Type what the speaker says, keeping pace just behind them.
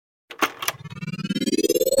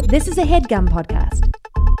This is a HeadGum podcast.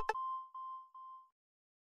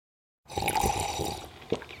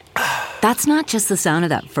 That's not just the sound of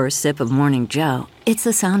that first sip of Morning Joe. It's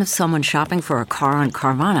the sound of someone shopping for a car on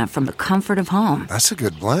Carvana from the comfort of home. That's a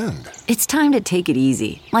good blend. It's time to take it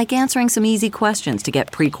easy, like answering some easy questions to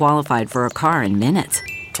get pre-qualified for a car in minutes.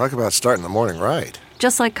 Talk about starting the morning right.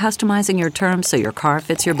 Just like customizing your terms so your car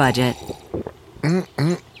fits your budget.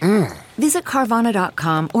 Visit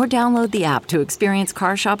Carvana.com or download the app to experience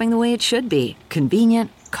car shopping the way it should be.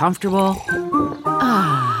 Convenient, comfortable.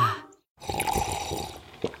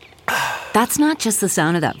 That's not just the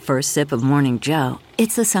sound of that first sip of Morning Joe.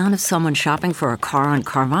 It's the sound of someone shopping for a car on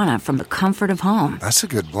Carvana from the comfort of home. That's a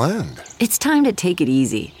good blend. It's time to take it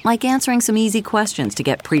easy, like answering some easy questions to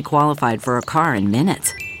get pre-qualified for a car in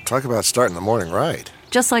minutes. Talk about starting the morning right.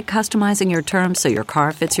 Just like customizing your terms so your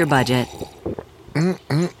car fits your budget.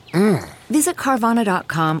 Visit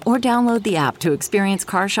Carvana.com or download the app to experience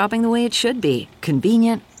car shopping the way it should be.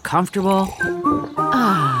 Convenient, comfortable.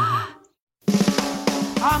 I'm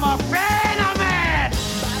a fan of it!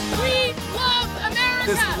 We love America!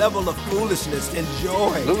 This level of foolishness,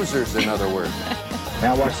 enjoy. Losers, in other words.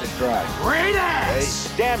 Now watch this drive. Great ass!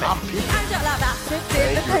 Hey, damn it.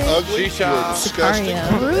 You're ugly. You're disgusting.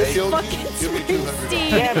 Give me 200.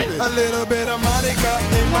 Damn it. A little bit of Monica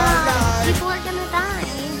in my life. People are gonna die.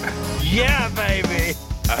 Yeah, baby!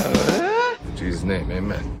 In Jesus' name,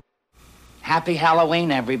 amen. Happy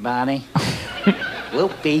Halloween, everybody.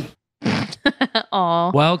 We'll be.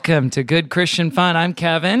 Aw. Welcome to Good Christian Fun. I'm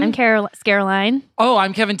Kevin. I'm Caroline. Oh,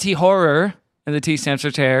 I'm Kevin T. Horror, and the T stands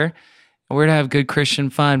for terror. And we're to have good Christian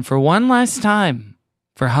fun for one last time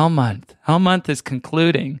for Hell Month. Hell Month is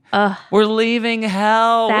concluding. We're leaving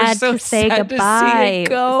hell. Sad We're so to say sad goodbye. to see it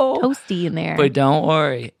go. It's toasty in there. But don't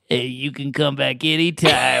worry. Hey, you can come back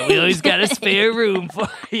anytime. We always got a spare room for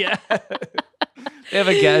you. They have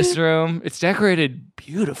a guest room. It's decorated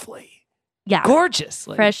beautifully. Yeah.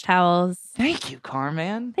 Gorgeously. Fresh towels. Thank you,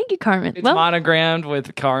 Carman. Thank you, Carmen. It's monogrammed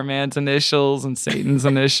with Carman's initials and Satan's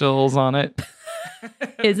initials on it.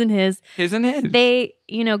 His and his. His and his.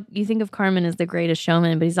 You think of Carmen as the greatest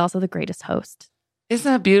showman, but he's also the greatest host. Isn't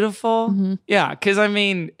that beautiful? Mm-hmm. Yeah, because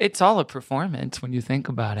it's all a performance when you think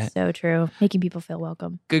about it. So true. Making people feel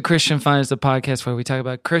welcome. Good Christian Fun is the podcast where we talk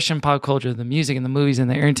about Christian pop culture, the music and the movies and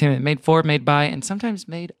the entertainment made for, made by, and sometimes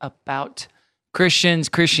made about Christians,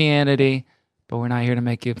 Christianity. But we're not here to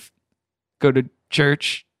make you go to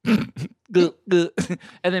church. And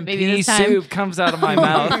then pea soup comes out of my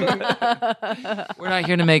mouth. We're not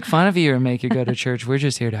here to make fun of you or make you go to church. We're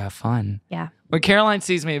just here to have fun. Yeah. When Caroline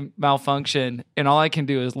sees me malfunction and all I can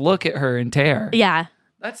do is look at her and tear. Yeah.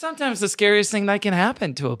 That's sometimes the scariest thing that can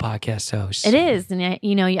happen to a podcast host. It is. And,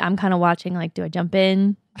 I'm kind of watching, do I jump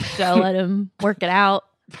in? Do I let him work it out?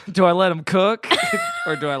 Do I let him cook?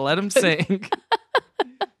 Or do I let him sing?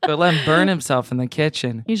 Do I let him burn himself in the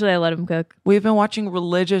kitchen? Usually I let him cook. We've been watching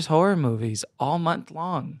religious horror movies all month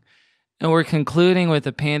long. And we're concluding with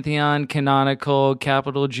a Pantheon canonical,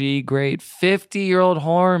 capital G, great 50-year-old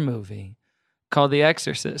horror movie called The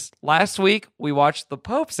Exorcist. Last week, we watched The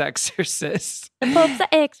Pope's Exorcist. The Pope's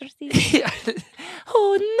Exorcist. Yeah.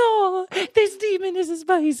 Oh, no. This demon is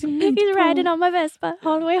spicy meat. He's riding on my Vespa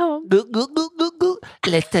all the way home.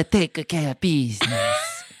 Let's take care of business.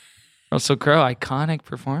 Russell Crowe, iconic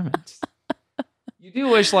performance. You do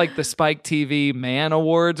wish the Spike TV Man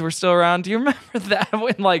Awards were still around. Do you remember that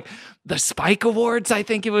when the Spike Awards, I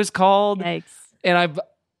think it was called? Yikes. And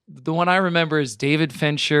the one I remember is David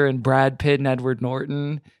Fincher and Brad Pitt and Edward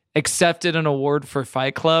Norton accepted an award for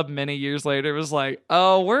Fight Club many years later. It was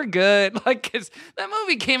oh, we're good. Because that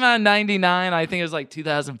movie came out in 99. I think it was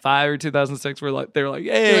 2005 or 2006. They were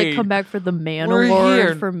hey. They come back for the Man we're Award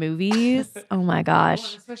here. For movies. Oh my gosh.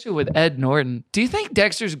 Well, especially with Ed Norton. Do you think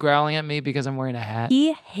Dexter's growling at me because I'm wearing a hat?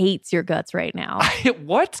 He hates your guts right now.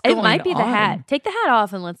 What's going on? It might be the hat. Take the hat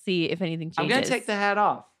off and let's see if anything changes. I'm going to take the hat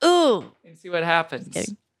off. Ooh. And see what happens.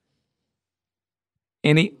 Just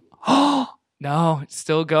kidding. Oh, no, it's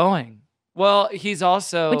still going. Well, he's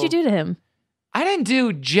also... What'd you do to him? I didn't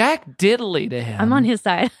do jack diddly to him. I'm on his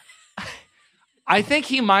side. I think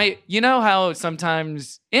he might... You know how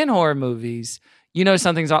sometimes in horror movies,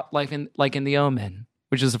 something's off, like in The Omen,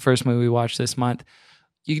 which is the first movie we watched this month.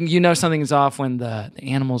 You know something's off when the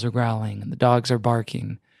animals are growling and the dogs are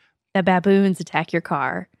barking. The baboons attack your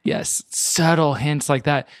car. Yes, subtle hints like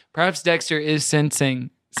that. Perhaps Dexter is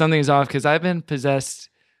sensing something's off because I've been possessed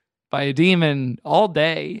by a demon all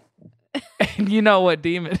day. And you know what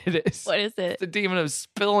demon it is. What is it? It's the demon of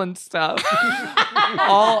spilling stuff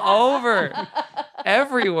all over,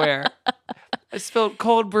 everywhere. I spilled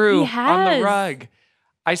cold brew on the rug.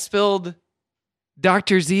 I spilled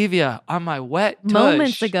Dr. Zevia on my wet tush.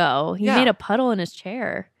 Moments ago, he made a puddle in his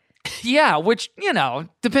chair. Yeah, which,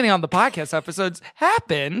 depending on the podcast episodes,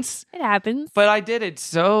 happens. It happens. But I did it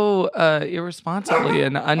so irresponsibly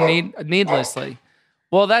and needlessly.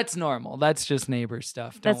 Well, that's normal. That's just neighbor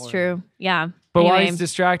stuff. Don't That's worry. true. Yeah. But anyway, while he's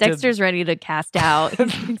distracted, Dexter's ready to cast out.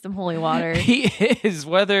 He's drinking some holy water. He is,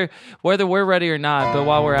 whether we're ready or not. But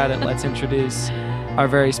while we're at it, let's introduce our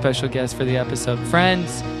very special guest for the episode.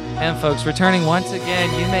 Friends and folks, returning once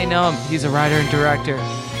again, you may know him. He's a writer and director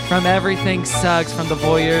from Everything Sucks, from The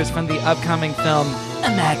Voyeurs, from the upcoming film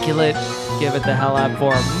Immaculate. Give it the hell up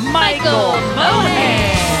for Michael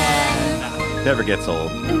Mohan. Never gets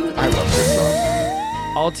old. I love this song.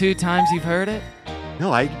 All 2 times you've heard it?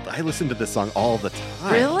 No, I listen to this song all the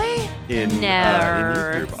time. Really? In youth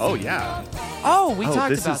group. Oh, yeah. Oh, we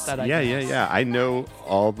talked about that. Yeah. I know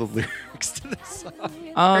all the lyrics to this song.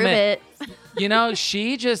 Prove it.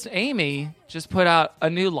 Amy just put out a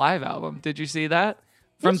new live album. Did you see that?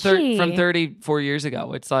 From 34 years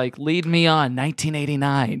ago. It's like Lead Me On,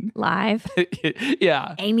 1989. Live?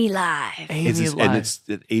 Yeah. Amy Live. Amy Live. And it's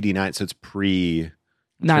 89, so it's pre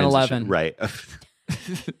 9/11. Right.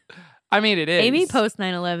 I mean, it is. Amy post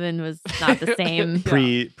 9/11 was not the same.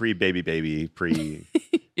 Pre baby, pre.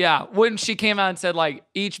 Yeah, when she came out and said like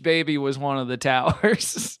each baby was one of the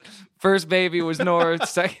towers. First baby was north,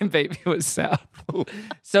 second baby was south.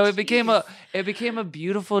 So it became a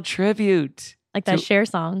beautiful tribute. Like that Cher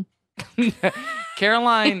song.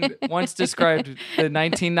 Caroline once described the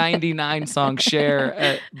 1999 song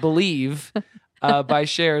Cher, Believe, by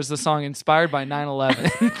Cher as the song inspired by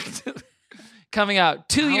 9/11. Coming out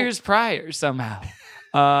 2 years prior somehow.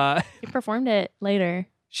 She performed it later.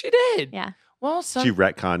 She did. Yeah. Well, she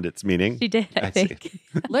retconned its meaning. She did, I think.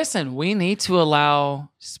 Listen, we need to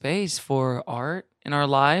allow space for art in our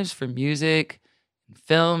lives, for music,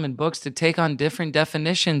 film, and books to take on different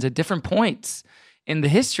definitions at different points in the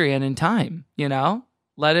history and in time,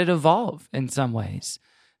 Let it evolve in some ways.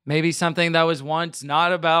 Maybe something that was once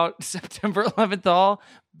not about September 11th all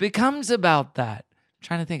becomes about that. I'm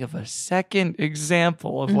trying to think of a second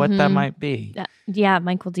example of what that might be. Yeah,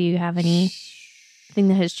 Michael, do you have anything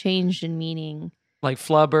that has changed in meaning? Like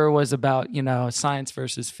Flubber was about, science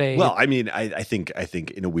versus faith. Well, I mean, I think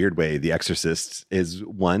in a weird way, The Exorcist is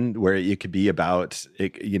one where it could be about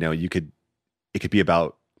it. It could be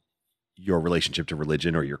about your relationship to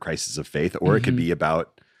religion or your crisis of faith, or it could be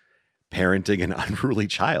about parenting an unruly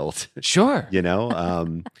child. Sure,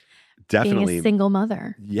 definitely being a single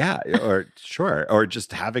mother. Yeah, or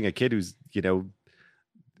just having a kid who's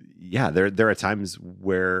there are times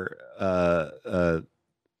where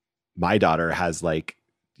my daughter has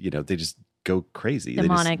they just go crazy.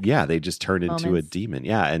 Demonic. They just turn into a demon.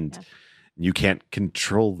 Yeah, and you can't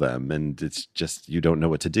control them, and it's just you don't know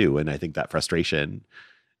what to do. And I think that frustration,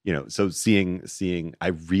 so seeing I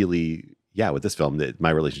really with this film, my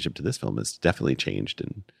relationship to this film has definitely changed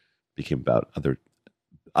and became about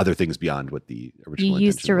other things beyond what the original. You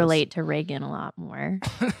used to was. relate to Reagan a lot more.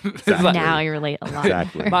 Exactly. Now you relate a lot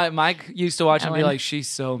Exactly. more. Mike used to watch and be like, "She's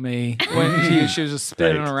so me," when she was just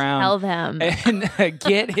spinning around. Tell them and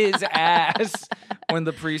get his ass when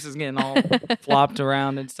the priest is getting all flopped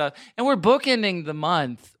around and stuff. And we're bookending the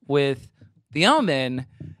month with The Omen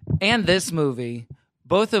and this movie,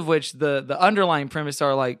 both of which the underlying premise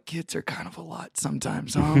are like kids are kind of a lot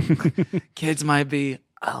sometimes. Huh? Kids might be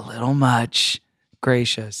a little much.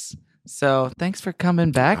 Gracious. So thanks for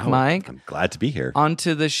coming back, Mike. I'm glad to be here.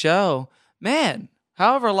 Onto the show. Man,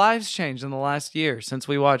 how have our lives changed in the last year since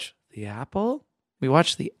we watched The Apple? We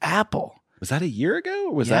watched The Apple. Was that a year ago?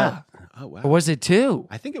 Or was that? Oh, wow. Or was it 2?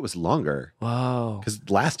 I think it was longer. Whoa. Because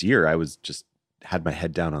last year I was just had my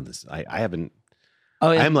head down on this. I haven't.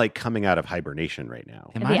 Oh, yeah. I'm like coming out of hibernation right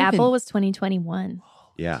now. The Apple was 2021.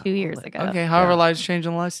 Yeah. 2 years ago. Okay, how have our lives changed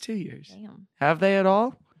in the last 2 years? Damn. Have they at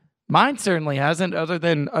all? Mine certainly hasn't, other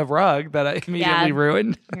than a rug that I immediately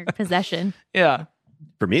ruined. Your possession. Yeah.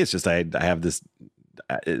 For me, it's just I have this.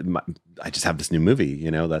 I just have this new movie.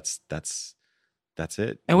 That's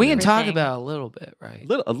it. And we can talk about it a little bit, right?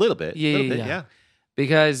 A little bit. Yeah.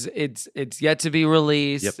 Because it's yet to be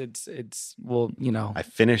released. Yep. It's I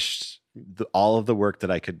finished all of the work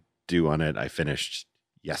that I could do on it. I finished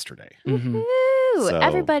yesterday. Mm-hmm. Woo!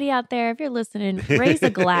 Everybody out there, if you're listening, raise a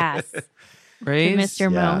glass. Raise to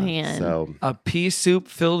Mr. Mohan. So a pea soup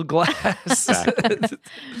filled glass.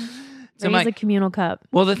 Raise a communal cup.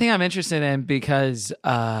 Well, the thing I'm interested in, because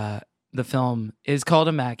the film is called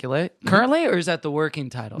Immaculate currently, or is that the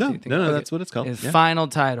working title? No, that's what it's called. It's final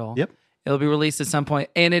title. Yep. It'll be released at some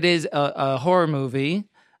point, and it is a horror movie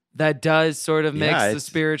that does sort of mix the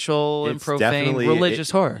spiritual and profane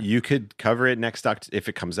religious horror. You could cover it next October. If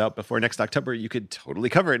it comes out before next October, you could totally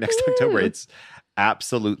cover it next October. It's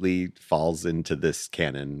absolutely falls into this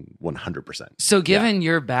canon 100%. So given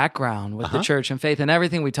your background with the church and faith and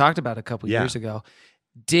everything we talked about a couple years ago,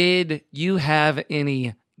 did you have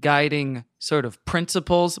any guiding sort of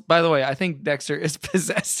principles? By the way, I think Dexter is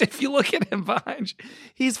possessed. If you look at him behind you,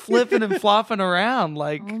 he's flipping and flopping around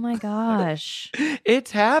like, oh my gosh, it's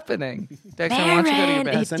happening. Dexter, why don't you go to your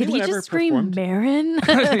bed? Did he just scream Marin?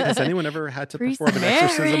 Has anyone ever had to perform an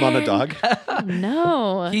exorcism on a dog?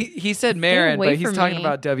 No. He said Marin, but he's talking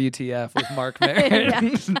about WTF with Mark Marin.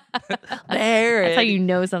 Marin. That's how you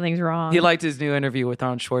know something's wrong. He liked his new interview with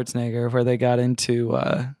Arnold Schwarzenegger where they got into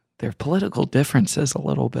their political differences a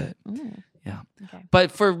little bit. Yeah. Okay.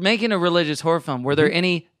 But for making a religious horror film, were there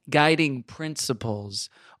any guiding principles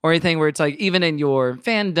or anything where it's like, even in your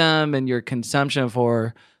fandom and your consumption of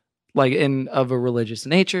horror, like of a religious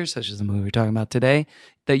nature, such as the movie we're talking about today,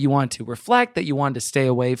 that you want to reflect, that you want to stay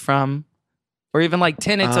away from? Or even like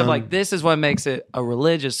tenets of like, this is what makes it a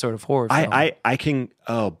religious sort of horror film. I can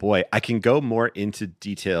go more into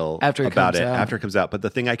detail after it comes out. But the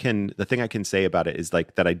thing I can say about it is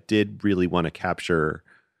like that I did really want to capture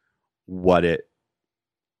the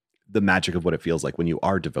magic of what it feels like when you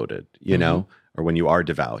are devoted, you know, or when you are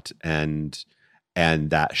devout, and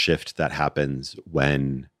that shift that happens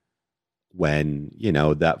when you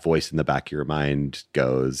know that voice in the back of your mind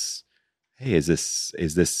goes, hey, is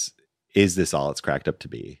this all it's cracked up to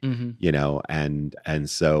be? You know, and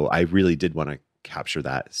so I really did want to capture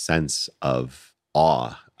that sense of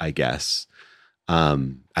awe, I guess,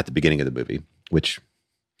 at the beginning of the movie, which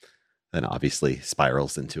then obviously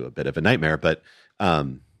spirals into a bit of a nightmare. But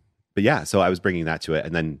yeah, so I was bringing that to it,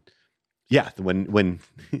 and then when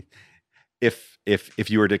if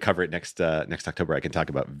you were to cover it next October, I can talk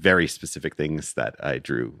about very specific things that I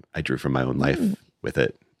drew from my own life with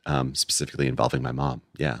it, specifically involving my mom.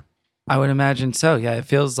 Yeah. I would imagine so. Yeah, it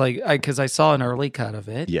feels like, because I saw an early cut of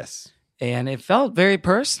it. Yes. And it felt very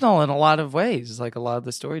personal in a lot of ways, like a lot of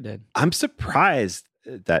the story did. I'm surprised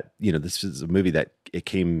that, you know, this is a movie that it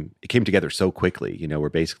came together so quickly, you know, where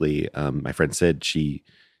basically my friend Sid, she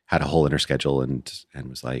had a hole in her schedule and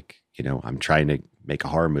was like, you know, I'm trying to make a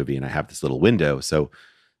horror movie and I have this little window. So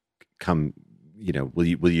come, you know, will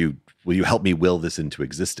you help me will this into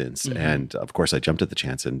existence? And of course I jumped at the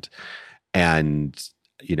chance and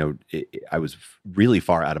you know, I was really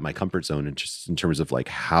far out of my comfort zone in terms of like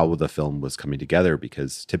how the film was coming together,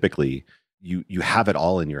 because typically you have it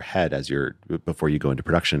all in your head before you go into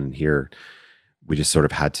production. And here we just sort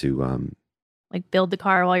of had to like build the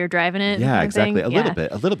car while you're driving it. Yeah, exactly. A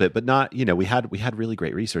little bit, but not, you know, we had really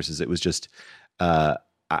great resources. It was just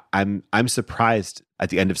I'm surprised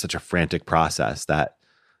at the end of such a frantic process that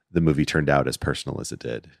the movie turned out as personal as it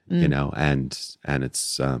did, you know, and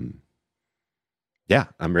it's yeah,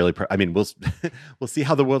 I'm really I mean, we'll see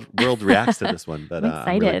how the world reacts to this one, but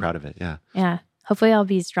I'm really proud of it. Yeah. Yeah. Hopefully I'll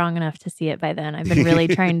be strong enough to see it by then. I've been really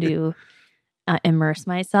trying to immerse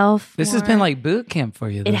myself. This has been like boot camp for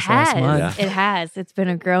you this last month. It has. It's been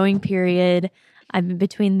a growing period. I've been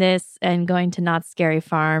between this and going to Knott's Scary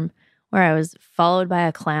Farm, where I was followed by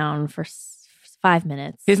a clown for 5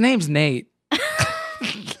 minutes. His name's Nate.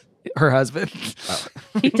 Her husband.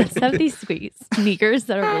 He does have these sneakers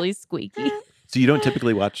that are really squeaky. So you don't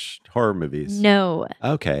typically watch horror movies? No.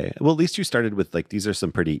 Okay. Well, at least you started with like, these are some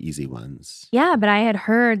pretty easy ones. Yeah, but I had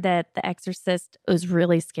heard that The Exorcist was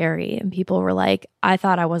really scary. And people were like, I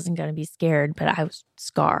thought I wasn't going to be scared, but I was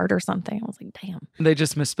scarred or something. I was like, damn. They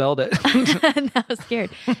just misspelled it. And I was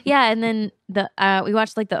scared. Yeah, and then we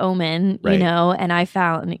watched like The Omen, you know, and I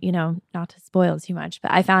found, you know, not to spoil too much,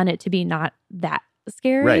 but I found it to be not that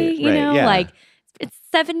scary, you know? Yeah. Like, it's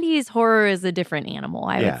 70s horror is a different animal,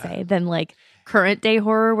 I would say, than like current day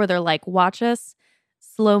horror, where they're like, watch us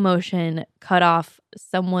slow motion cut off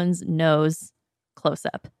someone's nose close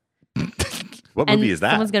up. What movie is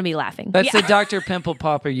that? Someone's going to be laughing. That's the Dr. Pimple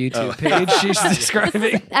Popper YouTube page she's describing.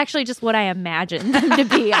 This is actually just what I imagined them to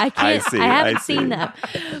be. I haven't seen them.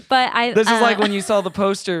 But this is like when you saw the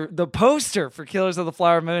poster for Killers of the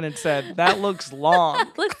Flower Moon and said, that looks long.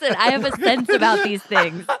 Listen, I have a sense about these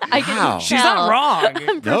things. I can tell. She's not wrong.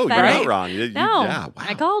 No, you're not wrong. Wow.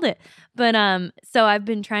 I called it. But so I've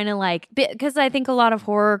been trying to like, because I think a lot of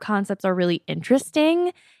horror concepts are really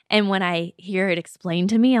interesting. And when I hear it explained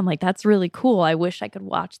to me, I'm like, that's really cool. I wish I could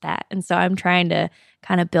watch that. And so I'm trying to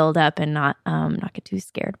kind of build up and not get too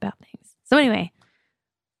scared about things. So anyway,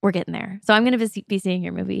 we're getting there. So I'm going to be seeing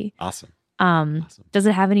your movie. Awesome. Does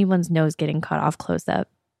it have anyone's nose getting cut off close up?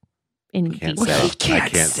 in Can't detail. say. He can't I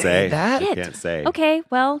can't say say that. I can't say. Okay,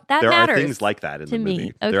 well, that there matters. are things like that in to the me.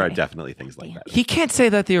 movie. Okay. There are definitely things like that. He can't say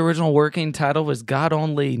that the original working title was God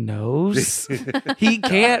Only Knows. He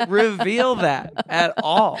can't reveal that at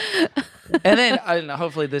all. And then, I don't know,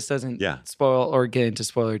 hopefully this doesn't spoil or get into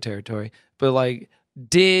spoiler territory, but like,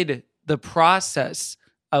 did the process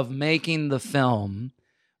of making the film,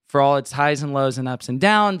 for all its highs and lows and ups and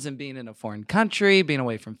downs and being in a foreign country, being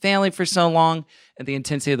away from family for so long, and the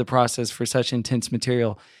intensity of the process for such intense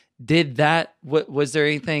material, was there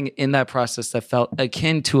anything in that process that felt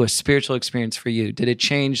akin to a spiritual experience for you? Did it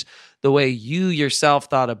change the way you yourself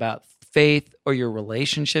thought about faith or your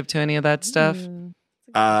relationship to any of that stuff?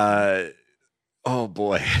 Oh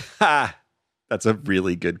boy. That's a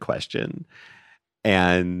really good question.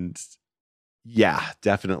 And yeah,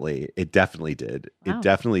 definitely. It definitely did. Wow. It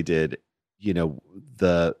definitely did. You know,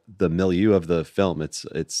 the milieu of the film, it's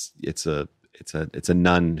a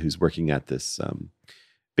nun who's working at this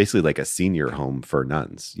basically like a senior home for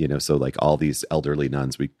nuns, you know, so like all these elderly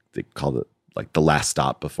nuns, they call it like the last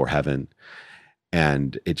stop before heaven.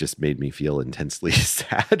 And it just made me feel intensely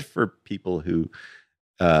sad for people who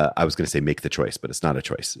I was going to say make the choice, but it's not a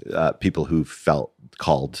choice. People who felt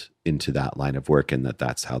called into that line of work and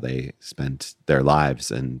that's how they spent their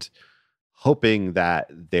lives, and hoping that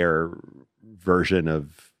their version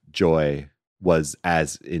of joy was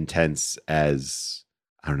as intense as,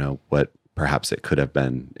 I don't know, what perhaps it could have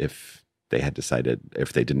been if they had decided,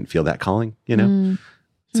 if they didn't feel that calling, you know?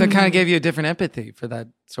 So it kind of gave you a different empathy for that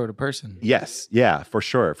sort of person. Yes. Yeah, for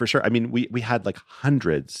sure. For sure. I mean, we had like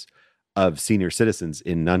hundreds of senior citizens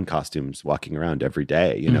in nun costumes walking around every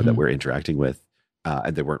day, you know, that we're interacting with.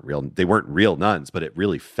 And they weren't real nuns, but it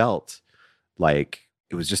really felt like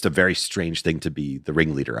it was just a very strange thing to be the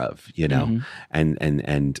ringleader of, you know,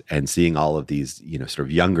 and seeing all of these, you know, sort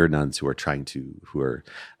of younger nuns who are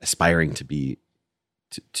aspiring to be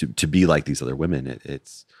like these other women.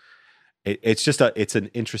 It's an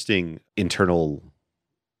interesting internal,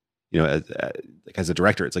 you know, as a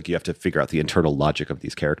director, it's like you have to figure out the internal logic of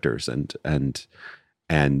these characters, and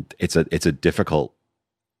it's a difficult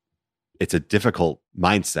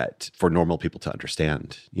mindset for normal people to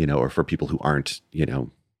understand, you know, or for people who aren't, you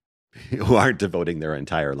know, who aren't devoting their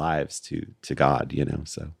entire lives to God, you know.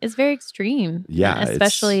 So it's very extreme,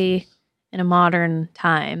 especially in a modern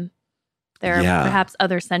time. There are perhaps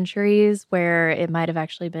other centuries where it might have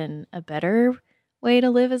actually been a better way to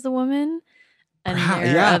live as a woman. And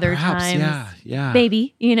there are other times,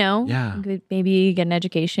 maybe, you know, maybe get an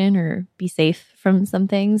education or be safe from some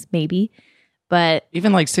things, maybe. But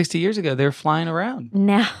even like 60 years ago, they're flying around.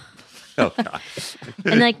 Now, oh God.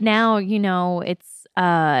 And like now, you know, it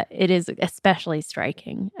is especially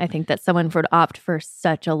striking, I think, that someone would opt for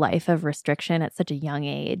such a life of restriction at such a young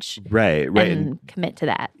age, right, and commit to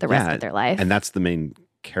that the rest of their life. And that's the main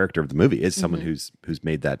character of the movie, is someone who's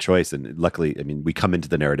made that choice. And luckily, I mean, we come into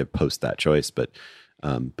the narrative post that choice, but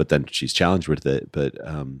then she's challenged with it. But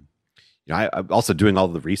you know, I'm also doing all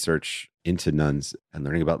the research into nuns and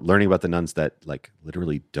learning about the nuns that like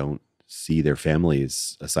literally don't see their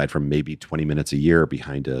families aside from maybe 20 minutes a year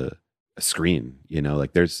behind a screen. You know,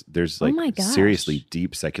 like there's like seriously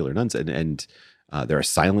deep secular nuns, and there are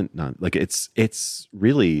silent nuns. Like it's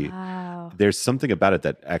really there's something about it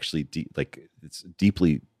that actually it's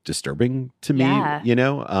deeply disturbing to me. You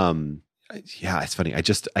know, it's funny.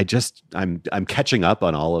 I'm catching up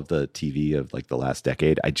on all of the TV of like the last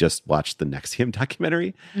decade. I just watched the NXIVM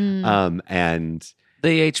documentary, and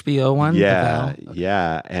the HBO one.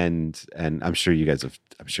 Yeah, and I'm sure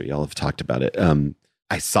y'all have talked about it.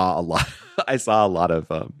 I saw a lot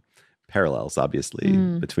of parallels, obviously,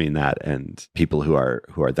 between that and people who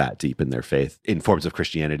are that deep in their faith in forms of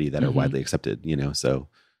Christianity that are widely accepted. You know, so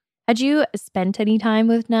had you spent any time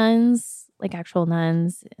with nuns, like actual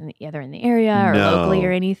nuns, either in the area or locally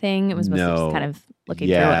or anything? It was mostly just kind of looking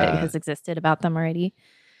through what has existed about them already.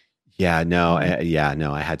 Yeah, no,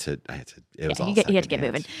 I had to. It was all you had to get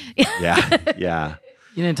moving. Yeah.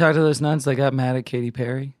 You didn't talk to those nuns that got mad at Katy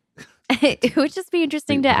Perry? It would just be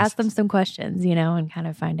interesting to ask them some questions, you know, and kind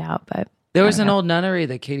of find out. But there was an old nunnery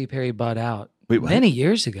that Katy Perry bought out many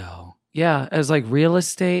years ago. Yeah, as like real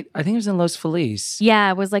estate. I think it was in Los Feliz.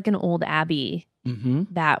 Yeah, it was like an old abbey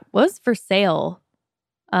that was for sale.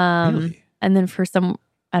 Really? And then for some,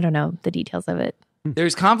 I don't know the details of it.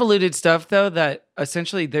 There's convoluted stuff, though, that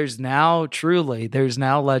essentially there's now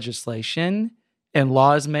legislation and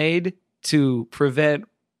laws made to prevent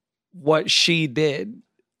what she did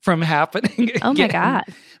from happening again. Oh my God.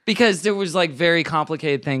 Because there was like very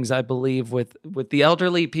complicated things, I believe, with the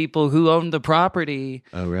elderly people who owned the property.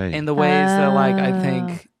 Oh, right. And the ways that like I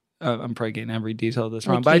think I'm probably getting every detail of this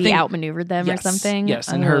Like wrong, but I think outmaneuvered them or something. Yes,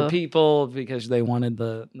 and her people because they wanted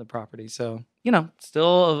the property. So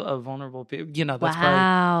still a vulnerable people.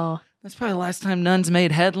 That's probably the last time nuns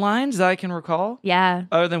made headlines that I can recall. Yeah.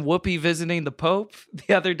 Other than Whoopi visiting the Pope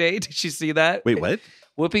the other day. Did you see that? Wait, what?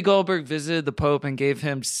 Whoopi Goldberg visited the Pope and gave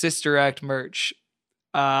him Sister Act merch.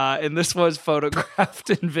 And this was photographed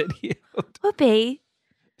and videoed. Whoopi.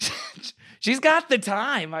 She's got the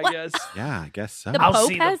time, I guess. Yeah, I guess so. The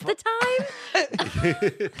Pope has the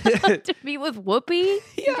time to be with Whoopi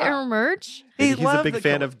and her merch. He's a big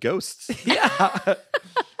fan of ghosts. Yeah.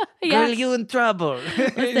 Girl, you in trouble.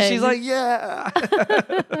 She's like, yeah.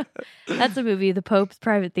 That's a movie, The Pope's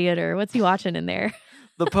Private Theater. What's he watching in there?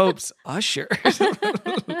 The Pope's usher.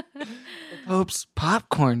 The Pope's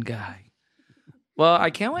popcorn guy. Well,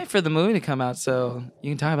 I can't wait for the movie to come out so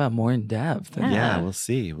you can talk about more in depth. Yeah, we'll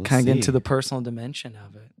see. Kind of get into the personal dimension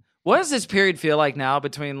of it. What does this period feel like now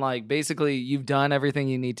between basically you've done everything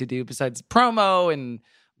you need to do besides promo and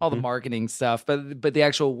all the marketing stuff, but the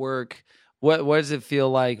actual work? What does it feel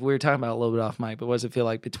like? We were talking about it a little bit off mic, but what does it feel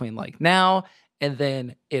like between now and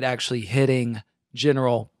then it actually hitting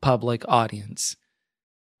general public audience?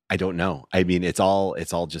 I don't know. I mean, it's all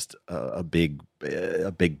just a big.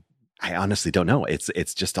 I honestly don't know.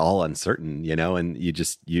 It's just all uncertain, and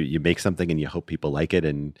you make something and you hope people like it,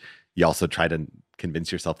 and you also try to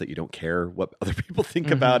convince yourself that you don't care what other people think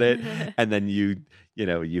about it, and then you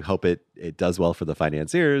hope it does well for the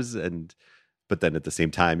financiers, but then at the same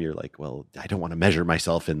time you're like, well, I don't want to measure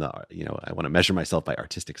myself I want to measure myself by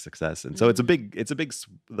artistic success, and so it's a big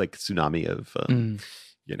like tsunami of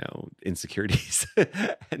insecurities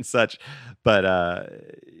and such, but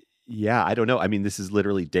yeah, I don't know. I mean, this is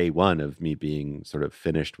literally day one of me being sort of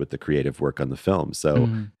finished with the creative work on the film. So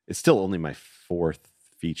it's still only my fourth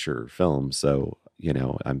feature film. So,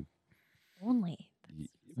 I'm only.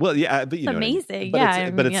 Well, yeah, but it's amazing.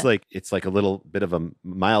 It's like a little bit of a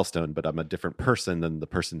milestone, but I'm a different person than the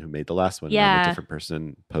person who made the last one. Yeah. I'm a different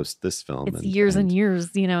person post this film. It's years and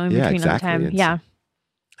years, in between all the time. Yeah.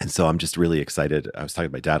 And so I'm just really excited. I was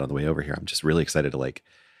talking to my dad on the way over here. I'm just really excited to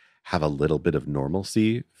have a little bit of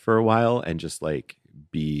normalcy for a while and just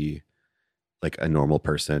be like a normal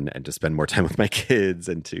person and to spend more time with my kids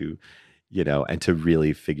and to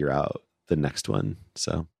really figure out the next one.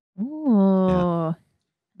 So, yeah.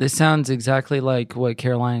 This sounds exactly like what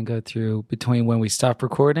Caroline go through between when we stop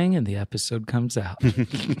recording and the episode comes out.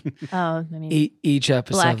 I mean, each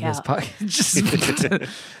episode blackout. of this podcast.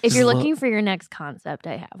 If you're looking for your next concept,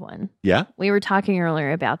 I have one. Yeah. We were talking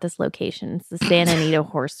earlier about this location. It's the Santa Anita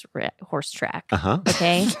horse track.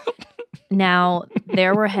 Okay. Now,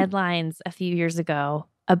 there were headlines a few years ago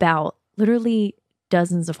about literally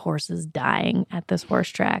dozens of horses dying at this horse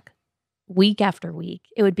track week after week.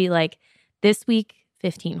 It would be like this week,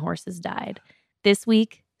 15 horses died. This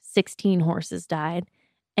week, 16 horses died.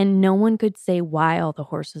 And no one could say why all the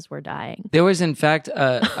horses were dying. There was, in fact,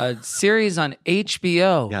 a series on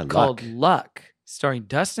HBO called Luck, starring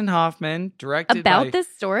Dustin Hoffman, directed this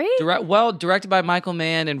story? Directed by Michael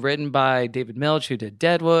Mann and written by David Milch, who did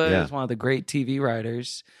Deadwood. He's one of the great TV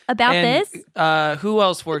writers. About this? Who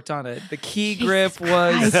else worked on it? The key grip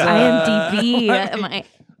was... IMDb.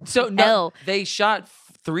 They shot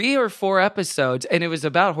 3 or 4 episodes, and it was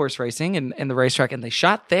about horse racing and the racetrack, and they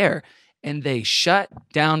shot there, and they shut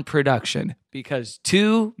down production because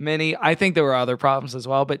too many, I think there were other problems as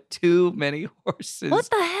well, but too many horses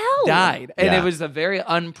died. And it was a very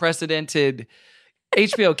unprecedented...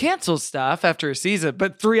 HBO canceled stuff after a season,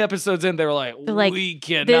 but 3 episodes in, they were like, we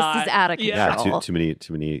cannot. This is out of control. Yeah,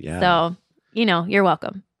 too many. Yeah. So, you're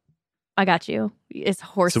welcome. I got you. It's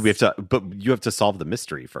horse. So but you have to solve the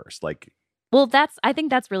mystery first. Well, I think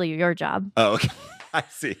that's really your job. Oh, okay. I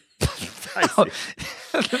see.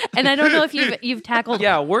 And I don't know if you've tackled.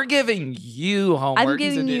 Yeah, we're giving you homework. I'm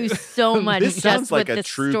giving you so much. This sounds just like with a the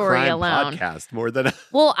true story crime alone. podcast more than.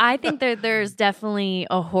 Well, I think there's definitely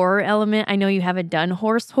a horror element. I know you haven't done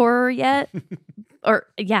horse horror yet,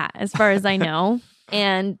 as far as I know,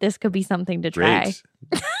 and this could be something to try.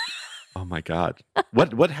 Oh my God!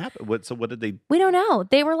 What happened? What did they? We don't know.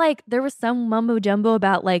 They were there was some mumbo jumbo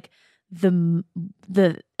about the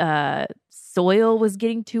soil was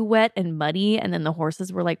getting too wet and muddy, and then the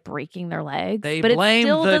horses were breaking their legs. But it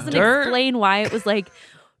still the doesn't dirt. explain why it was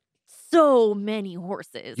so many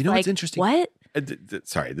horses. You know what's interesting? What?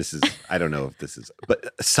 Sorry, I don't know if this is,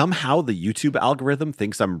 but somehow the YouTube algorithm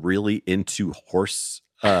thinks I'm really into horse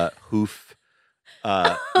hoof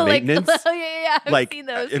maintenance. I've seen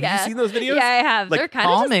those. Have you seen those videos? Yeah, I have. They're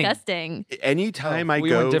kind of disgusting. Anytime I we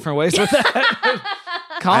go went different ways with that.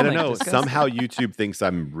 I don't know. Somehow YouTube thinks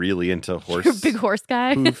I'm really into horse. You're a big horse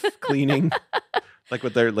guy. Hoof cleaning. Like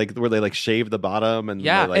with their where they like shave the bottom and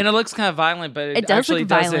and it looks kind of violent, but it does actually look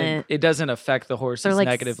violent. It doesn't affect the horses They're like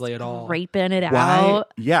negatively at all. Scraping it out.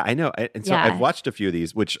 Yeah, I know. And so I've watched a few of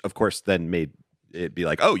these, which of course then made it be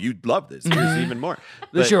like, oh, you'd love this. Here's even more.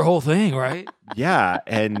 That's your whole thing, right? Yeah,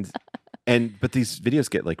 but these videos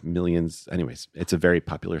get like millions. Anyways, it's a very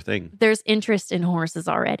popular thing. There's interest in horses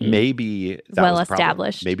already. Maybe that well was the problem.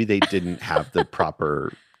 established. Maybe they didn't have the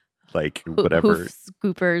proper whatever hoof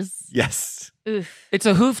scoopers. Yes. Oof. It's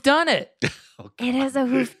a hoof done it. It is a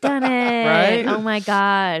hoof done it. Right? Oh my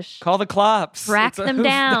gosh. Call the clops. Track them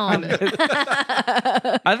down.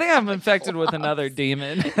 I think I'm infected with another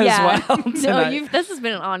demon as well. No, this has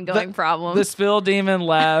been an ongoing problem. The spill demon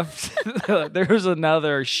left. There's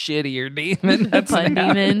another shittier demon that's pun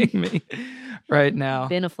demon me right now.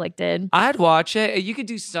 Been afflicted. I'd watch it. You could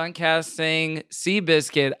do stunt casting.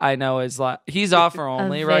 Seabiscuit, I know is he's offer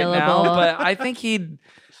only right now, but I think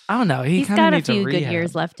I don't know. He's got a few good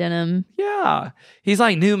years left in him. Yeah. He's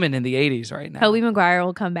like Newman in the 80s right now. Tobey Maguire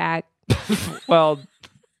will come back. Well,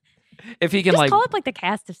 if he can just call up like the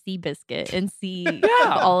cast of Seabiscuit and see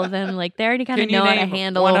all of them. Like they already kind of Can you know how to name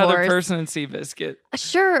handle one a other horse. person in Seabiscuit?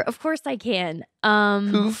 Sure, of course I can.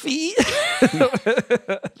 Goofy?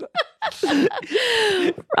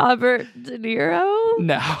 Robert De Niro?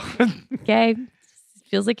 No. Okay.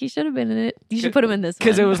 Feels like he should have been in it. You should put him in this one.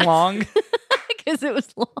 Because it was long? Because it was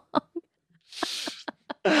long.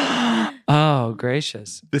 Oh,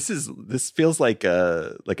 gracious. This feels like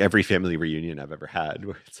every family reunion I've ever had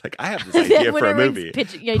where it's like I have this idea for a movie.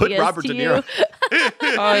 Put Robert De Niro.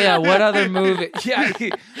 Oh yeah, what other movie? Yeah. Why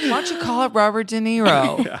don't you call up Robert De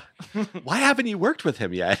Niro? Yeah. Why haven't you worked with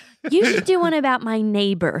him yet? You should do one about my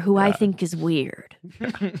neighbor who I think is weird.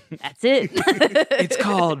 That's it. It's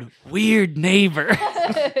called Weird Neighbor.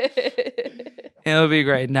 It'll be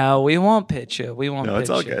great. No, we won't pitch you. We won't. No, pitch it's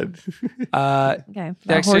all you. good. Okay, that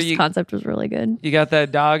Dexter, horse concept was really good. You got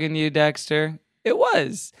that dog in you, Dexter? It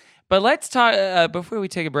was. But let's talk before we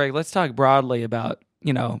take a break. Let's talk broadly about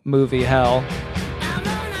movie hell.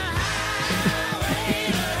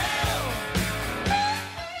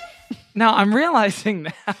 Now I'm realizing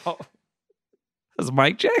now. That's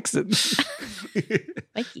Mike Jackson.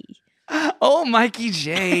 Mikey. Oh, Mikey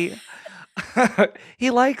J. He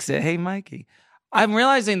likes it. Hey, Mikey. I'm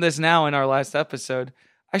realizing this now in our last episode.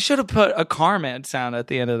 I should have put a Carman sound at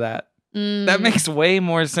the end of that. That makes way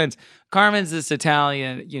more sense. Carmen's this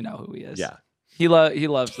Italian. You know who he is. Yeah. He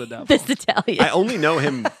loves the devil. This Italian. I only know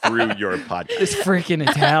him through your podcast. This freaking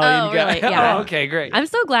Italian guy. Really? Yeah. Oh, okay, great. I'm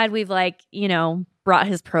so glad we've brought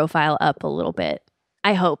his profile up a little bit.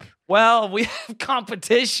 I hope. Well, we have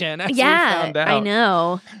competition. As we found out. I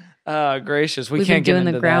know. Gracious. We've can't been get doing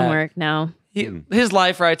into the groundwork now. His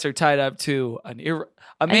life rights are tied up to a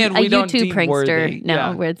man we don't YouTube deem prankster. worthy.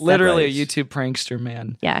 No, where it's literally a separate. YouTube prankster,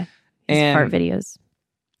 man. Yeah. And fart videos.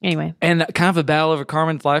 Anyway. And kind of a battle over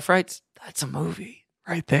Carmen's life rights. That's a movie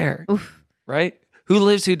right there. Oof. Right? Who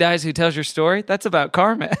lives, who dies, who tells your story? That's about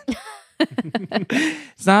Carmen.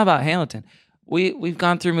 It's not about Hamilton. We've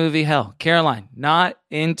gone through movie hell. Caroline, not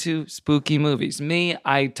into spooky movies. Me,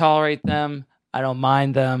 I tolerate them. I don't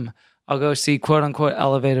mind them. I'll go see quote unquote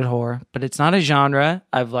elevated horror, but it's not a genre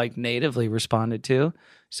I've natively responded to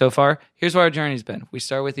so far. Here's where our journey's been. We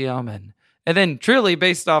start with The Omen. And then truly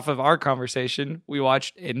based off of our conversation, we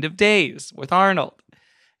watched End of Days with Arnold.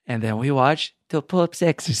 And then we watched Philip's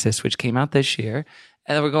Exorcist, which came out this year.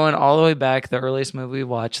 And then we're going all the way back. The earliest movie we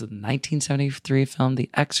watched, the 1973 film, The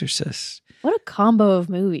Exorcist. What a combo of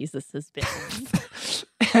movies this has been.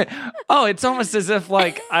 Oh, it's almost as if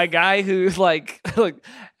a guy who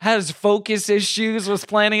has focus issues was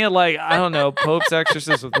planning it. I don't know, Pope's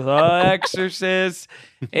Exorcist with The Exorcist,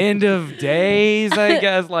 End of Days, I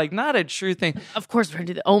guess. Not a true thing. Of course, we're going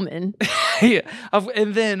to do The Omen. Yeah.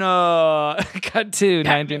 And then cut to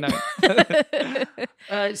 99.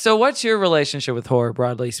 So what's your relationship with horror,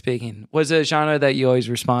 broadly speaking? Was it a genre that you always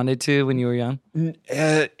responded to when you were young?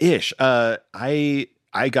 Ish. I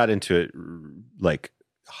got into it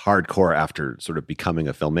hardcore after sort of becoming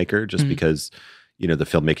a filmmaker, just because the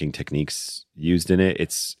filmmaking techniques used in it. I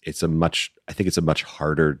think it's a much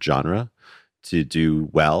harder genre to do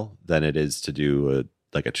well than it is to do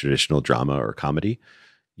a traditional drama or comedy.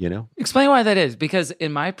 Explain why that is, because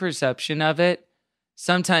in my perception of it,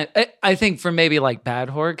 sometimes I think for maybe bad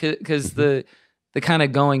horror, because the kind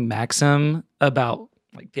of going maxim about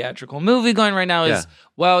theatrical movie going right now is,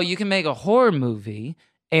 well, you can make a horror movie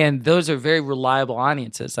and those are very reliable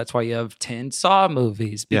audiences. That's why you have 10 Saw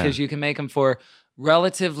movies, because you can make them for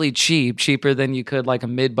relatively cheap, cheaper than you could like a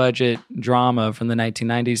mid-budget drama from the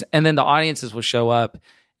 1990s, and then the audiences will show up.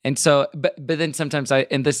 And so, but then sometimes I'm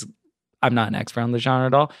not an expert on the genre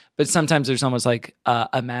at all, but sometimes there's almost like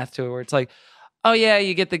a math to it where it's like, oh yeah,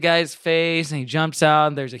 you get the guy's face and he jumps out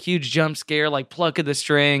and there's a huge jump scare, like pluck of the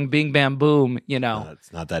string, bing, bam, boom,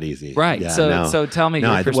 It's not that easy. Right. Yeah, so tell me your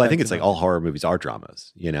perspective. Well, I think it's like all horror movies are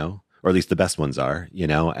dramas, or at least the best ones are,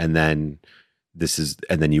 and then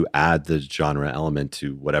and then you add the genre element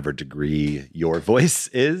to whatever degree your voice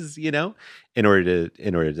is, in order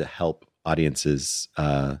to help audiences,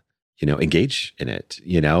 engage in it,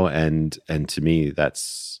 and to me,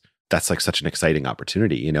 that's like such an exciting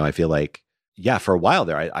opportunity. I feel like, yeah, for a while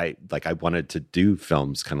there, I wanted to do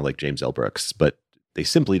films kind of like James L. Brooks, but they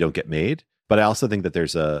simply don't get made. But I also think that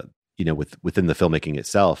there's within the filmmaking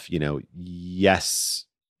itself, yes,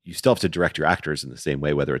 you still have to direct your actors in the same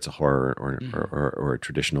way, whether it's a horror or a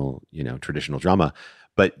traditional drama.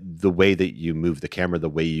 But the way that you move the camera, the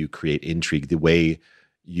way you create intrigue, the way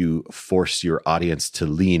you force your audience to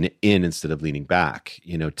lean in instead of leaning back,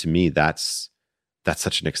 to me, that's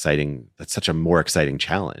such a more exciting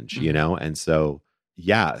challenge, And so,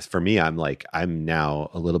 yeah, for me, I'm now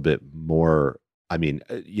a little bit more,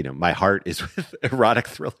 my heart is with erotic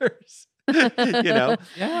thrillers,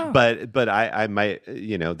 Yeah. But I might,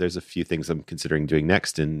 there's a few things I'm considering doing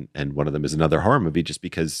next. And one of them is another horror movie, just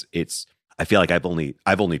because I feel like I've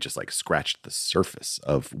only just like scratched the surface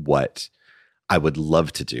of what I would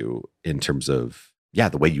love to do in terms of,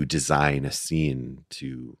 the way you design a scene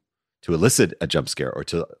to elicit a jump scare or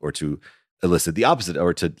to elicit the opposite,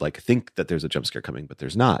 or to like think that there's a jump scare coming, but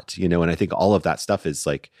there's not, and I think all of that stuff is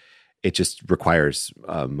like, it just requires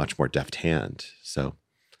a much more deft hand. So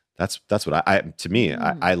that's what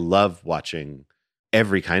I love watching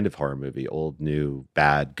every kind of horror movie, old, new,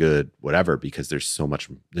 bad, good, whatever, because there's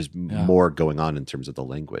more going on in terms of the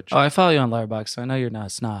language. Oh, I follow you on Letterboxd, so I know you're not a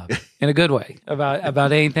snob in a good way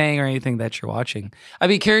about anything or anything that you're watching. I'd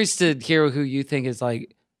be curious to hear who you think is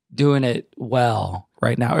like doing it well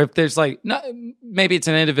right now. If there's like, maybe it's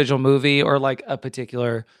an individual movie or like a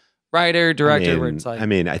particular writer, director, where it's like,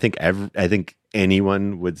 I think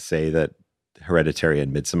anyone would say that Hereditary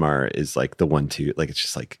and Midsommar is like the one to, like, it's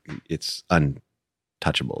just like, it's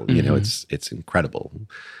untouchable. It's incredible.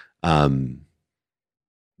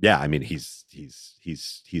 Yeah, I mean, he's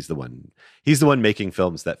the one making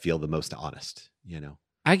films that feel the most honest.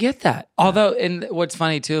 I get that. Yeah. Although, and what's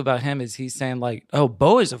funny too about him is he's saying like, oh,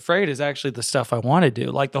 Beau is Afraid is actually the stuff I want to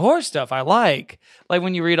do. Like the horror stuff I like. Like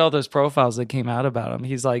when you read all those profiles that came out about him,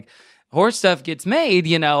 he's like, horror stuff gets made,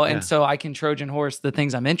 and so I can Trojan horse the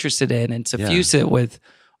things I'm interested in and suffuse it with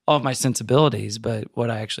all of my sensibilities. But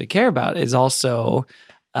what I actually care about is also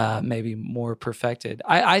maybe more perfected.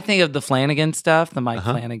 I think of the Flanagan stuff, the Mike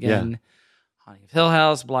Flanagan, Haunting of Hill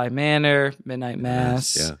House, Bly Manor, Midnight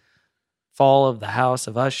Mass, Fall of the House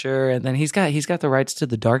of Usher, and then he's got the rights to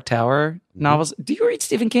the Dark Tower novels. Do you read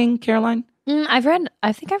Stephen King, Caroline? I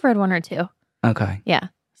think I've read one or two. Okay. Yeah.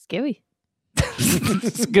 Scary.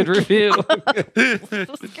 It's a good review.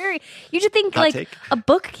 Scary. You should think Hot like take. A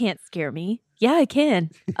book can't scare me. Yeah, it can.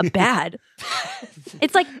 A bad.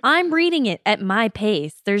 It's like I'm reading it at my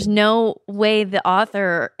pace. There's no way the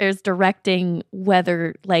author is directing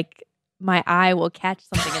whether like my eye will catch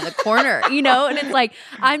something in the corner, And it's like,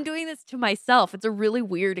 I'm doing this to myself. It's a really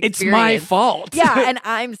weird experience. It's my fault. Yeah, and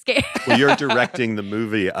I'm scared. Well, you're directing the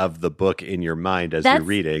movie of the book in your mind as you're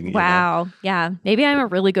reading. Wow. Yeah. Maybe I'm a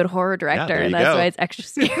really good horror director, and that's why it's extra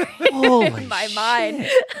scary in my mind.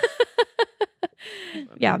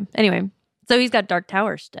 Yeah. Anyway, so he's got Dark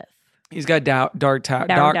Tower stuff. He's got Dark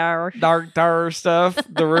Tower stuff,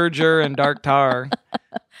 The Verger and Dark Tower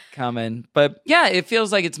coming. But yeah, it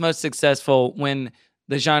feels like it's most successful when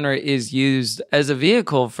the genre is used as a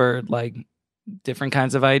vehicle for like different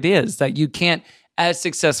kinds of ideas that you can't as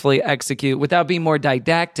successfully execute without being more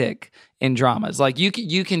didactic in dramas. Like you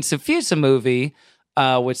can suffuse a movie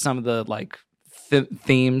with some of the like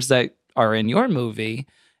themes that are in your movie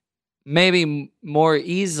maybe more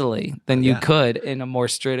easily than you could in a more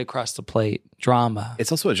straight across the plate drama.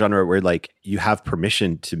 It's also a genre where like you have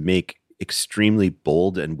permission to make extremely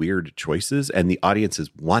bold and weird choices, and the audiences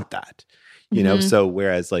want that, So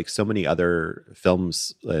whereas like so many other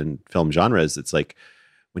films and film genres, it's like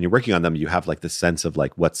when you're working on them, you have like the sense of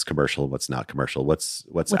like what's commercial, what's not commercial, what's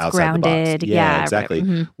outside grounded, the box. Yeah, exactly.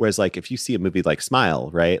 Mm-hmm. Whereas like if you see a movie like Smile,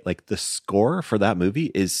 right, like the score for that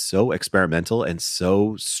movie is so experimental and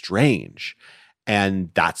so strange.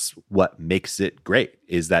 And that's what makes it great,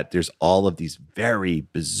 is that there's all of these very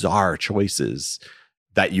bizarre choices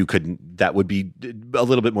that would be a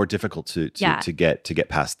little bit more difficult to get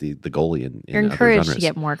past the goalie in You're encouraged to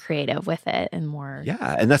get more creative with it and more.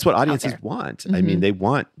 Yeah, and that's what audiences want. Mm-hmm. I mean, they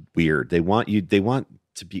want weird. They want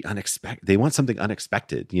to be unexpected. They want something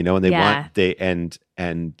unexpected, and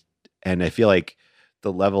and I feel like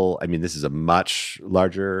the level, I mean, this is a much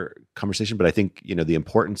larger conversation, but I think, the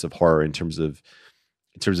importance of horror in terms of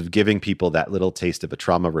giving people that little taste of a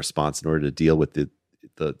trauma response in order to deal with the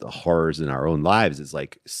horrors in our own lives is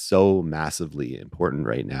like so massively important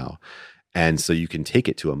right now. And so you can take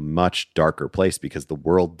it to a much darker place because the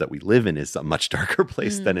world that we live in is a much darker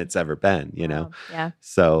place than it's ever been, know? Yeah.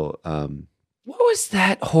 So, what was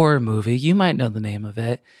that horror movie? You might know the name of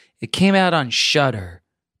it. It came out on Shudder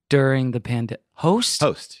during the pandemic. Host?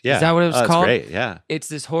 Yeah. Is that what it was called? Great, yeah. It's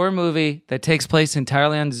this horror movie that takes place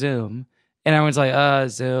entirely on Zoom. And everyone's like,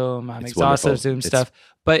 Zoom, I'm exhausted of Zoom stuff.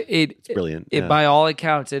 But it's brilliant. By all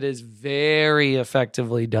accounts, it is very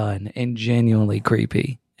effectively done and genuinely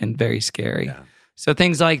creepy and very scary. Yeah. So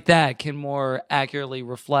things like that can more accurately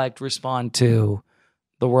respond to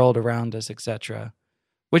the world around us, etc.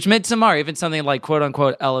 Which Midsommar, even something like quote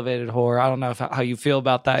unquote elevated horror, I don't know how you feel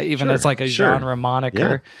about that, even as like a genre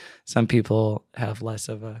moniker. Yeah. Some people have less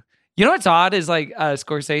of a. You know what's odd is like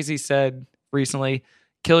Scorsese said recently,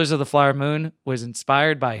 Killers of the Flower Moon was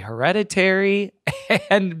inspired by Hereditary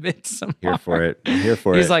and Midsommar. Here for it. I'm here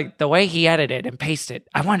for it. He's like, the way he edited and pasted,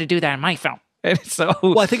 I wanted to do that in my film. And so,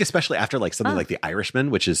 well, I think especially after like something like The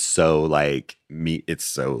Irishman, which is so like it's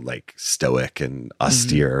so like stoic and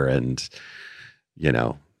austere, and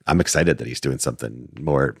I'm excited that he's doing something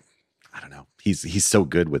more. I don't know. He's so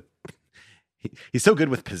good with. He's so good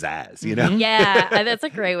with pizzazz, Yeah, that's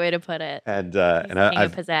a great way to put it. And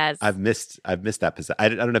I've pizzazz. I've missed that pizzazz. I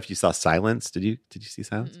don't know if you saw Silence. Did you see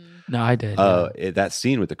Silence? No, I did. That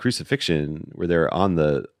scene with the crucifixion where they're on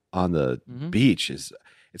the beach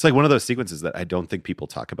it's like one of those sequences that I don't think people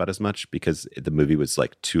talk about as much because the movie was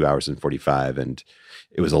like 2 hours and 45, and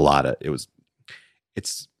it was a lot of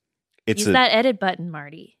it's Use that edit button,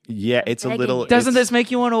 Marty. Yeah, it's a little. Doesn't this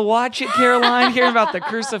make you want to watch it, Caroline? Hearing about the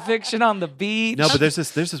crucifixion on the beach? No, but there's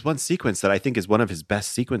this one sequence that I think is one of his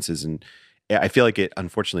best sequences, and I feel like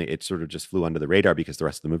unfortunately, it sort of just flew under the radar because the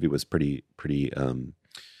rest of the movie was pretty.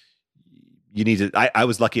 You need to. I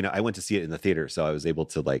was lucky enough. I went to see it in the theater, so I was able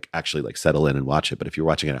to actually settle in and watch it. But if you're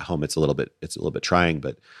watching it at home, it's a little bit trying.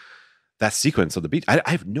 But that sequence on the beach, I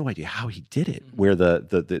have no idea how he did it. Where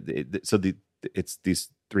it's these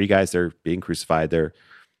three guys, they're being crucified.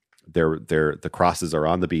 The crosses are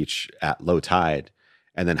on the beach at low tide,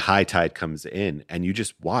 and then high tide comes in, and you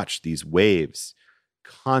just watch these waves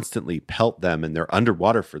constantly pelt them, and they're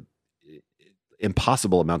underwater for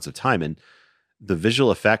impossible amounts of time. And the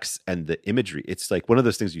visual effects and the imagery, it's like one of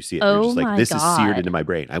those things you see it, and you're just like, this is seared into my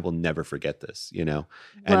brain. I will never forget this,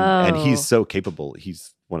 And he's so capable.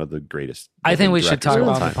 He's one of the greatest. I think we should talk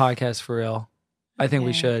about the podcast for real. I think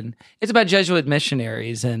we should. It's about Jesuit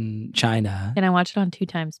missionaries in China. Can I watch it on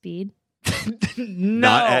 2x speed? No.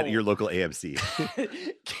 Not at your local AMC.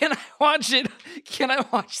 Can I watch it? Can I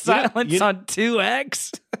watch Silence on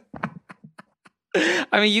 2X?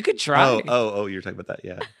 I mean, you could try. Oh, you're talking about that,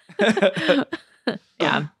 yeah.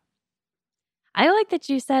 Yeah. I like that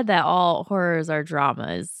you said that all horrors are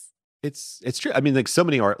dramas. It's true. I mean, like so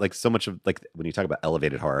many are like so much of like when you talk about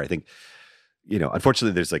elevated horror, I think,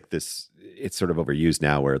 unfortunately there's like this, it's sort of overused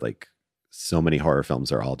now where like so many horror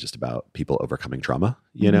films are all just about people overcoming trauma,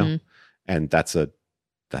 and that's a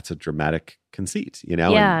dramatic conceit,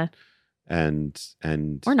 Yeah. And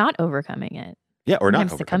we're not overcoming it. Yeah, or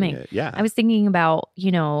not overcoming it. Yeah. I was thinking about,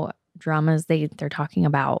 dramas, they're talking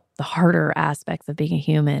about the harder aspects of being a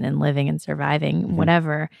human and living and surviving,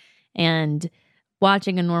 whatever. And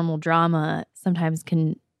watching a normal drama sometimes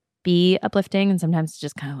can be uplifting, and sometimes it's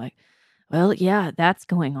just kind of like, well, yeah, that's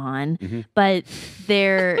going on. But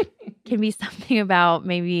there can be something about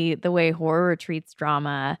maybe the way horror treats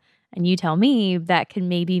drama, and you tell me, that can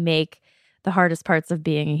maybe make the hardest parts of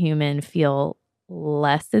being a human feel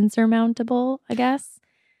less insurmountable, I guess.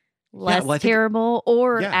 Less terrible,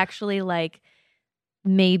 or actually like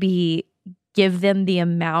maybe give them the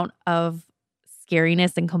amount of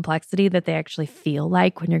scariness and complexity that they actually feel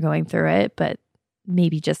like when you're going through it, but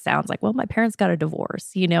maybe just sounds like, well, my parents got a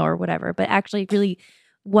divorce, or whatever, but actually really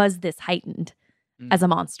was this heightened as a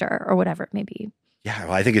monster or whatever it may be. Yeah,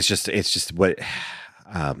 well, I think it's just what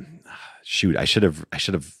shoot, I should have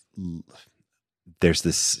there's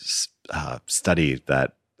this study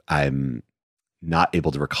that I'm not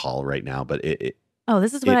able to recall right now, but this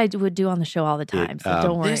is what I would do on the show all the time. So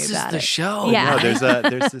don't worry about it. This is the show. Yeah. No,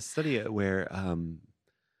 there's this study where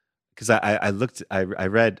because I looked, I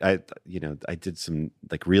read, I did some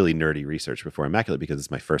like really nerdy research before Immaculate because it's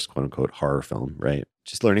my first quote unquote horror film, right?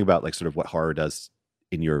 Just learning about like sort of what horror does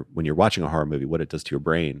when you're watching a horror movie, what it does to your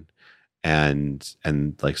brain, and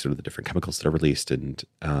like sort of the different chemicals that are released. And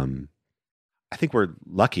I think we're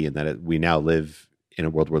lucky in that we now live in a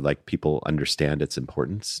world where like people understand its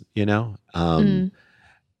importance,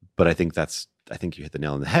 But I think you hit the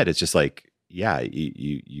nail on the head. It's just like, yeah,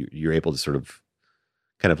 you're able to sort of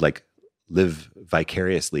kind of like live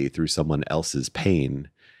vicariously through someone else's pain,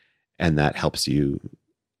 and that helps you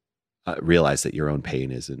realize that your own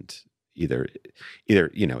pain isn't either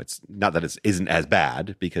it's not that it isn't as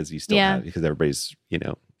bad, because you still have, because everybody's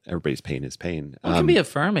pain is pain. It can be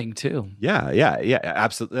affirming too. Yeah,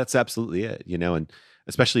 absolutely. That's absolutely it. And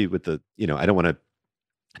especially with the, I don't want to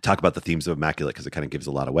talk about the themes of Immaculate because it kind of gives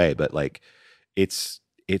a lot away, but like it's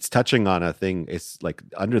touching on a thing. It's like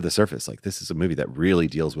under the surface, like this is a movie that really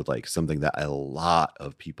deals with like something that a lot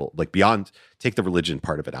of people, like beyond, take the religion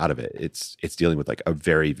part of it out of it. It's dealing with like a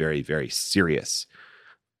very, very, very serious,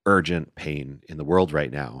 urgent pain in the world right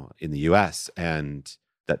now in the US. And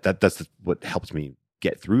that's what helped me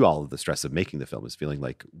get through all of the stress of making the film, is feeling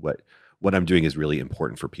like what I'm doing is really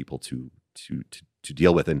important for people to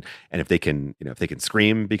deal with, and if they can, if they can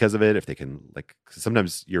scream because of it, if they can, like,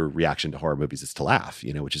 sometimes your reaction to horror movies is to laugh,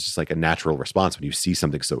 which is just like a natural response when you see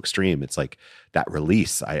something so extreme. It's like that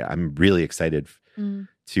release. I'm really excited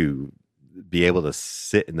to be able to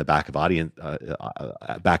sit in the back of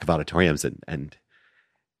auditoriums and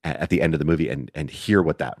at the end of the movie and hear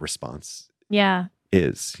what that response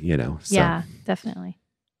is, so. Yeah, definitely.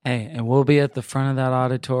 Hey, and we'll be at the front of that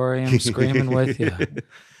auditorium screaming with you.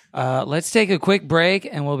 Let's take a quick break,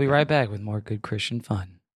 and we'll be right back with more Good Christian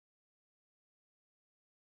Fun.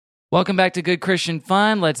 Welcome back to Good Christian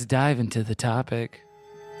Fun. Let's dive into the topic.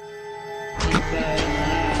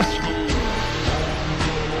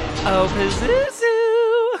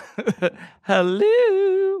 Oh, Pazuzu.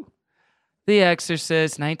 Hello. The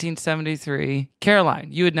Exorcist, 1973. Caroline,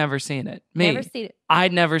 you had never seen it. Me, never seen it.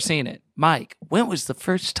 I'd never seen it. Mike, when was the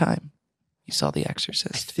first time you saw The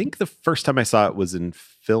Exorcist? I think the first time I saw it was in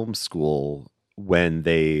film school when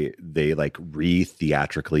they like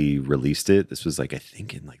re-theatrically released it. This was like, I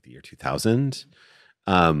think in like the year 2000,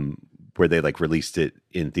 where they like released it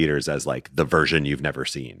in theaters as like the version you've never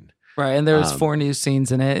seen. Right, and there was 4 new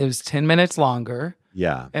scenes in it. It was 10 minutes longer.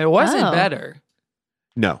 Yeah. And it wasn't better.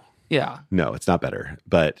 No. Yeah. No, it's not better.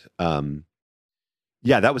 But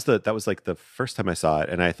yeah, that was like the first time I saw it,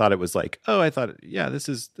 and I thought it was like, this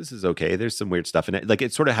is okay. There's some weird stuff in it. Like,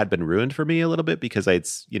 it sort of had been ruined for me a little bit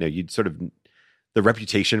because you'd sort of, the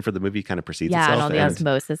reputation for the movie kind of precedes itself. Yeah, and all the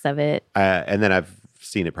osmosis of it. And then I've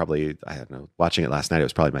seen it probably, I don't know, watching it last night, it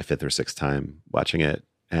was probably my 5th or 6th time watching it,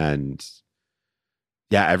 and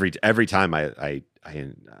yeah, every time I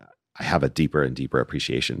have a deeper and deeper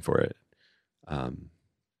appreciation for it.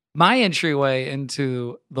 My entryway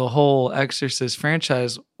into the whole Exorcist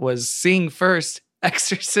franchise was seeing first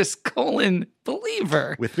Exorcist :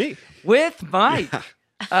 Believer. With me. With Mike.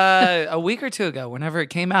 A week or 2 ago, whenever it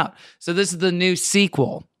came out. So this is the new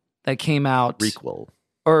sequel that came out. Requel.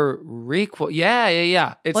 Or requel.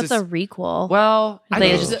 Yeah. What's a requel? Well,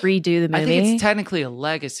 they just redo the movie? I think it's technically a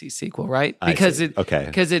legacy sequel, right? Because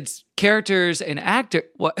it's characters and actor.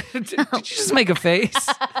 What? Did you just make a face?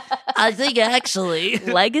 I think actually.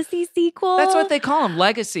 Legacy sequel? That's what they call them,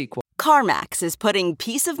 legacy sequel. CarMax is putting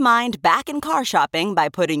peace of mind back in car shopping by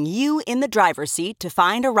putting you in the driver's seat to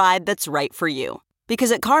find a ride that's right for you.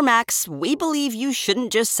 Because at CarMax, we believe you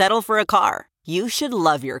shouldn't just settle for a car. You should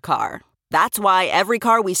love your car. That's why every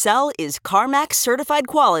car we sell is CarMax certified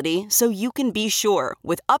quality, so you can be sure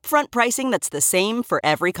with upfront pricing that's the same for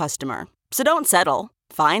every customer. So don't settle.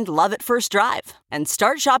 Find love at first drive and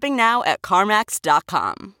start shopping now at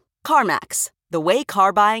CarMax.com. CarMax, the way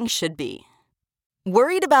car buying should be.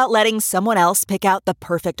 Worried about letting someone else pick out the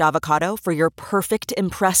perfect avocado for your perfect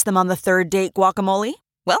impress them on the third date guacamole?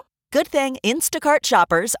 Well, good thing Instacart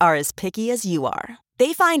shoppers are as picky as you are.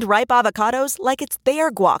 They find ripe avocados like it's their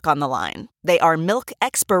guac on the line. They are milk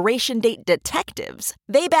expiration date detectives.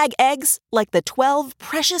 They bag eggs like the 12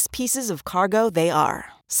 precious pieces of cargo they are.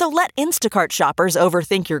 So let Instacart shoppers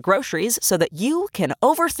overthink your groceries so that you can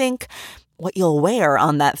overthink what you'll wear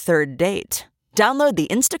on that third date. Download the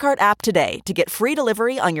Instacart app today to get free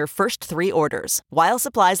delivery on your first 3 orders, while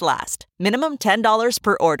supplies last. Minimum $10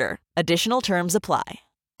 per order. Additional terms apply.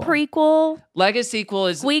 Prequel, legacy sequel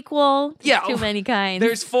is squeakquel. Yeah, too many kinds.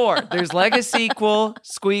 There's 4. There's legacy sequel,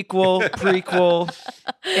 squeakquel, prequel,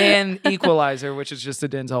 and Equalizer, which is just a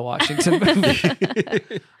Denzel Washington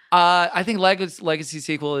movie. I think legacy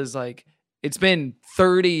sequel is like it's been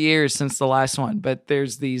 30 years since the last one, but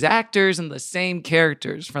there's these actors and the same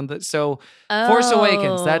characters from Force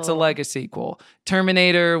Awakens, that's a legacy sequel.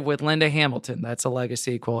 Terminator with Linda Hamilton, that's a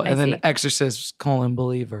legacy sequel. And then Exorcist: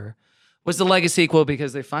 Believer was the legacy sequel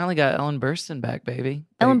because they finally got Ellen Burstyn back, baby.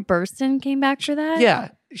 Ellen Burstyn came back for that? Yeah.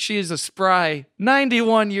 She is a spry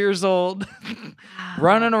 91 years old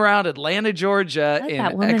running around Atlanta, Georgia in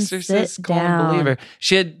Exorcist: Believer.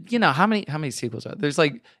 She had, how many sequels are there? There's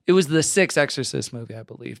it was the 6th Exorcist movie, I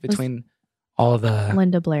believe, between all of the...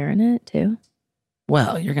 Linda Blair in it too?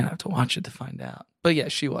 Well, you're going to have to watch it to find out. But yeah,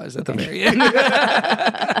 she was at the very end.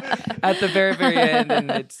 At the very, very end. And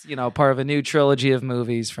it's, part of a new trilogy of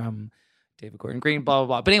movies from David Gordon Green, blah, blah,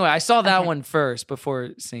 blah. But anyway, I saw that one first before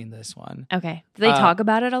seeing this one. Okay. Do they talk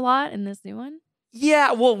about it a lot in this new one?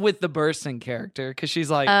 Yeah, well, with the Burstyn character, because she's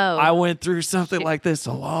like, I went through something like this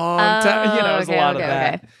a long time. It was a lot of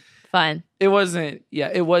that. Okay. Fun. It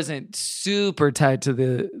wasn't super tied to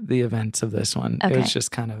the events of this one. Okay. It was just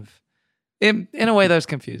kind of, in a way that was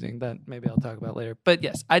confusing, that maybe I'll talk about later. But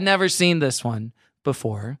yes, I'd never seen this one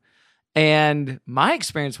before. And my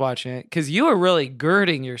experience watching it, because you were really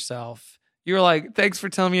girding yourself. You were like, thanks for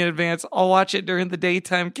telling me in advance. I'll watch it during the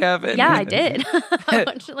daytime, Kevin. Yeah, I did. I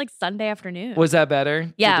watched it Sunday afternoon. Was that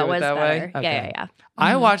better? Yeah, it was that better. Way? Okay. Yeah.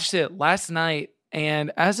 I watched it last night,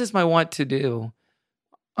 and as is my wont to do,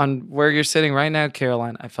 on where you're sitting right now,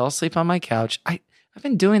 Caroline, I fell asleep on my couch. I've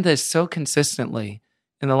been doing this so consistently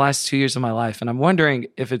in the last 2 years of my life, and I'm wondering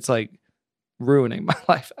if it's ruining my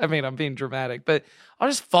life. I mean, I'm being dramatic, but I'll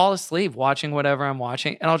just fall asleep watching whatever I'm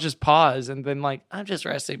watching, and I'll just pause and then I'm just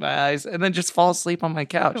resting my eyes and then just fall asleep on my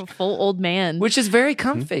couch. Like a full old man. Which is very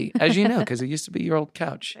comfy, as you know, because it used to be your old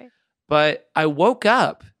couch. Right. But I woke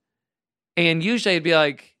up, and usually I'd be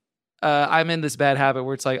I'm in this bad habit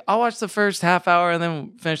where it's I'll watch the first half hour and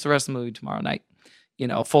then finish the rest of the movie tomorrow night,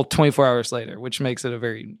 a full 24 hours later, which makes it a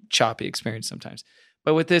very choppy experience sometimes.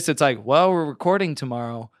 But with this, it's we're recording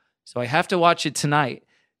tomorrow, so I have to watch it tonight.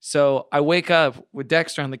 So I wake up with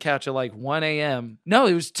Dexter on the couch at 1 a.m. No,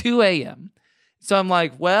 it was 2 a.m. So I'm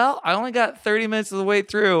well, I only got 30 minutes of the way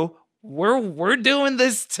through. We're doing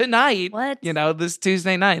this tonight. What? This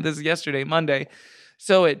Tuesday night. This is yesterday, Monday.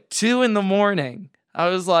 So at 2 a.m, I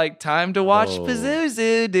was time to watch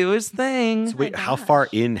Pazuzu do his thing. So wait, how far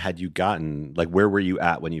in had you gotten? Where were you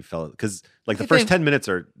at when you fell? Because the first 10 minutes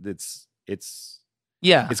are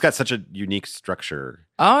it's got such a unique structure.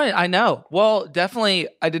 Oh, I know. Well, definitely,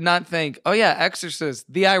 I did not think, Exorcist,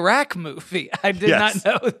 the Iraq movie. I did not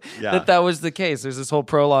know that was the case. There's this whole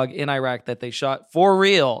prologue in Iraq that they shot for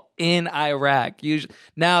real in Iraq. Usually,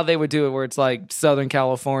 now they would do it where it's Southern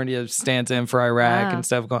California stands in for Iraq and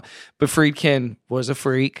stuff going. But Friedkin was a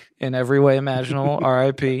freak in every way imaginable.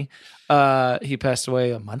 R.I.P. He passed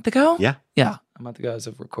away a month ago? Yeah. Yeah, a month ago as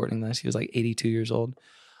of recording this. He was 82 years old.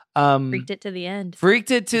 Freaked it to the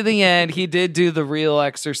end. He did do the real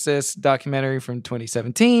Exorcist documentary from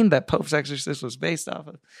 2017 that Pope's Exorcist was based off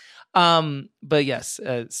of. But yes,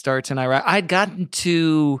 it starts in Iraq.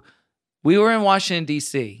 We were in Washington,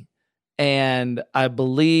 D.C., and I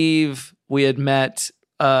believe we had met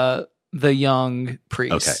the young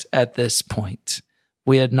priest at this point.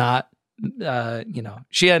 We had not,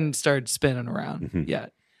 she hadn't started spinning around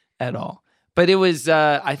yet at all. But it was,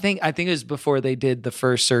 I think it was before they did the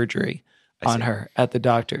first surgery on her at the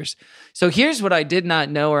doctor's. So here's what I did not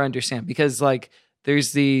know or understand, because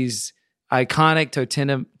there's these iconic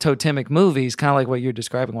totemic movies, kind of like what you're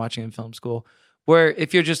describing watching in film school, where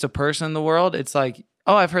if you're just a person in the world, it's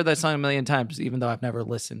I've heard that song a million times, even though I've never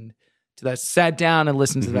listened to that, sat down and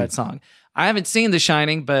listened to that song. I haven't seen The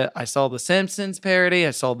Shining, but I saw the Simpsons parody.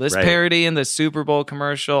 I saw this parody in the Super Bowl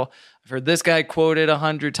commercial. I've heard this guy quoted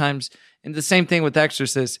 100 times. And the same thing with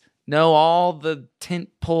Exorcist. Know all the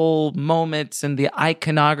tentpole moments and the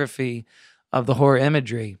iconography of the horror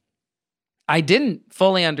imagery. I didn't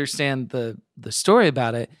fully understand the story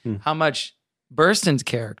about it, how much Burstyn's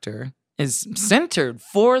character is centered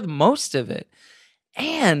for most of it.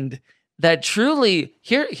 And that truly,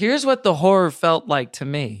 here's what the horror felt like to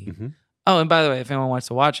me. Oh, and by the way, if anyone wants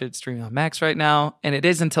to watch it, it's streaming on Max right now. And it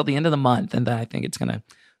is until the end of the month. And then I think it's going to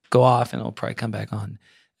go off and it'll probably come back on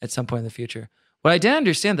at some point in the future. What I didn't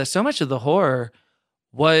understand, that so much of the horror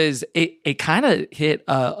was, it kind of hit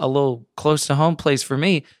a little close to home place for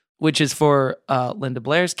me, which is for Linda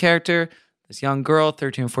Blair's character, this young girl,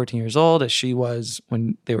 13 or 14 years old, as she was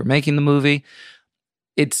when they were making the movie.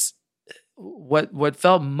 It's what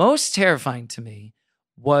felt most terrifying to me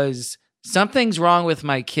was something's wrong with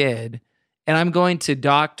my kid, and I'm going to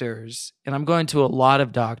doctors, and I'm going to a lot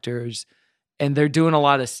of doctors, and they're doing a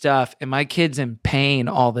lot of stuff, and my kid's in pain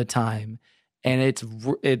all the time. and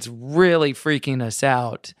it's really freaking us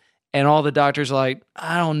out. And all the doctors are like,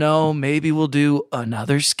 I don't know, maybe we'll do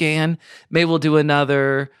another scan. Maybe we'll do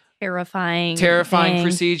another terrifying thing.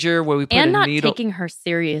 Procedure where we put and a needle. Not taking her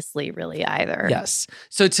seriously really either. Yes.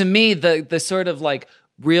 So to me, the sort of like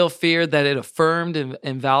real fear that it affirmed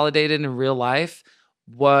and validated in real life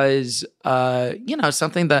was,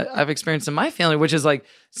 something that I've experienced in my family, which is like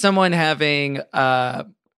someone having,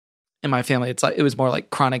 in my family, it was more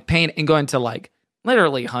like chronic pain and going to like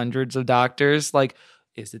literally hundreds of doctors. Like,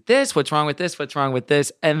 is it this? What's wrong with this? What's wrong with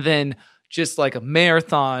this? And then just like a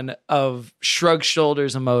marathon of shrug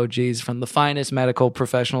shoulders emojis from the finest medical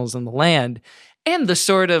professionals in the land. And the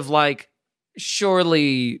sort of like,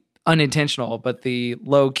 surely unintentional, but the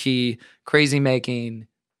low key crazy making,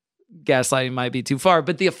 gaslighting might be too far,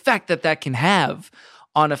 but the effect that can have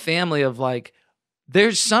on a family of like,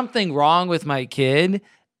 there's something wrong with my kid,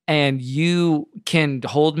 and you can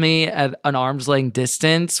hold me at an arm's length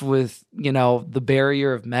distance with, the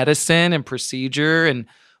barrier of medicine and procedure and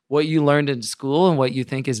what you learned in school and what you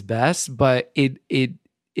think is best, but it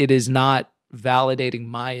is not validating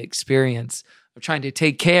my experience of trying to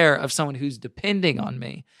take care of someone who's depending on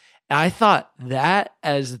me. And I thought that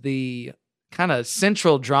as the kind of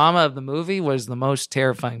central drama of the movie was the most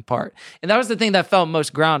terrifying part. And that was the thing that felt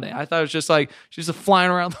most grounding. I thought it was just like she was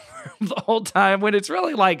flying around the room the whole time, when it's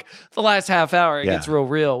really like the last half hour, it gets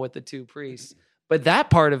real with the two priests. But that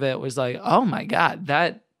part of it was like, oh my God,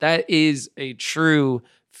 that is a true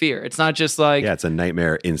fear. It's not just like... Yeah, it's a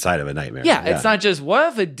nightmare inside of a nightmare. Yeah, it's not just,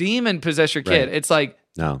 what if a demon possessed your kid? Right. It's like,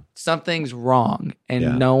 no, something's wrong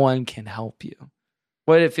and no one can help you.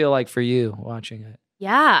 What did it feel like for you watching it?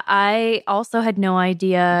 Yeah, I also had no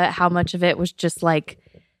idea how much of it was just like,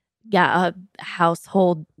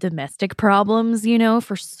 household domestic problems,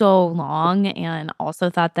 for so long. And also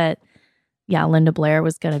thought that, Linda Blair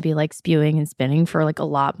was going to be like spewing and spinning for like a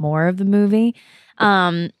lot more of the movie.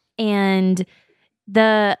 I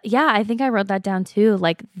think I wrote that down too.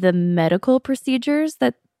 Like the medical procedures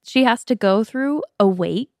that she has to go through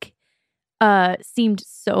awake seemed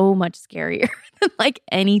so much scarier than like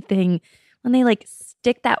anything when they like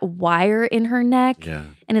stick that wire in her neck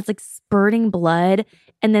and it's like spurting blood,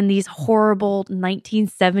 and then these horrible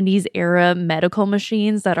 1970s era medical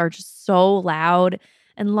machines that are just so loud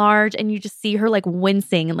and large, and you just see her like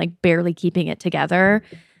wincing and like barely keeping it together.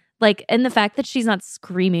 Like, and the fact that she's not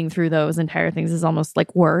screaming through those entire things is almost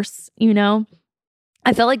like worse,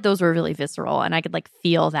 I felt like those were really visceral, and I could like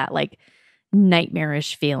feel that like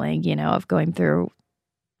nightmarish feeling, of going through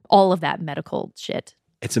all of that medical shit.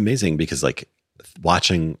 It's amazing because like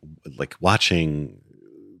watching,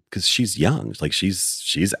 because she's young, like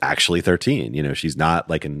she's actually 13. She's not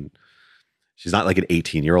like an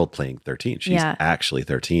 18-year-old playing 13. She's actually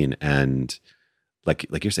 13, and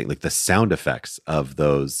like you're saying, like the sound effects of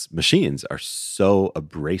those machines are so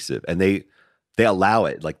abrasive, and they allow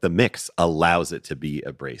it. Like the mix allows it to be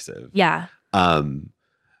abrasive. Yeah.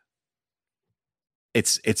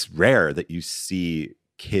 It's rare that you see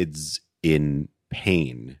kids in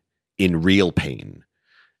pain, in real pain,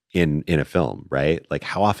 in a film, right? Like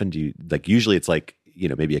how often do you, like, usually it's like,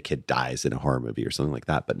 maybe a kid dies in a horror movie or something like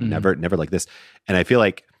that, but never like this. And I feel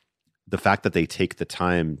like the fact that they take the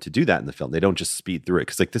time to do that in the film, they don't just speed through it.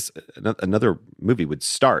 Cause like this, another movie would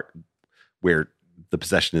start where the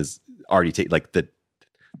possession is already taken, like the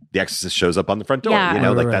Exorcist shows up on the front door,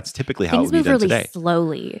 that's typically how things it would be done really today.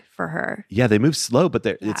 Slowly for her. Yeah, they move slow, but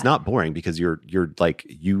it's not boring because you're like,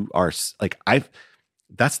 you are like,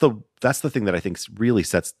 that's the thing that I think really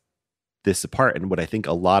sets this apart. And what I think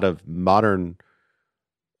a lot of modern,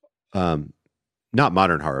 not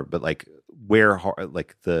modern horror, but like where horror,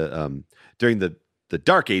 like the, during the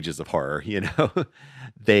dark ages of horror,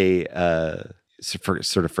 they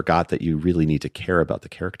sort of forgot that you really need to care about the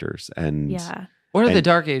characters. And what are the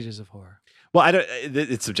dark ages of horror? Well,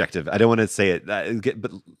 it's subjective. I don't want to say it,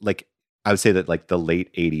 but like, I would say that like the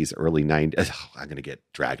late 80s, early 90s. Oh, I'm going to get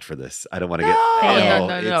dragged for this. I don't want to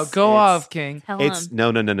get. No. Go off, King. It's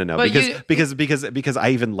no. Because I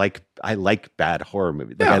even like bad horror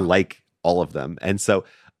movies. Like I like all of them. And so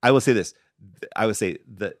I will say this. I would say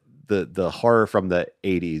that the horror from the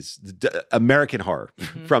 80s, American horror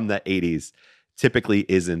from the 80s, typically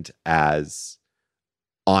isn't as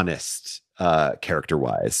honest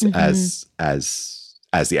character-wise as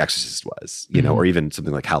The Exorcist was, or even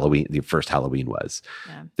something like Halloween, the first Halloween was.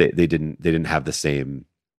 Yeah. They didn't have the same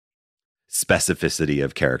specificity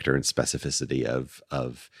of character and specificity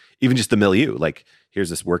of even just the milieu. Like here's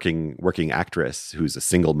this working actress who's a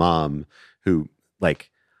single mom who, like,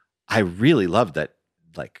 I really love that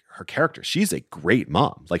like her character. She's a great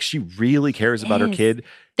mom. Like she really cares about her kid.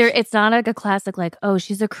 It's not like a classic, like, oh,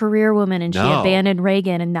 she's a career woman and she abandoned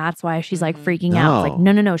Reagan and that's why she's like freaking out. It's like,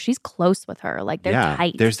 no. She's close with her. Like they're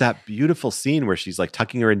tight. There's that beautiful scene where she's like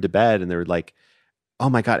tucking her into bed and they're like, oh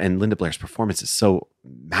my God. And Linda Blair's performance is so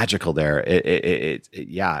magical there. And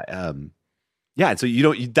so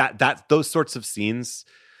those sorts of scenes,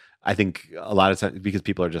 I think a lot of times, because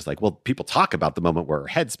people are just like, well, people talk about the moment where her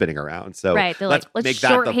head's spinning around. So right. let's make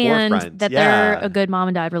that the forefront. That they're a good mom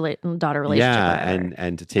and daughter relationship. Yeah.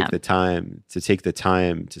 And to take the time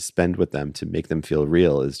to spend with them, to make them feel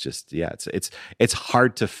real is just, it's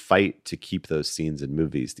hard to fight to keep those scenes in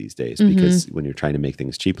movies these days, because when you're trying to make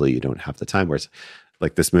things cheaply, you don't have the time. Whereas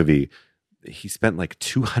like this movie, he spent like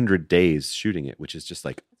 200 days shooting it, which is just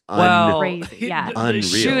like crazy. Unreal. The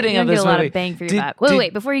shooting of this get a movie. lot of bang for your buck.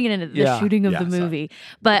 Wait, before you get into the shooting of the movie,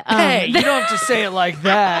 but hey, you don't have to say it like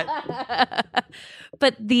that.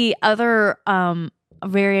 But the other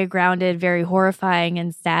very grounded, very horrifying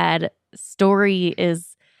and sad story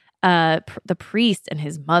is the priest and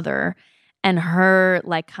his mother, and her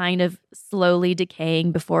like kind of slowly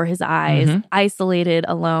decaying before his eyes, isolated,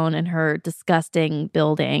 alone in her disgusting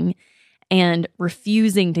building, and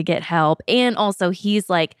refusing to get help. And also he's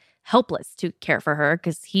like helpless to care for her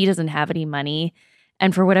because he doesn't have any money.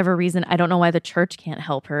 And for whatever reason, I don't know why the church can't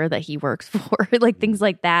help her that he works for. Like things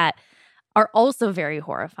like that are also very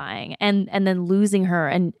horrifying. And then losing her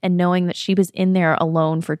and knowing that she was in there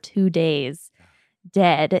alone for 2 days,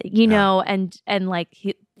 dead, you know, and like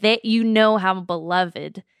how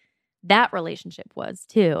beloved that relationship was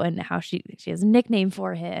too, and how she has a nickname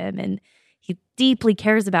for him, and he deeply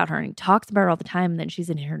cares about her and he talks about her all the time. And then she's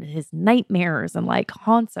in his nightmares and like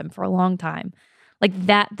haunts him for a long time. Like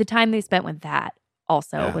that, the time they spent with that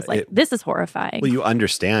also was like, this is horrifying. Well, you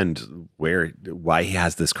understand why he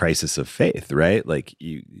has this crisis of faith, right? Like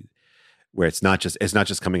where it's not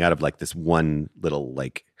just coming out of like this one little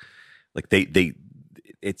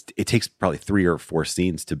it takes probably 3 or 4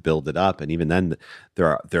 scenes to build it up. And even then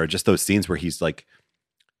there are just those scenes where he's like,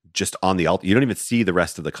 just on the altar. You don't even see the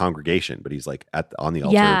rest of the congregation, but he's like on the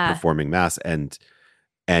altar performing mass, and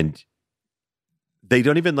they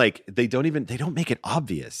don't make it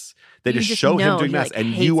obvious. They just show him doing mass, and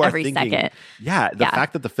you are thinking, the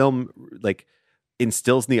fact that the film like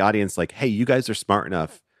instills in the audience like, hey, you guys are smart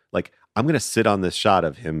enough. Like, I'm going to sit on this shot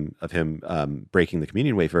of him breaking the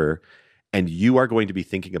communion wafer, and you are going to be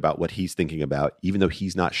thinking about what he's thinking about, even though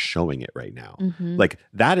he's not showing it right now. Like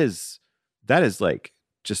that is like.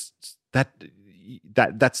 Just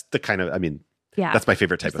that's the kind of, I mean, that's my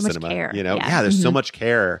favorite type of cinema, care. You know? Yeah, there's so much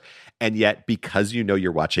care. And yet, because you know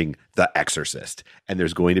you're watching The Exorcist and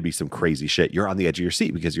there's going to be some crazy shit, you're on the edge of your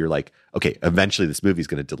seat because you're like, okay, eventually this movie's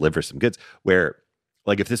going to deliver some goods. Where,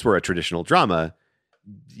 like, if this were a traditional drama,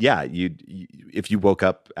 if you woke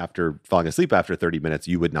up after falling asleep after 30 minutes,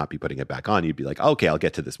 you would not be putting it back on. You'd be like, okay, I'll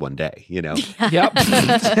get to this one day, you know? Yep.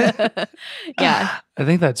 Yeah. I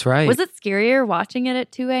think that's right. Was it scarier watching it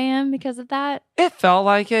at 2 a.m. because of that? It felt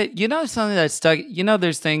like it. You know, something that stuck,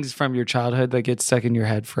 there's things from your childhood that get stuck in your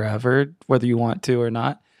head forever, whether you want to or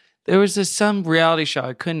not. There was some reality show.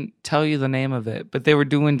 I couldn't tell you the name of it, but they were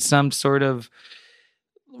doing some sort of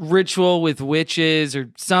ritual with witches or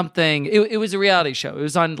something. It was a reality show. It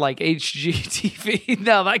was on like HGTV.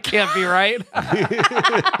 No, that can't be right.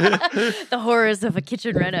 The horrors of a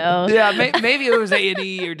kitchen reno. Yeah, maybe it was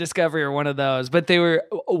A&E or Discovery or one of those. But they were,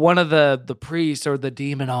 one of the priests or the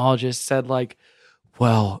demonologist said like,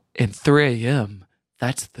 well, in 3 a.m.,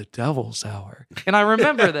 that's the devil's hour. And I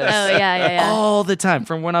remember this all the time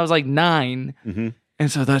from when I was like 9. Mm-hmm. And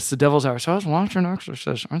so that's the devil's hour. So I was watching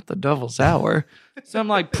Exorcist, aren't the devil's hour? So I'm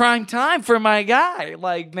like, prime time for my guy.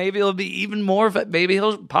 Like, maybe it'll be even more of it. Maybe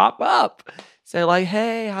he'll pop up. Say like,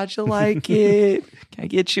 hey, how'd you like it? Can I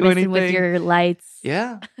get you anything? With your lights.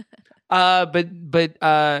 Yeah. But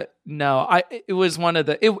no, it was one of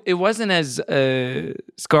the, it wasn't as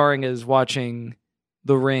scarring as watching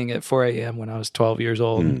The Ring at 4 a.m. when I was 12 years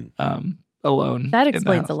old, alone. That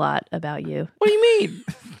explains a lot about you. What do you mean?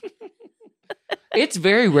 It's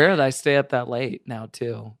very rare that I stay up that late now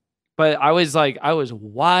too. But I was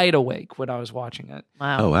wide awake when I was watching it.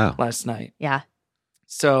 Wow. Oh, wow. Last night. Yeah.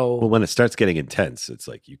 So well, when it starts getting intense, it's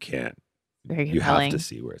like you can't. Very you compelling. have to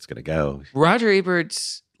see where it's going to go. Roger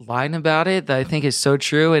Ebert's line about it that I think is so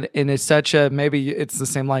true, and it's such a, maybe it's the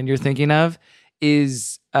same line you're thinking of,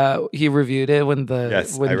 is he reviewed it when I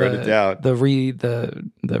wrote it down.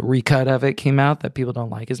 The recut of it came out that people don't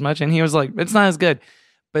like as much, and he was like, it's not as good.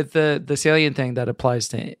 But the salient thing that applies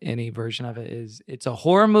to any version of it is it's a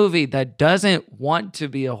horror movie that doesn't want to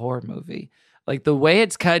be a horror movie. Like the way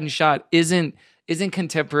it's cut and shot isn't is in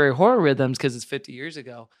contemporary horror rhythms because it's 50 years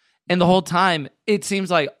ago. And the whole time, it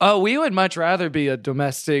seems like, oh, we would much rather be a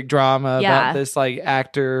domestic drama about this like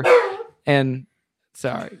actor. And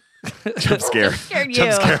sorry, jump scare. Scared you.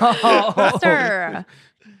 Jump scare. Oh. Sir,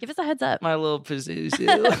 give us a heads up. My little Pazuzu.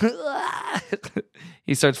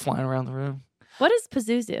 He starts flying around the room. What is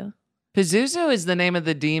Pazuzu? Pazuzu is the name of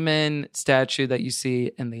the demon statue that you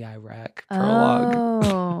see in the Iraq prologue.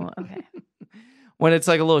 Oh, okay. When it's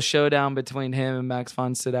like a little showdown between him and Max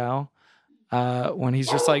von Sydow, when he's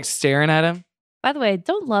just like staring at him. By the way, I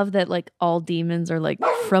don't love that like all demons are like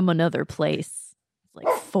from another place, like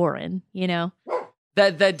foreign, you know?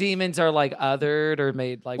 That demons are like othered or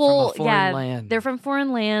made like from a foreign land. They're from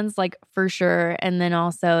foreign lands, like for sure. And then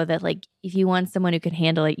also that like if you want someone who could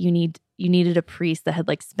handle it, you needed a priest that had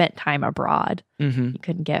like spent time abroad. Mm-hmm. You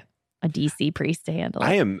couldn't get a DC priest to handle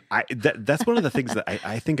it. That's one of the things that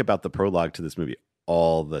I think about the prologue to this movie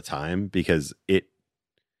all the time, because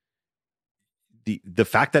the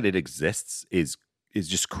fact that it exists is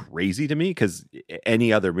just crazy to me, because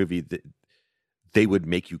any other movie that they would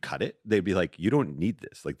make you cut it. They'd be like, you don't need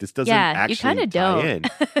this. Like, this doesn't actually you kind of tie don't.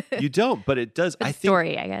 in. You don't, but it does. I think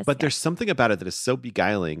story, I guess. But there's something about it that is so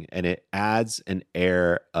beguiling, and it adds an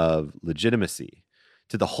air of legitimacy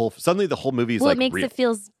to the whole. Suddenly, the whole movie is like it makes real. it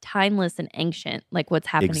feels timeless and ancient, like what's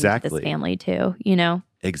happening to Exactly. this family too. You know,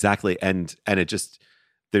 exactly, and it just.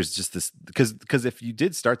 There's just this because if you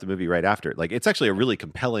did start the movie right after, like it's actually a really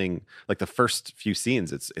compelling, like the first few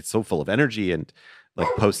scenes, it's so full of energy and like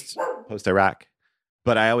post Iraq.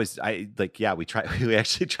 But we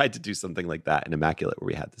actually tried to do something like that in Immaculate, where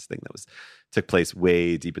we had this thing that took place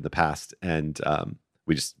way deep in the past, and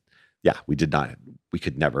we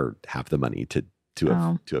could never have the money to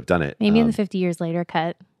have done it. Maybe in the 50 years later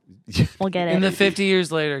cut. We'll get it. In the 50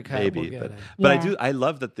 years later cut. Maybe, we'll but I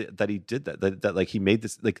love that he did that like he made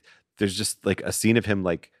this, like there's just like a scene of him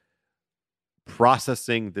like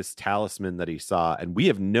processing this talisman that he saw, and we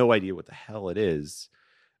have no idea what the hell it is,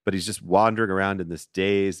 but he's just wandering around in this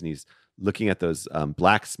daze, and he's looking at those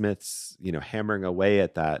blacksmiths, hammering away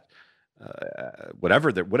at that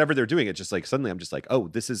whatever they're doing. It's just like suddenly I'm just like,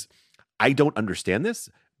 oh, I don't understand this,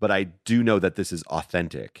 but I do know that this is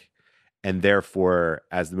authentic. And therefore,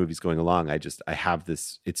 as the movie's going along, I have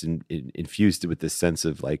this, it's infused with this sense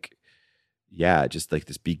of like, yeah, just like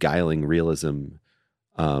this beguiling realism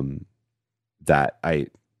that I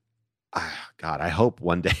hope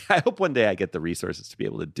one day I get the resources to be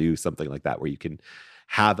able to do something like that, where you can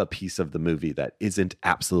have a piece of the movie that isn't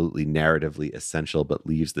absolutely narratively essential, but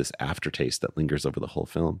leaves this aftertaste that lingers over the whole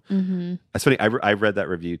film. Mm-hmm. That's funny. I read that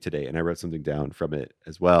review today, and I wrote something down from it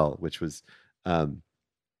as well, which was,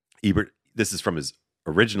 Ebert, this is from his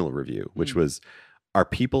original review, which was, are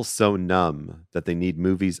people so numb that they need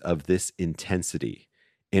movies of this intensity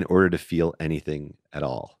in order to feel anything at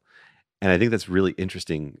all? And I think that's really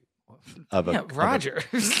interesting. Roger.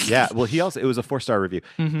 Well, it was a 4-star review.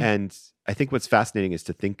 Mm-hmm. And I think what's fascinating is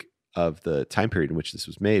to think of the time period in which this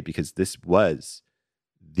was made, because this was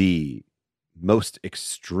the most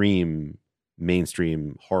extreme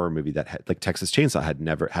mainstream horror movie that had, like Texas Chainsaw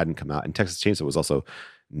hadn't come out, and Texas Chainsaw was also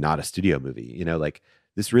not a studio movie. Like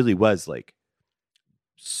this really was like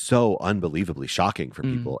so unbelievably shocking for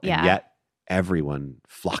people, and yet everyone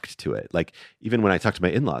flocked to it. Like even when I talk to my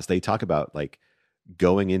in-laws, they talk about like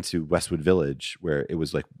going into Westwood Village, where it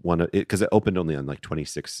was like because it opened only on like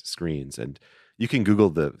 26 screens, and you can Google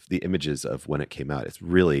the images of when it came out. It's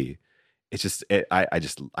really. It's just,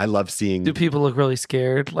 I love seeing. Do people look really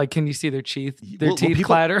scared? Like, can you see their teeth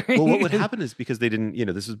clattering? Well, what would happen is, because they didn't,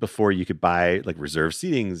 this was before you could buy like reserved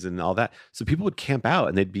seatings and all that. So people would camp out,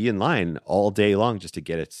 and they'd be in line all day long just to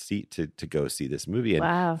get a seat to go see this movie. And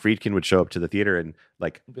Friedkin would show up to the theater and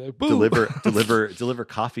like deliver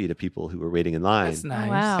coffee to people who were waiting in line. That's nice.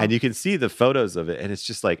 Wow. And you can see the photos of it, and it's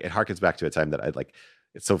just like, it harkens back to a time that I'd like.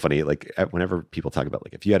 It's so funny. Like whenever people talk about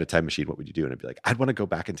like, if you had a time machine, what would you do? And I'd be like, I'd want to go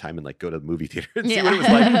back in time and like go to the movie theater and see what it was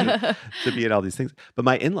like to be in all these things. But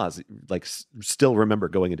my in-laws like still remember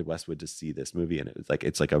going into Westwood to see this movie, and it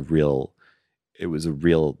was a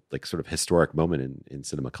real like sort of historic moment in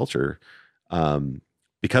cinema culture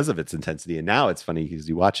because of its intensity. And now it's funny because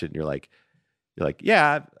you watch it and you're like,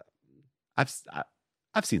 yeah,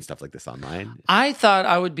 I've seen stuff like this online. I thought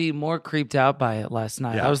I would be more creeped out by it last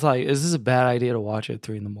night. Yeah. I was like, is this a bad idea to watch at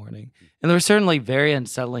 3 a.m? And there were certainly very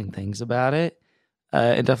unsettling things about it,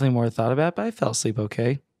 and definitely more thought about, but I fell asleep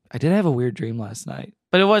okay. I did have a weird dream last night,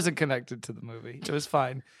 but it wasn't connected to the movie. It was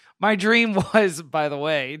fine. My dream was, by the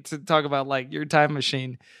way, to talk about like your time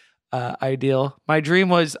machine, ideal. My dream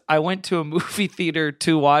was I went to a movie theater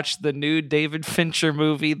to watch the new David Fincher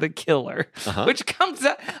movie, The Killer, which comes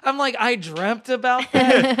out. I'm like, I dreamt about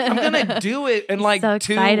that. I'm gonna do it in like so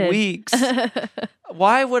 2 weeks.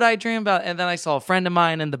 Why would I dream about it? And then I saw a friend of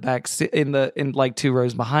mine in the back, in like 2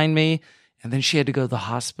 rows behind me, and then she had to go to the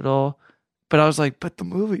hospital. But I was like, but the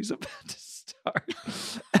movie's about to start.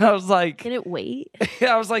 And I was like, Can it wait?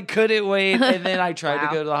 I was like, could it wait? And then I tried to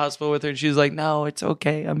go to the hospital with her, and she was like, no, it's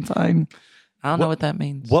okay. I'm fine. I don't know what that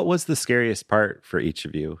means. What was the scariest part for each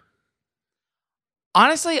of you?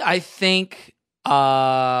 Honestly, I think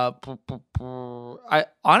the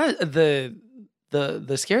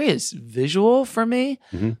scariest visual for me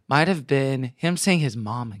might have been him seeing his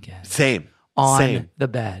mom again. Same. On the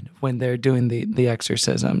bed when they're doing the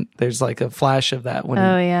exorcism. There's like a flash of that when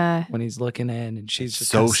when he's looking in, and she's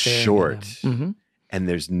just so kind of staring short. at him. And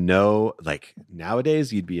there's no, like,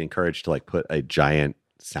 nowadays you'd be encouraged to like put a giant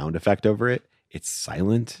sound effect over it. It's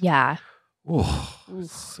silent. Yeah.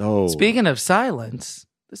 So Speaking of silence,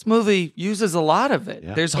 this movie uses a lot of it.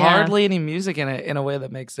 Yeah. There's hardly any music in it in a way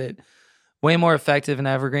that makes it way more effective and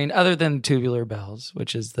evergreen, other than Tubular Bells,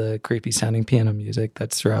 which is the creepy sounding piano music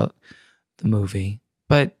that's throughout the movie.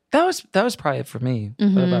 But that was probably it for me.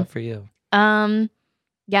 What about for you?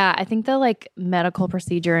 Yeah, I think the like medical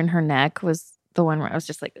procedure in her neck was the one where I was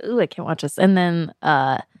just like, ooh, I can't watch this. And then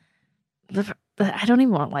I don't even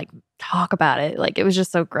want to like talk about it. Like it was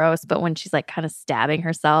just so gross. But when she's like kind of stabbing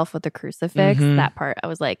herself with the crucifix, that part I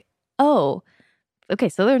was like, oh, okay,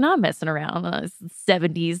 so they're not messing around on a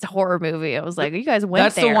 70s horror movie. I was like, you guys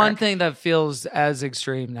went there. That's the one thing that feels as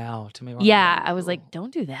extreme now to me. Yeah, I was like,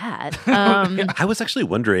 don't do that. I was actually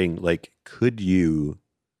wondering, like, could you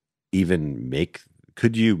make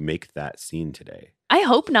that scene today? I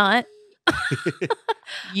hope not.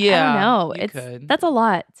 Yeah, I don't know. That's a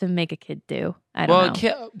lot to make a kid do. I don't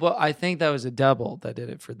know. Well, I think that was a double that did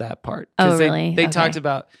it for that part. Oh, really? They talked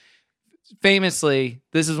about, famously,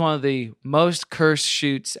 this is one of the most cursed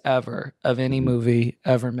shoots ever of any movie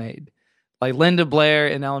ever made. Like Linda Blair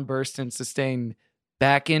and Ellen Burstyn sustained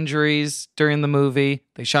back injuries during the movie.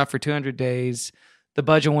 They shot for 200 days. The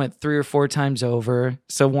budget went 3 or 4 times over.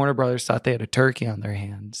 So Warner Brothers thought they had a turkey on their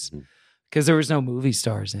hands because there was no movie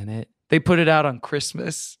stars in it. They put it out on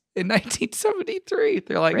Christmas in 1973.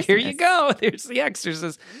 They're like, Here you go. There's The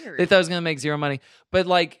Exorcist. Weird. They thought it was going to make zero money. But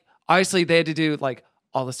like, obviously they had to do like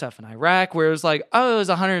all the stuff in Iraq where it was like, it was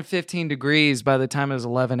 115 degrees by the time it was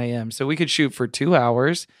 11 a.m. So we could shoot for 2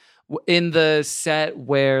 hours. In the set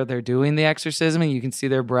where they're doing the exorcism and you can see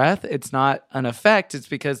their breath, it's not an effect. It's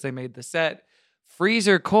because they made the set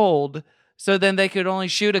freezer cold, so then they could only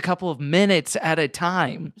shoot a couple of minutes at a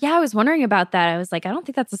time. Yeah, I was wondering about that. I was like, I don't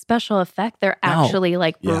think that's a special effect. They're actually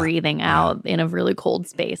like breathing out in a really cold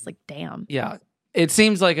space. Like, damn. Yeah. It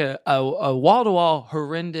seems like a wall-to-wall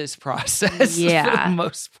horrendous process for the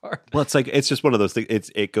most part. Well, it's like, it's just one of those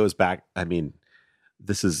things. It goes back. I mean,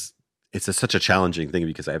 it's such a challenging thing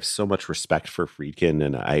because I have so much respect for Friedkin,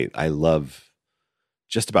 and I love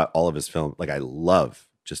just about all of his films. Like, I love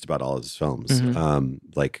just about all of his films.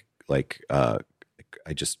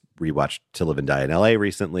 I just rewatched To Live and Die in L.A.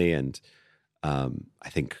 recently, and I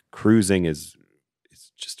think Cruising is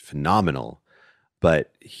just phenomenal.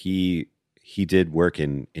 But he did work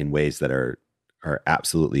in ways that are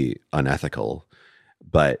absolutely unethical.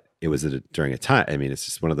 But it was during a time. I mean, it's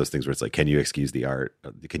just one of those things where it's like, can you excuse the art?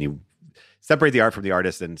 Can you separate the art from the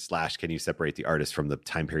artist, and / can you separate the artist from the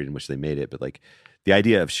time period in which they made it? But like the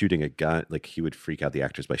idea of shooting a gun, like he would freak out the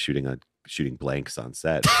actors by shooting blanks on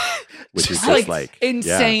set, which is just like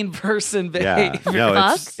insane person behavior. Yeah.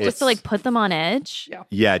 No, it's just to like put them on edge.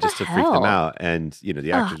 Yeah, just to freak them out, and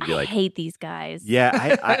the actors would be like, I hate these guys. Yeah,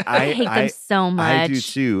 I hate them so much. I do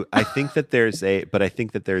too. I think that there's a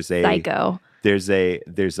psycho. There's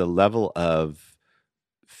a level of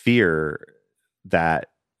fear that,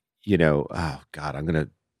 oh God, I'm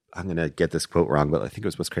gonna get this quote wrong, but I think it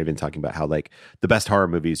was Wes Craven talking about how like the best horror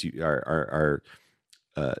movies are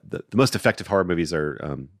the most effective horror movies are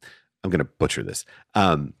I'm gonna butcher this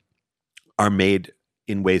are made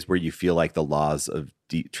in ways where you feel like the laws of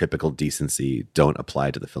typical decency don't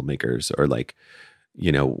apply to the filmmakers, or like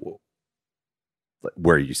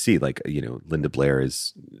where you see like Linda Blair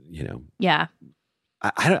is yeah.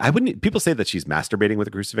 I wouldn't. People say that she's masturbating with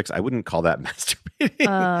a crucifix. I wouldn't call that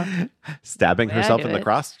masturbating. Stabbing herself in the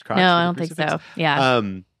crotch. No, I don't think so. Yeah.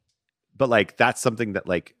 But like that's something that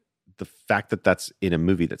like the fact that that's in a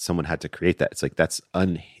movie that someone had to create that, it's like that's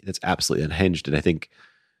absolutely unhinged. And I think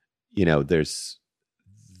there's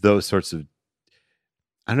those sorts of,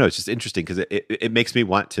 I don't know. It's just interesting because it makes me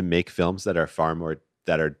want to make films that are far more,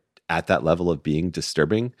 that are at that level of being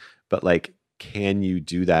disturbing, but like, can you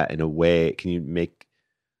do that in a way? Can you make?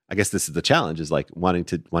 I guess this is the challenge: is like wanting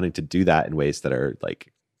to do that in ways that are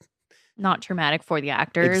like not traumatic for the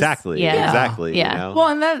actors. Exactly. Yeah. Exactly. Yeah. You know? Well,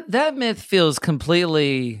 and that myth feels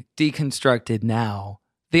completely deconstructed now.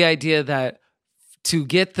 The idea that to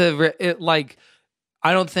get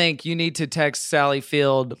I don't think you need to text Sally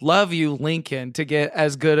Field, "Love you, Lincoln," to get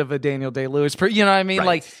as good of a Daniel Day-Lewis. You know what I mean? Right,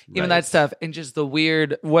 Like even that stuff, and just the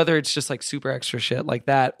weird, whether it's just like super extra shit like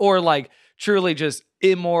that, or like truly just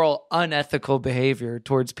immoral, unethical behavior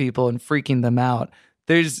towards people and freaking them out.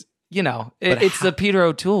 There's, it's the Peter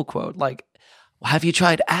O'Toole quote, like, "Have you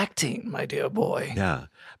tried acting, my dear boy?" Yeah,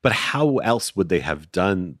 but how else would they have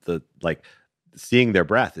done seeing their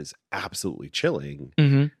breath is absolutely chilling.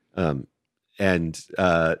 Mm-hmm. And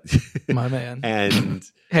my man, and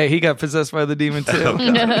hey, he got possessed by the demon too.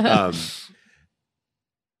 Oh,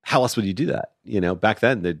 how else would you do that? Back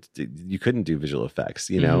then you couldn't do visual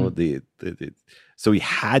effects. So he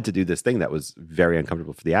had to do this thing that was very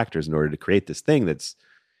uncomfortable for the actors in order to create this thing that's,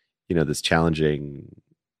 this challenging,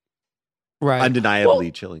 right,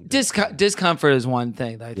 undeniably chilling. Discomfort is one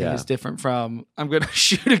thing that I think is different from I'm going to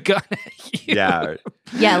shoot a gun at you. Yeah.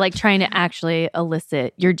 Yeah, like trying to actually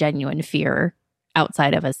elicit your genuine fear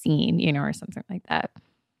outside of a scene, or something like that.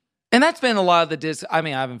 And that's been a lot of the I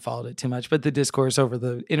haven't followed it too much, but the discourse over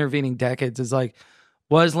the intervening decades is like,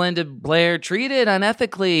 was Linda Blair treated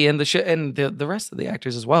unethically, and the rest of the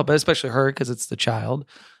actors as well, but especially her because it's the child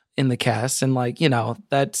in the cast, and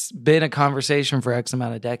that's been a conversation for X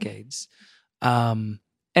amount of decades. And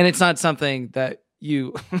it's not something that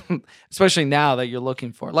you, especially now, that you're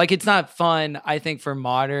looking for. Like, it's not fun, I think, for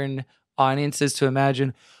modern audiences to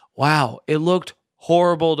imagine, wow, it looked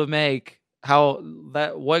horrible to make.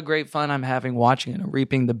 What great fun I'm having watching it and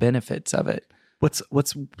reaping the benefits of it. What's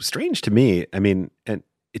strange to me, and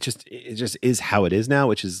it just is how it is now,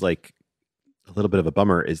 which is like a little bit of a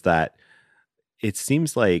bummer, is that it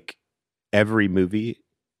seems like every movie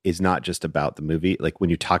is not just about the movie. Like when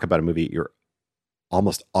you talk about a movie, you're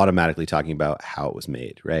almost automatically talking about how it was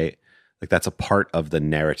made, right? Like that's a part of the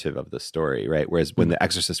narrative of the story, right? Whereas when The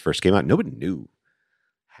Exorcist first came out, nobody knew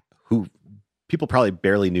people probably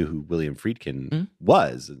barely knew who William Friedkin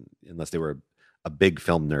was, unless they were a big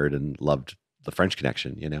film nerd and loved The French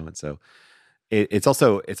Connection, And so it's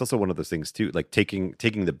also one of those things too, like taking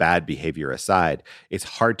the bad behavior aside, it's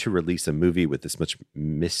hard to release a movie with this much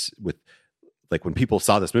like when people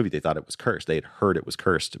saw this movie, they thought it was cursed. They had heard it was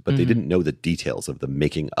cursed, but they didn't know the details of the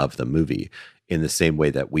making of the movie in the same way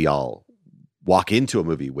that we all walk into a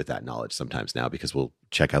movie with that knowledge sometimes now, because we'll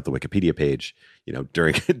check out the Wikipedia page,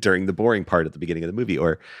 during the boring part at the beginning of the movie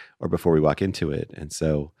or before we walk into it. And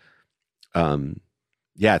so,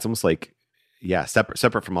 it's almost like,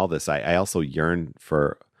 separate from all this, I also yearn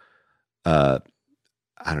for, I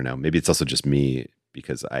don't know, maybe it's also just me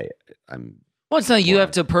because I'm. Well, it's not you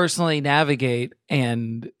have to personally navigate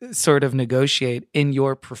and sort of negotiate in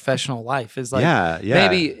your professional life. Is like,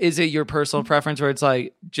 maybe is it your personal preference where it's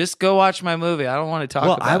like, just go watch my movie. I don't want to talk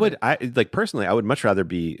about it. I would much rather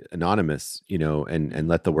be anonymous, and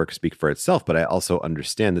let the work speak for itself. But I also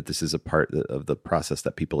understand that this is a part of the process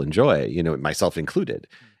that people enjoy, myself included.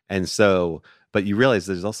 And so, but you realize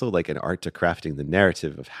there's also like an art to crafting the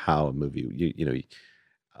narrative of how a movie,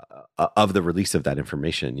 of the release of that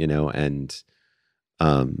information, and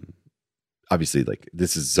obviously like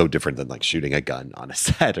this is so different than like shooting a gun on a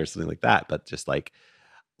set or something like that, but just like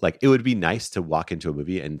it would be nice to walk into a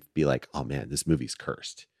movie and be like, oh man, this movie's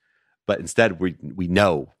cursed. But instead we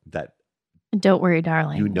know that. Don't worry,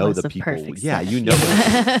 darling. The people. Yeah,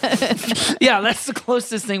 Yeah, that's the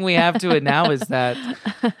closest thing we have to it now is that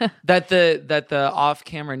the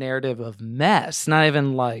off-camera narrative of mess, not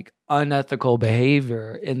even like unethical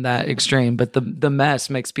behavior in that extreme, but the mess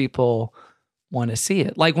makes people want to see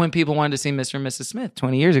it. Like when people wanted to see Mr. and Mrs. Smith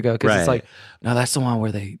 20 years ago, because it's like, no, that's the one where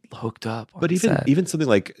they hooked up. But even something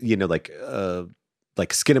like, like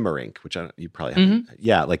Skinamarink, which you probably haven't.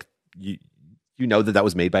 Yeah, like you know that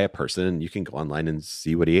was made by a person, and you can go online and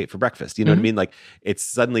see what he ate for breakfast. You know what I mean? Like it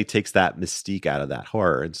suddenly takes that mystique out of that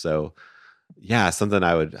horror. And so, something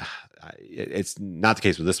it's not the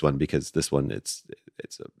case with this one, because this one, it's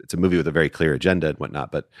a movie with a very clear agenda and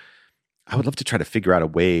whatnot, but I would love to try to figure out a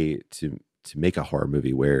way to make a horror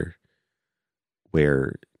movie where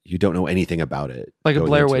you don't know anything about it. Like a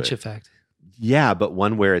Blair Witch effect. Yeah, but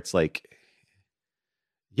one where it's like,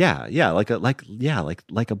 like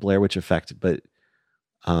a Blair Witch effect, but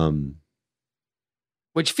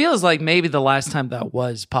which feels like maybe the last time that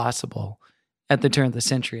was possible at the turn of the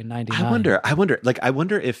century in 99. I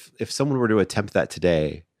wonder if someone were to attempt that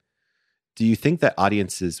today, do you think that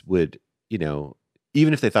audiences would,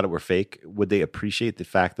 even if they thought it were fake, would they appreciate the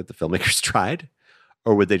fact that the filmmakers tried?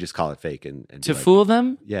 Or would they just call it fake and to fool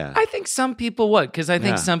them? Yeah. I think some people would, because I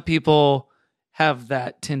think some people have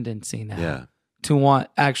that tendency now to want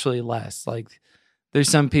actually less. Like there's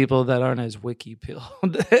some people that aren't as wiki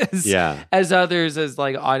pilled as others, as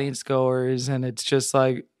like audience goers. And it's just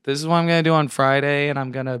like, this is what I'm going to do on Friday, and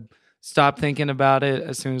I'm going to stop thinking about it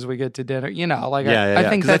as soon as we get to dinner. You know, like I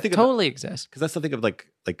think that totally exists. Because that's something of like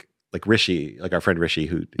Rishi, like our friend Rishi,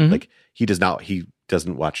 who like he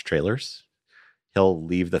doesn't watch trailers. He'll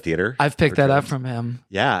leave the theater. I've picked that up from him.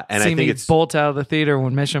 Yeah, and I think it's bolt out of the theater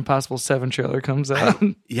when Mission Impossible 7 trailer comes out.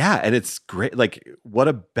 And it's great. Like, what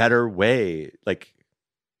a better way! Like,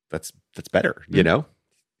 that's better. You know,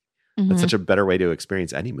 that's such a better way to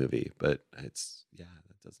experience any movie. But it's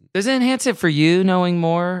that doesn't. Does it enhance it for you knowing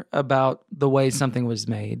more about the way something was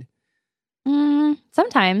made?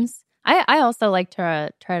 Sometimes. I also like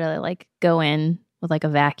to try to like go in with like a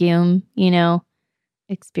vacuum, you know,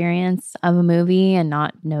 experience of a movie and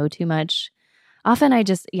not know too much. Often I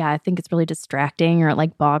think it's really distracting, or it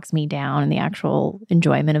like bogs me down in the actual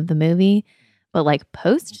enjoyment of the movie. But like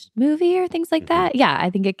post movie or things like that, I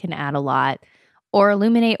think it can add a lot, or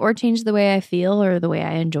illuminate or change the way I feel or the way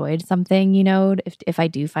I enjoyed something. You know, if I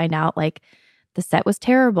do find out like the set was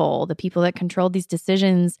terrible, the people that controlled these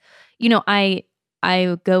decisions, you know, I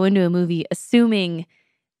go into a movie assuming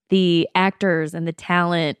the actors and the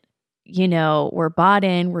talent, you know, were bought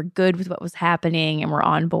in, were good with what was happening, and were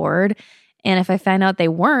on board. And if I find out they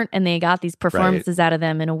weren't, and they got these performances out of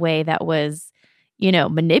them in a way that was, you know,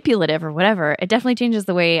 manipulative or whatever, it definitely changes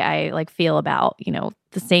the way I like feel about, you know,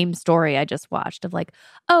 the same story I just watched of like,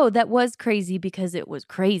 oh, that was crazy because it was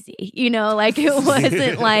crazy, you know, like it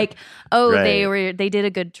wasn't like, oh, they did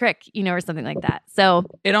a good trick, you know, or something like that. So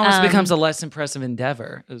it almost becomes a less impressive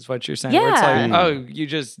endeavor, is what you're saying. Yeah. Where it's like, oh, you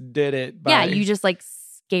just did it. You just like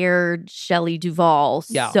scared Shelley Duvall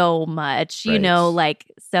so much, you know, like,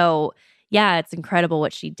 so it's incredible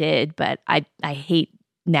what she did, but I hate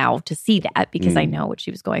now to see that because I know what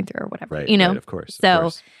she was going through or whatever, you know? Right, of course.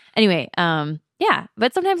 So anyway,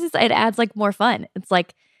 but sometimes it adds like more fun. It's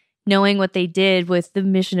like knowing what they did with the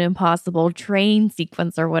Mission Impossible train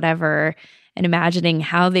sequence or whatever, and imagining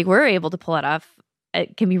how they were able to pull it off.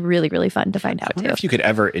 It can be really, really fun to find out. I wonder if you could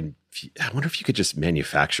ever. I wonder if you could just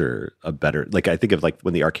manufacture a better. Like I think of like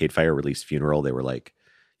when the Arcade Fire released Funeral, they were like,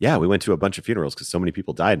 "Yeah, we went to a bunch of funerals because so many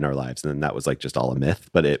people died in our lives," and then that was like just all a myth.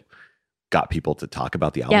 But it got people to talk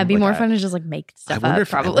about the album. Yeah, it'd be more fun to just like make stuff up.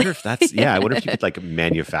 Probably. I wonder if that's. Yeah, I wonder if you could like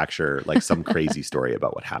manufacture like some crazy story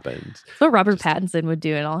about what happened. That's what Robert Pattinson would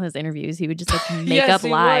do in all his interviews. He would just like make up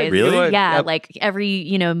lies. Really? Yeah, like every,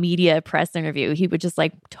 you know, media press interview, he would just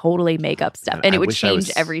like totally make up stuff, and it would change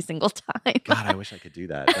every single time. God, I wish I could do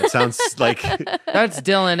that. That sounds like that's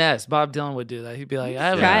Dylan S. Bob Dylan would do that. He'd be like,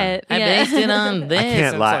 I based it on this. I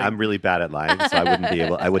can't lie. Like, I'm really bad at lying, so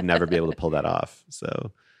I would never be able to pull that off.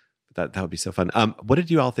 So. That would be so fun. What did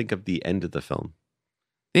you all think of the end of the film?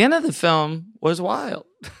 The end of the film was wild.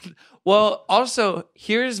 Well, also,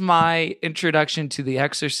 here's my introduction to the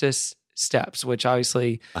Exorcist steps, which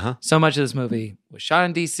obviously so much of this movie was shot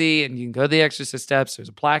in DC, and you can go to the Exorcist steps. There's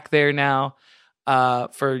a plaque there now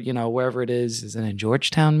for, you know, wherever it is it in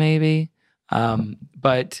Georgetown maybe?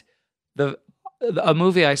 But a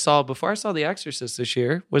movie I saw before I saw The Exorcist this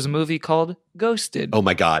year was a movie called Ghosted. Oh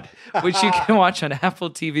my God. Which you can watch on Apple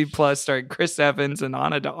TV Plus, starring Chris Evans and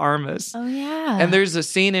Ana de Armas. Oh yeah. And there's a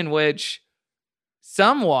scene in which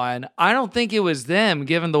someone, I don't think it was them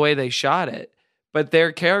given the way they shot it, but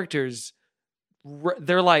their characters,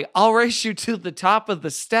 they're like, I'll race you to the top of the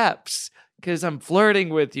steps because I'm flirting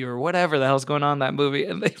with you or whatever the hell's going on in that movie.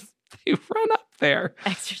 And they run up there.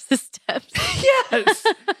 Exorcist steps. Yes.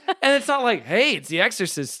 And it's not like, hey, it's the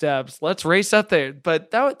Exorcist steps. Let's race up there.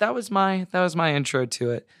 But that was my intro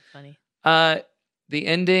to it. Funny. The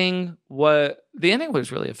ending was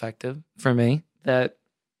really effective for me. That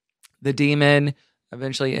the demon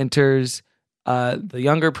eventually enters the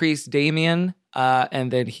younger priest Damien,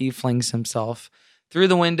 and then he flings himself through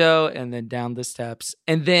the window and then down the steps,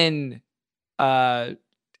 and then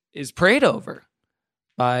is prayed over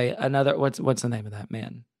by another. What's the name of that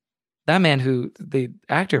man? That man who the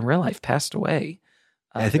actor in real life passed away.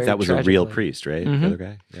 I think that was tragically. A real priest, right? Mm-hmm. The other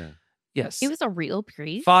guy, yeah. Yes, he was a real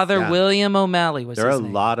priest. Father William O'Malley was. There are his a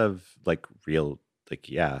name. lot of like real, like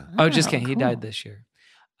yeah. Oh, just kidding. Cool. He died this year.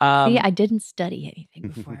 I didn't study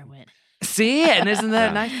anything before I went. See, and isn't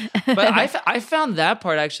that nice? But I found that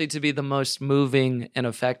part actually to be the most moving and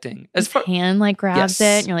affecting. His hand like grabs it,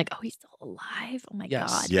 and you're like, oh, he's still alive. Oh my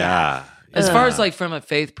God. Yeah. As far as like from a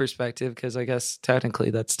faith perspective, because I guess technically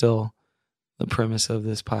that's still the premise of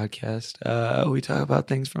this podcast. We talk about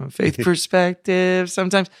things from a faith perspective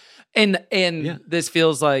sometimes. And this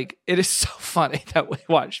feels like it is so funny that we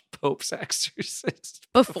watched Pope's Exorcist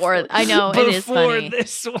before. I know it is funny.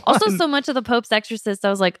 This one. Also, so much of the Pope's Exorcist, I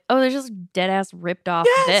was like, oh, there's just dead ass ripped off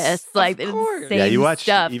this. Like it's the same you watched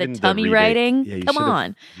stuff. The tummy writing. Yeah, Come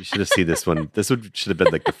on. You should have seen this one. This should have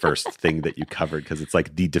been like the first thing that you covered because it's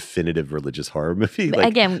like the definitive religious horror movie. Like,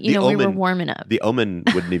 again, we were warming up. The Omen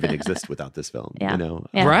wouldn't even exist without this film. Yeah. You know,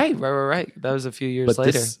 Yeah. Right. That was a few years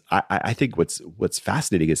later. I think what's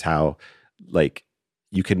fascinating is how like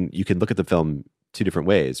you can look at the film two different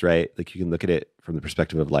ways, right? Like you can look at it from the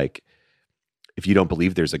perspective of like, if you don't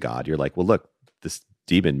believe there's a God, you're like, well, look, this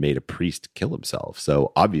demon made a priest kill himself.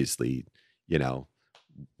 So obviously, you know,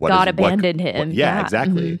 God abandoned him. Yeah,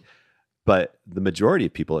 exactly. Mm-hmm. But the majority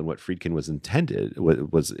of people and what Friedkin was intending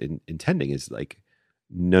is like,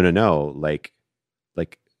 no. Like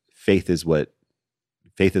faith is what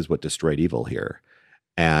destroyed evil here.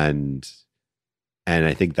 And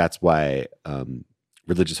I think that's why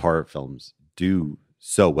religious horror films do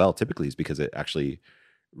so well typically is because it actually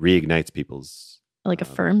reignites people's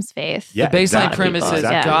affirms faith. Yeah, the baseline premise is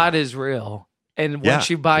God is real. And once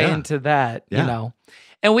you buy into that, you know.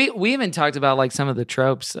 And we even talked about like some of the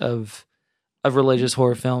tropes of religious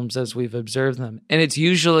horror films as we've observed them. And it's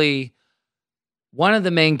usually one of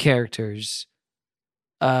the main characters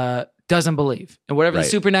doesn't believe. And whatever the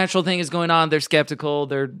supernatural thing is going on, they're skeptical,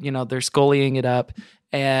 they're scullying it up.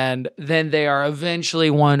 And then they are eventually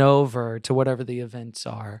won over to whatever the events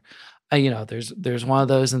are. There's one of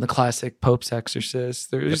those in the classic Pope's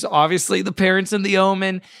Exorcist. There's obviously the parents in The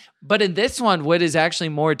Omen. But in this one, what is actually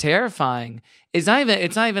more terrifying is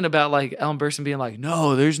it's not even about like Ellen Burstyn being like,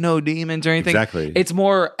 no, there's no demons or anything. Exactly. It's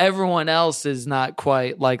more everyone else is not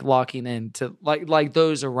quite like locking into like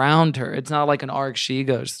those around her. It's not like an arc she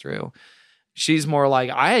goes through. She's more like,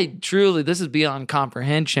 this is beyond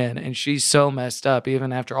comprehension. And she's so messed up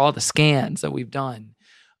even after all the scans that we've done.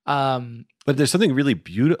 But there's something really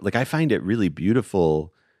beautiful. Like I find it really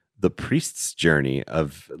beautiful, the priest's journey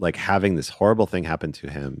of like having this horrible thing happen to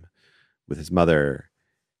him with his mother.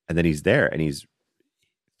 And then he's there and he's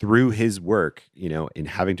through his work, in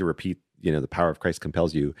having to repeat, the power of Christ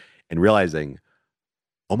compels you and realizing,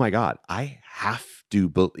 oh my God, I have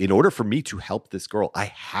to, in order for me to help this girl, I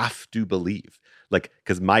have to believe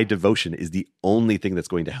because my devotion is the only thing that's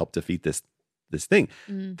going to help defeat this thing.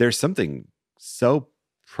 Mm. There's something so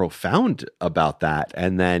profound about that.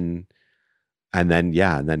 And then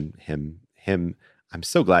him, I'm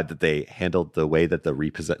so glad that they handled the way that the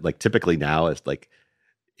repossessed, like typically now it's like,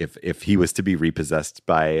 if he was to be repossessed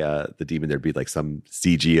by the demon, there'd be like some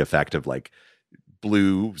CG effect of like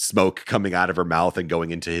blue smoke coming out of her mouth and going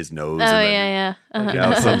into his nose. Oh, and then,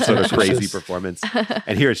 yeah. Some sort of crazy performance.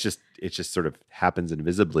 And here it just sort of happens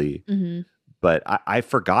invisibly. Mm-hmm. But I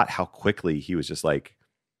forgot how quickly he was just like,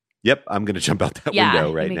 yep, I'm going to jump out that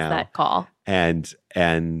window right now. That call. And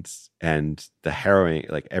the harrowing,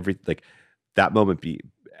 that moment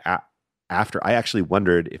after, I actually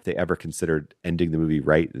wondered if they ever considered ending the movie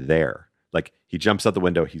right there. Like he jumps out the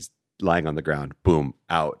window, he's lying on the ground, boom,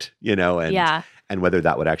 out, and whether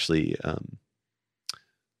that would actually,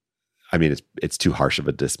 it's too harsh of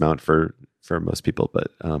a dismount for most people,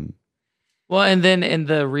 but. Well, and then in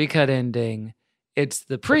the recut ending, it's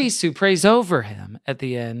the priest who prays over him at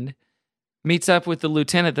the end, meets up with the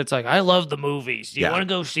lieutenant that's like, I love the movies. Do you want to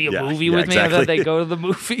go see a movie with me? And then they go to the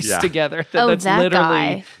movies together. That's that literally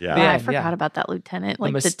guy. Yeah. I forgot about that lieutenant,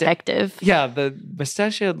 detective. Yeah, the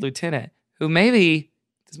mustachioed lieutenant who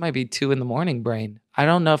this might be 2 a.m. brain. I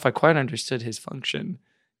don't know if I quite understood his function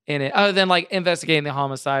in it, other than like investigating the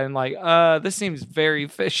homicide and like, this seems very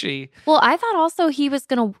fishy. Well, I thought also he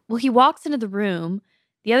walks into the room.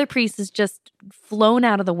 The other priest is just flown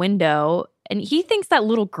out of the window, and he thinks that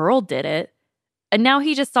little girl did it. And now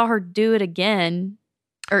he just saw her do it again.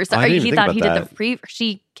 Or sorry, he thought he did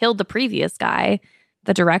she killed the previous guy,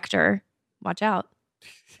 the director. Watch out.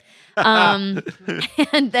 And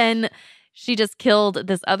then she just killed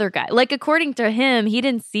this other guy. Like, according to him, he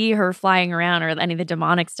didn't see her flying around or any of the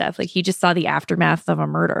demonic stuff. Like, he just saw the aftermath of a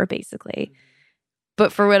murder, basically.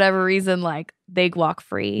 But for whatever reason, like, they walk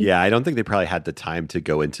free. Yeah, I don't think they probably had the time to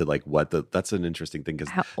go into like that's an interesting thing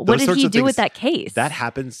because what did he do with that case? That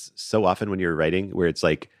happens so often when you're writing, where it's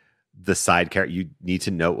like the side character. You need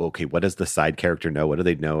to know, okay, what does the side character know? What do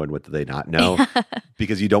they know and what do they not know?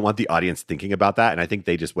 Because you don't want the audience thinking about that. And I think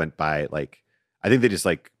they just went by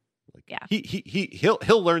yeah,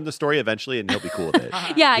 he'll learn the story eventually and he'll be cool with it.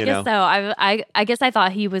 Yeah, I guess so. I guess I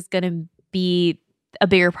thought he was gonna be a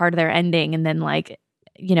bigger part of their ending, and then like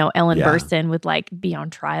Ellen Burstyn would like be on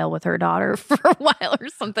trial with her daughter for a while or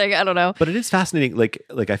something. I don't know. But it is fascinating.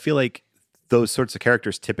 Like I feel like those sorts of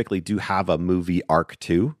characters typically do have a movie arc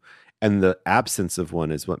too. And the absence of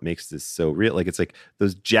one is what makes this so real. Like it's like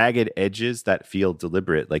those jagged edges that feel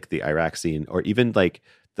deliberate, like the Iraq scene, or even like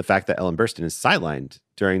the fact that Ellen Burstyn is sidelined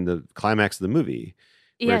during the climax of the movie.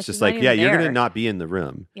 Where it's just like, you're going to not be in the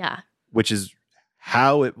room. Yeah. Which is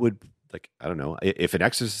how it would, like, I don't know, if an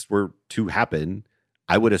Exorcist were to happen,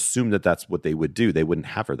 I would assume that that's what they would do. They wouldn't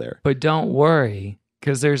have her there. But don't worry,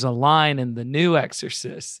 because there's a line in the new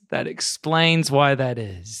Exorcist that explains why that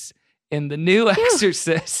is. In the new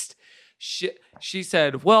Exorcist, she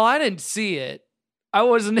said, well, I didn't see it. I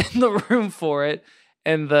wasn't in the room for it.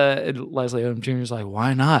 And Leslie Odom Jr. is like,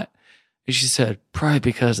 why not? And she said, probably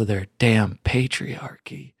because of their damn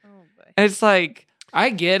patriarchy. And it's like,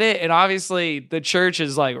 I get it. And obviously the church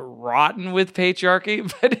is like rotten with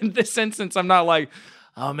patriarchy. But in this instance, I'm not like,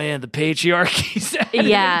 oh man, the patriarchy's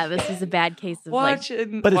yeah, this is a bad case of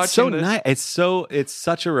but it's so nice. It's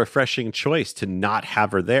such a refreshing choice to not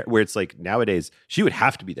have her there, where it's like nowadays she would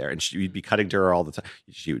have to be there and she'd be cutting to her all the time.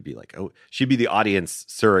 She would be like, oh, she'd be the audience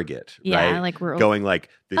surrogate, right? Like we're going like,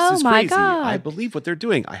 this is crazy. God. I believe what they're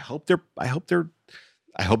doing. I hope they're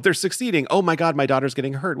succeeding. Oh my God, my daughter's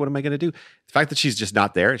getting hurt. What am I going to do? The fact that she's just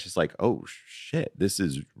not there, it's just like, oh shit, this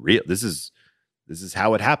is real. This is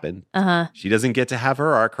how it happened. She doesn't get to have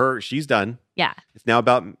her arc. She's done. Yeah. It's now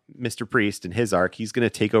about Mr. Priest and his arc. He's going to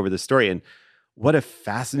take over the story. And what a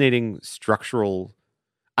fascinating structural.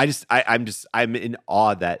 I'm in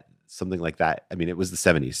awe that something like that. I mean, it was the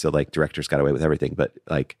 70s, so like directors got away with everything. But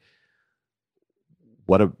like,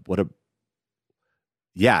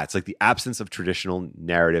 it's like the absence of traditional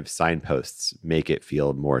narrative signposts make it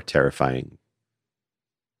feel more terrifying.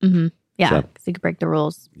 Mm-hmm. Yeah, because you could break the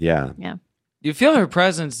rules. Yeah. Yeah. You feel her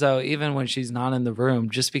presence, though, even when she's not in the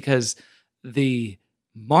room, just because the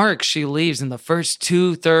mark she leaves in the first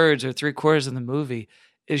 2/3 or 3/4 of the movie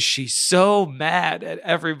is she's so mad at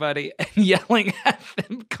everybody and yelling at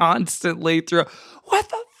them constantly through, what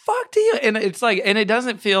the fuck do you? And it's like, and it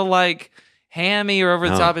doesn't feel like hammy or over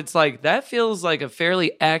the top. It's like, that feels like a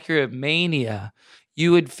fairly accurate mania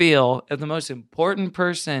you would feel if the most important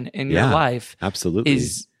person in your life absolutely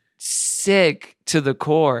is sick to the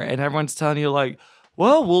core, and everyone's telling you like,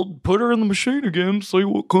 well, we'll put her in the machine again, see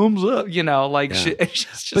what comes up,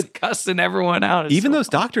 she's just cussing everyone out. It's even those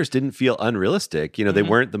doctors didn't feel unrealistic. They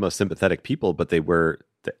weren't the most sympathetic people, but they were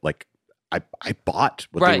like, I bought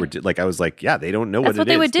what they were doing. Like I was like, yeah, they don't know That's what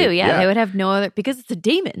they is. would do. They would have no other, because it's a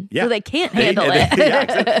demon, so they can't handle it.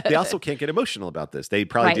 Exactly. They also can't get emotional about this. They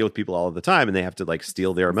probably deal with people all the time, and they have to like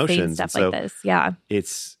steal their emotions. Stuff like this. Yeah,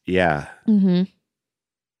 it's Mm-hmm.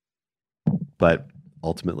 But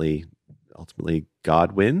ultimately,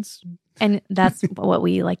 God wins. And that's what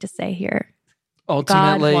we like to say here.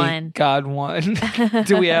 Ultimately, God won.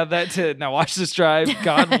 Do we have that to now watch this drive?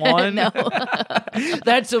 God won? No.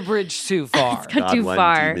 That's a bridge too far. It's got too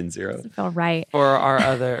far. Demon Zero. Doesn't feel right. For our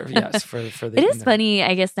other, for the. It is funny,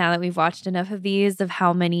 I guess, now that we've watched enough of these, of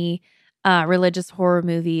how many religious horror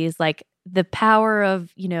movies, like the power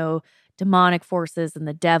of, demonic forces and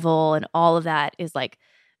the devil and all of that is like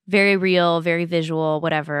very real, very visual,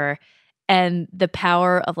 whatever. And the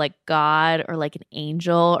power of like God or like an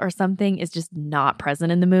angel or something is just not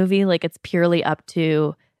present in the movie. Like it's purely up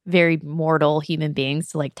to very mortal human beings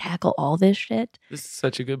to like tackle all this shit. This is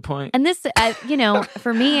such a good point. And this,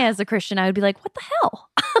 for me as a Christian, I would be like, what the hell?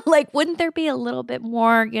 Like, wouldn't there be a little bit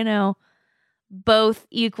more, both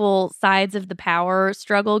equal sides of the power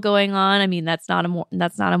struggle going on? I mean, that's not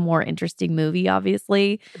a more interesting movie,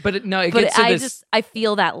 obviously. But I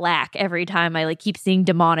feel that lack every time I like keep seeing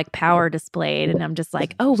demonic power displayed, and I'm just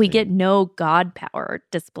like, oh, we get no God power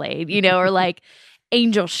displayed, or like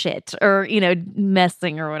angel shit or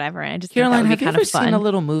messing or whatever. And I just Caroline, think that would be have you ever fun. seen a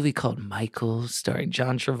little movie called Michael starring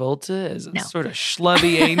John Travolta as a sort of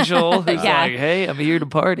schlubby angel who's like, hey, I'm here to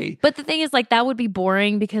party? But the thing is, like, that would be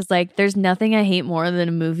boring because like there's nothing I hate more than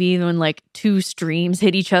a movie when like two streams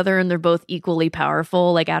hit each other and they're both equally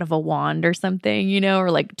powerful, like out of a wand or something, or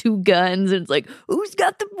like two guns, and it's like, who's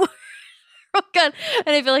got the gun?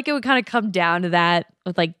 And I feel like it would kind of come down to that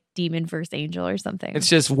with like demon versus angel or something. It's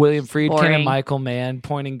just William Friedkin Boring. and Michael Mann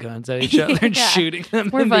pointing guns at each other and shooting them.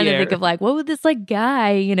 It's more in fun the to air. think of like, what would this like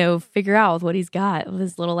guy, figure out with what he's got with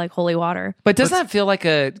his little like holy water. But doesn't that feel like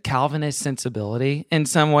a Calvinist sensibility in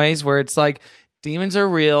some ways, where it's like demons are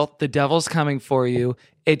real, the devil's coming for you,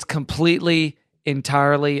 it's completely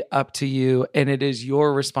entirely up to you, and it is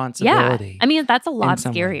your responsibility. Yeah, I mean that's a lot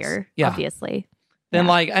some scarier, ways. Yeah. obviously. Then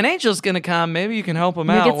like an angel's gonna come, maybe you can help him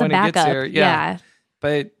You'll out get some when he gets backup. here. Yeah.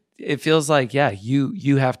 But it feels like, yeah,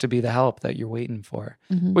 you have to be the help that you're waiting for,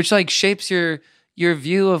 Mhm. which like shapes your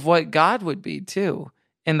view of what God would be too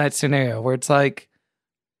in that scenario, where it's like,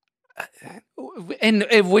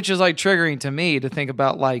 which is like triggering to me to think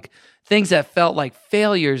about like things that felt like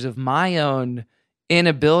failures of my own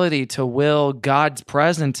inability to will God's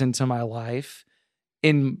presence into my life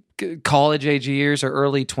in college age years or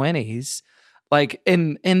early 20s. Like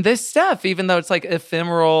in this stuff, even though it's like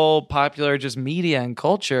ephemeral, popular, just media and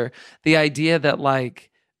culture, the idea that like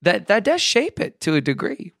that does shape it to a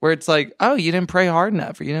degree, where it's like, oh, you didn't pray hard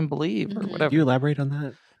enough, or you didn't believe, or whatever. Can you elaborate on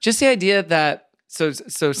that? Just the idea that so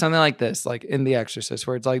something like this, like in The Exorcist,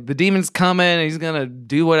 where it's like the demon's coming and he's gonna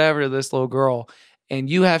do whatever to this little girl, and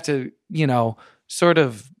you have to, sort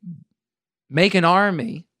of make an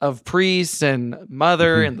army of priests and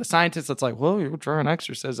mother and the scientists. That's like, well, you'll try an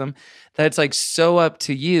exorcism. That's like so up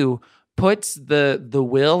to you, puts the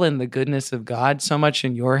will and the goodness of God so much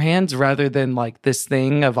in your hands, rather than like this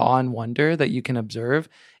thing of awe and wonder that you can observe,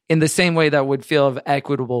 in the same way that would feel of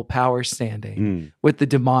equitable power standing with the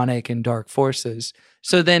demonic and dark forces.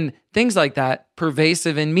 So then things like that,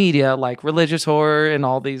 pervasive in media, like religious horror and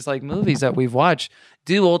all these like movies that we've watched,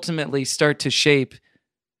 do ultimately start to shape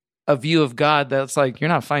a view of God that's like, you're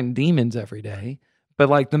not fighting demons every day, but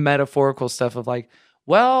like the metaphorical stuff of like,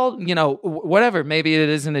 well, whatever, maybe it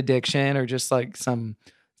is an addiction or just like some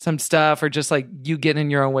stuff, or just like you get in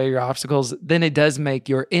your own way, your obstacles, then it does make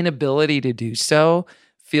your inability to do so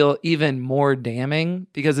feel even more damning,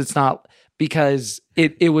 because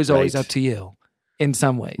it was always up to you in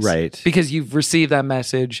some ways. Right. Because you've received that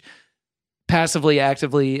message passively,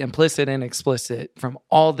 actively, implicit and explicit from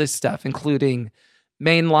all this stuff, including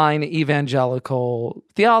mainline evangelical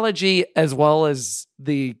theology, as well as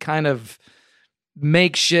the kind of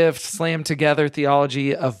makeshift slam together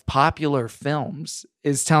theology of popular films,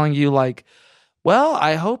 is telling you like, well,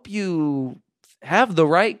 I hope you have the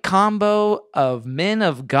right combo of men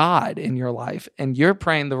of God in your life and you're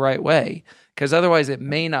praying the right way, because otherwise it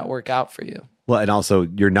may not work out for you. Well, and also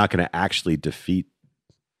you're not going to actually defeat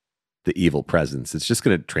the evil presence. It's just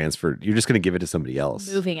going to transfer. You're just going to give it to somebody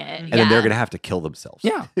else. Moving it. And then they're going to have to kill themselves.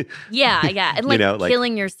 Yeah. Yeah. And like,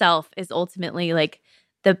 killing yourself is ultimately like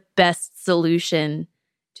the best solution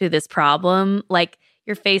to this problem. Like,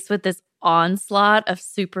 you're faced with this onslaught of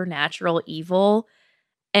supernatural evil,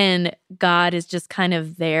 and God is just kind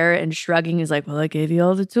of there and shrugging. He's like, well, I gave you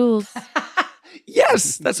all the tools.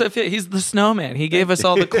 Yes, that's what I feel. He's the snowman. He gave us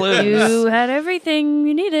all the clues. You had everything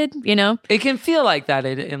you needed, It can feel like that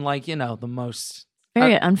in like, the most...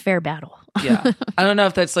 Very unfair battle. Yeah. I don't know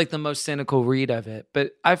if that's like the most cynical read of it,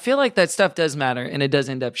 but I feel like that stuff does matter, and it does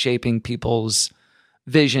end up shaping people's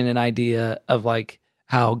vision and idea of like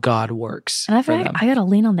how God works. And I feel like I got to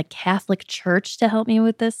lean on the Catholic Church to help me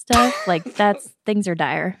with this stuff. Like, things are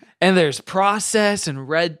dire. And there's process and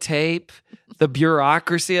red tape, the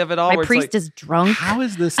bureaucracy of it all. My priest is drunk. How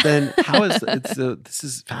is this then? This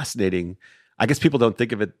is fascinating. I guess people don't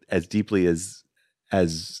think of it as deeply as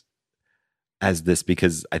this,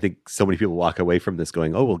 because I think so many people walk away from this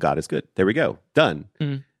going, oh, well, God is good. There we go. Done.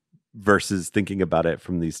 Mm. Versus thinking about it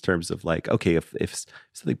from these terms of like, okay, if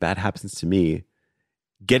something bad happens to me,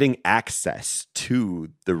 getting access to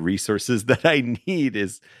the resources that I need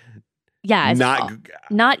is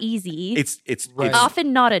not easy. It's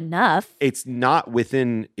often not enough. It's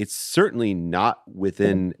certainly not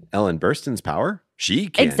within Ellen Burstyn's power. She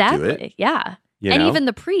can't do it. Yeah. And even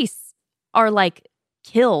the priests are like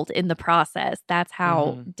killed in the process. That's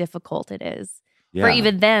how difficult it is. Yeah. For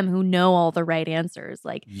even them who know all the right answers.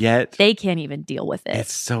 Like, yet they can't even deal with it.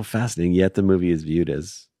 It's so fascinating. Yet the movie is viewed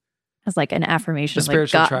as like an affirmation,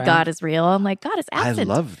 like God is real. I'm like, God is absent.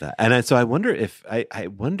 I love that. And so I wonder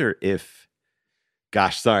if,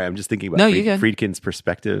 gosh, sorry, I'm just thinking about Friedkin's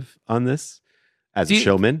perspective on this as a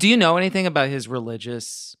showman. Do you know anything about his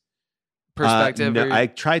religious perspective? No, I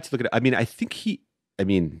tried to look at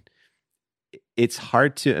it. It's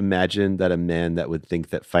hard to imagine that a man that would think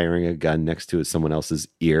that firing a gun next to someone else's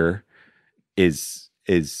ear is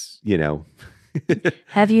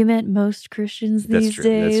Have you met most Christians these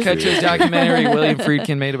days? Catch a documentary William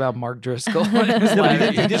Friedkin made about Mark Driscoll. He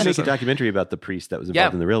did make a documentary about the priest that was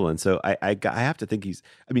involved in the real one. So I have to think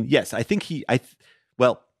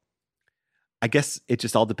I guess it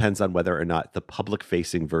just all depends on whether or not the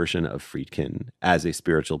public-facing version of Friedkin as a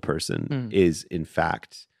spiritual person is in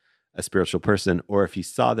fact a spiritual person, or if he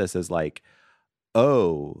saw this as like,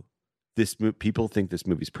 oh, people think this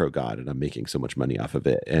movie's pro-God and I'm making so much money off of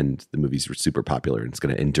it, and the movie's super popular and it's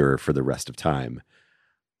going to endure for the rest of time.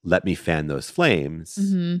 Let me fan those flames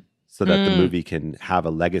so that the movie can have a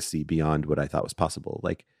legacy beyond what I thought was possible.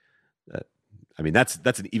 Like, I mean, that's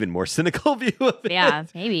an even more cynical view of it. Yeah,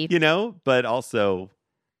 maybe. But also.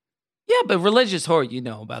 Yeah, but religious horror, you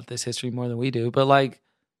know about this history more than we do. But like,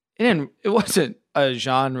 it wasn't a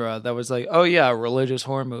genre that was like, oh yeah, a religious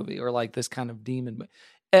horror movie or like this kind of demon.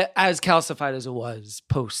 As calcified as it was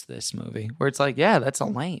post this movie, where it's like, yeah, that's a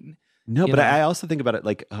lane. No, but I also think about it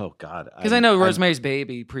like, oh God. Because I know Rosemary's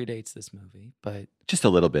Baby predates this movie, but. Just a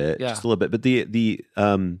little bit. Yeah. Just a little bit. But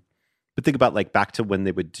but think about like back to when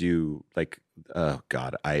they would do like, oh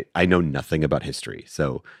God, I know nothing about history,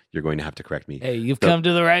 so you're going to have to correct me. Hey, you've come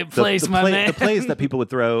to the right place, my man. The plays that people would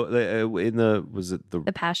throw was it the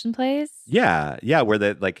Passion plays? Yeah, where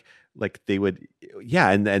they like they would,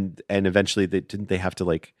 and eventually didn't they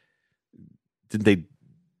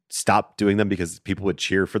stop doing them because people would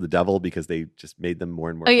cheer for the devil because they just made them more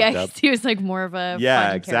and more. Oh yeah, up. he was like more of a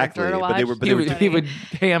fun exactly. To watch. But he would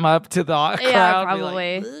ham up to the crowd. Yeah,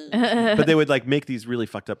 probably. But they would like make these really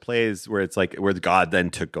fucked up plays where it's like where God then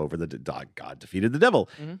took over God defeated the devil,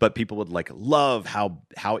 but people would like love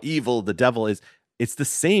how evil the devil is. It's the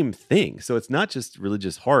same thing. So it's not just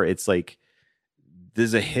religious horror. It's like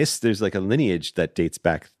there's like a lineage that dates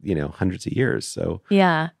back hundreds of years. So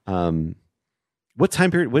yeah. What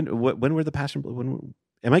time period? When were the Passion?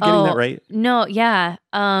 Am I getting that right? No, yeah.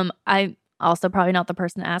 I also probably not the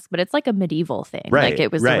person to ask, but it's like a medieval thing. Right, like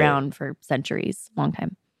it was around for centuries, long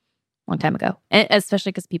time ago, and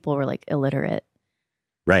especially because people were like illiterate,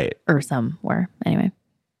 right? Or some were anyway.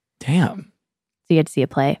 Damn. So you had to see a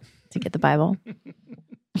play to get the Bible.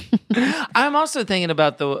 I'm also thinking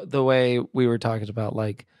about the way we were talking about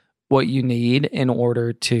like what you need in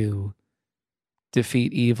order to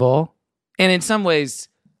defeat evil. And in some ways,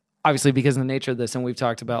 obviously, because of the nature of this, and we've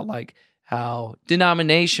talked about like how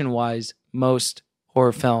denomination-wise, most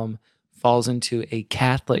horror film falls into a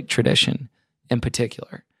Catholic tradition in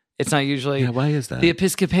particular. It's not usually why is that? The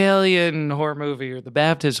Episcopalian horror movie or the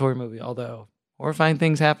Baptist horror movie, although horrifying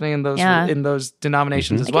things happening in those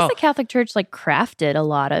denominations as well. I guess the Catholic Church like crafted a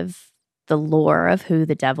lot of the lore of who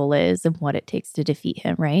the devil is and what it takes to defeat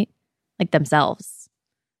him, right? Like themselves.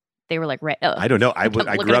 They were like, I don't know. I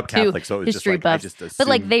grew up Catholic, so it was just like, I just assumed. But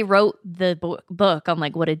like they wrote the book on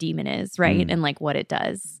like what a demon is, right? And like what it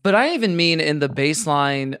does. But I even mean in the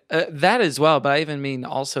baseline, that as well, but I even mean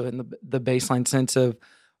also in the baseline sense of,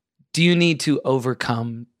 do you need to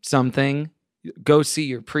overcome something? Go see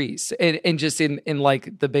your priest. And just in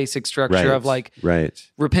like the basic structure of like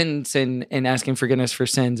repentance and asking forgiveness for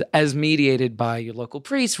sins as mediated by your local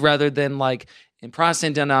priest rather than like in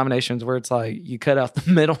Protestant denominations where it's like you cut out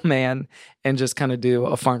the middleman and just kind of do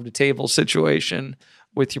a farm to table situation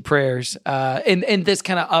with your prayers. And this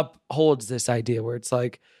kind of upholds this idea where it's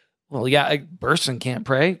like, well, yeah, a person can't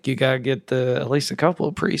pray. You got to get at least a couple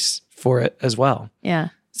of priests for it as well. Yeah.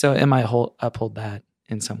 So it might uphold that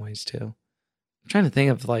in some ways too. I'm trying to think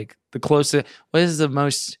of like the closest, what is the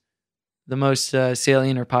most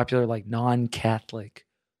salient or popular like non-Catholic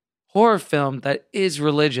horror film that is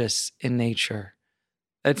religious in nature.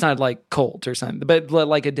 It's not like cult or something, but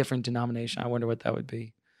like a different denomination. I wonder what that would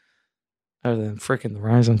be. Other than freaking The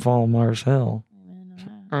Rise and Fall of Mars Hill.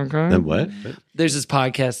 Okay. Then what? There's this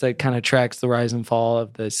podcast that kind of tracks the rise and fall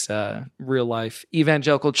of this real life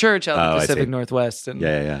evangelical church out in the Pacific Northwest. And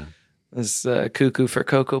this Cuckoo for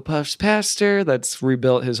Cocoa Puffs pastor that's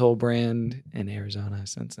rebuilt his whole brand in Arizona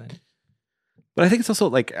since then. But I think it's also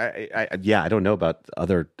like, I don't know about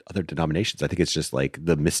other denominations. I think it's just like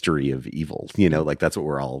the mystery of evil, like that's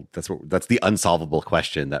the unsolvable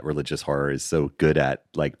question that religious horror is so good at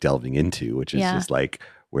like delving into, which is just like,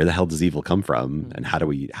 where the hell does evil come from and how do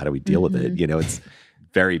we deal with it? It's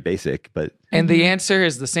very basic, but. And the answer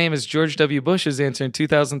is the same as George W. Bush's answer in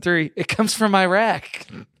 2003. It comes from Iraq.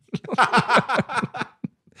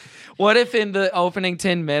 What if in the opening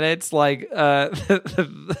 10 minutes, like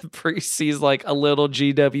the priest sees like a little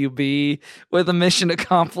GWB with a mission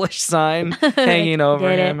accomplished sign hanging over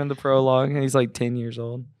him in the prologue, and he's like 10 years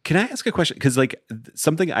old? Can I ask a question? Because like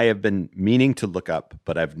something I have been meaning to look up,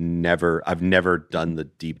 but I've never done the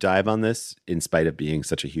deep dive on this, in spite of being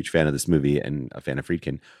such a huge fan of this movie and a fan of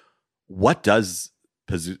Friedkin. What is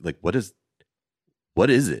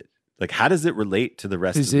it? Like, how does it relate to the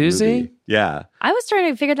rest of the movie? Yeah. I was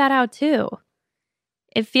trying to figure that out too.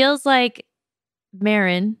 It feels like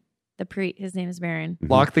Marin, his name is Marin.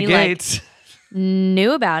 Lock the gates. Like,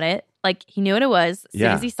 knew about it. Like, he knew what it was as soon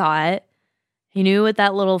as he saw it. He knew what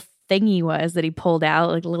that little thingy was that he pulled out,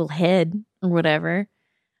 like a little head or whatever.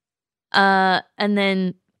 And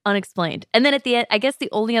then unexplained. And then at the end, I guess the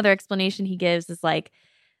only other explanation he gives is like,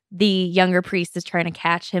 the younger priest is trying to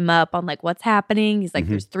catch him up on like what's happening. He's like,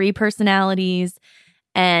 there's 3 personalities.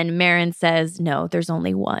 And Marin says, no, there's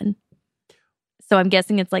only one. So I'm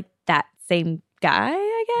guessing it's like that same guy,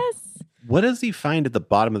 I guess. What does he find at the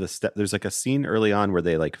bottom of the step? There's like a scene early on where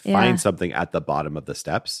they like find something at the bottom of the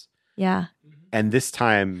steps. Yeah. And this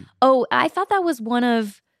time... Oh, I thought that was one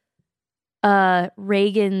of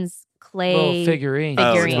Reagan's clay figurines.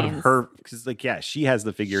 Her, because like, she has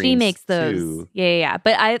the figurines. She makes those. Too. Yeah.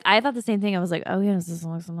 But I thought the same thing. I was like, oh yeah, this is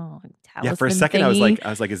like some like talisman. Yeah, for a second thingy. I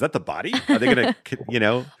was like, is that the body? Are they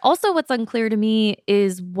gonna, Also, what's unclear to me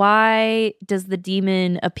is why does the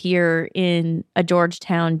demon appear in a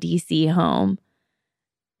Georgetown, DC home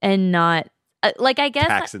and not like, I guess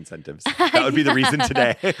tax incentives? That would be the reason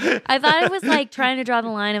today. I thought it was like trying to draw the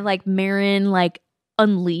line of like Marin like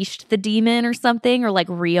unleashed the demon or something, or like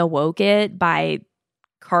reawoke it by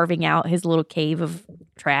carving out his little cave of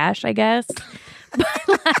trash, I guess. But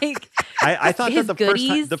like, I thought that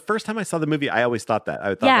goodies, the first time I saw the movie, I always thought that.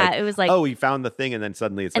 I thought it was like, oh, he found the thing, and then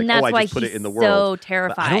suddenly it's like, that's oh, I why just put it in the he's world. So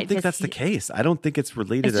terrified. But I don't think that's the case. I don't think it's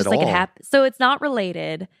related at all. Like it happened. So it's not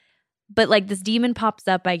related. But like this demon pops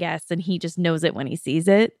up, I guess, and he just knows it when he sees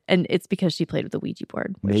it, and it's because she played with the Ouija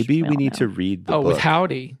board. Maybe we need to read the book. with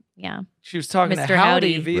Howdy. Yeah, she was talking Mr. to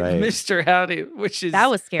Howdy, Right. Mr. Howdy, which is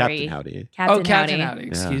that was scary. Captain Howdy. Captain Howdy.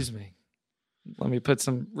 Excuse me. Let me put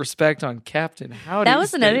some respect on Captain Howdy. That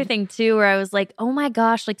was another thing too, where I was like, oh my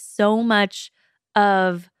gosh, like so much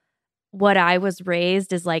of what I was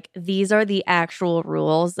raised is like these are the actual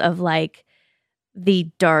rules of like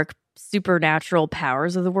the dark supernatural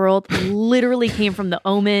powers of the world. Literally came from The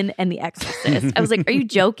Omen and The Exorcist. I was like, are you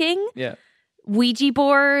joking? Yeah. Ouija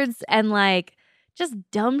boards and like just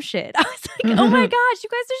dumb shit. I was like, oh my gosh, you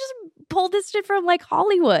guys are just pulled this shit from like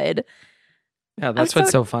Hollywood. Yeah, that's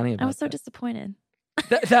what's so funny about it. I was so disappointed.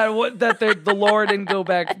 that the lore didn't go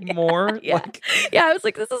back more. Yeah. I was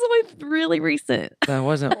like, this is only really recent. That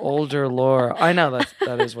wasn't older lore. I know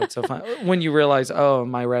that is what's so funny. When you realize, oh,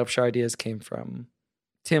 my rapture ideas came from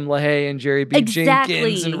Tim LaHaye and Jerry B.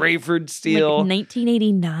 Jenkins and Rayford Steele. Like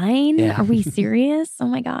 1989? Yeah. Are we serious? Oh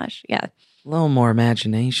my gosh. Yeah. A little more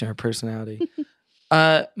imagination or personality.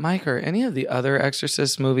 Mike, are any of the other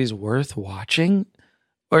Exorcist movies worth watching?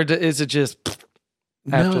 Or is it just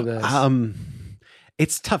after this?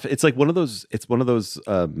 It's tough. It's like one of those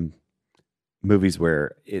movies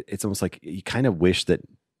where it's almost like you kind of wish that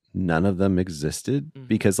none of them existed,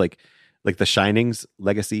 because like The Shining's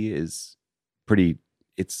legacy is pretty,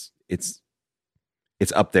 it's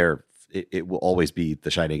up there. It will always be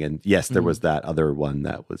The Shining. And yes, there was that other one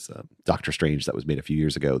that was Doctor Strange that was made a few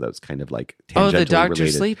years ago that was kind of like tangentially the Dr.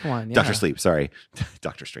 related. Sleep one. Yeah. Dr. Sleep, sorry.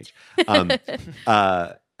 Doctor Strange.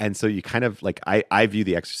 And so you kind of like, I view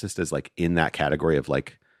The Exorcist as like in that category of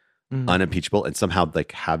like unimpeachable, and somehow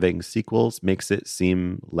like having sequels makes it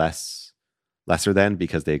seem lesser than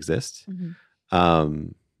because they exist. I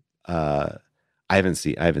haven't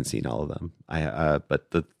seen all of them.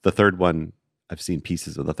 But the third one, I've seen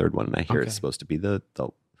pieces of the third one, and I hear it's supposed to be the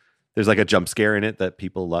there's like a jump scare in it that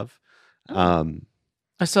people love. I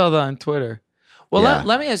saw that on Twitter. Well,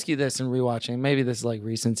 let me ask you this in rewatching. Maybe this is like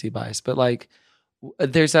recency bias, but like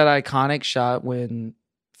there's that iconic shot when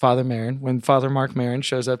Father Mark Maron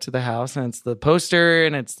shows up to the house, and it's the poster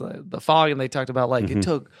and it's the fog, and they talked about like it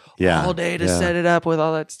took all day to set it up with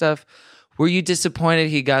all that stuff. Were you disappointed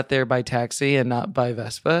he got there by taxi and not by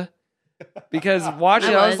Vespa? Because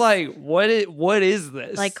watching, I was like, what is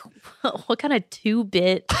this? Like, what kind of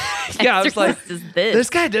 2-bit yeah, I was like, is this? This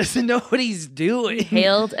guy doesn't know what he's doing. He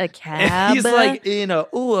hailed a cab. He's like in a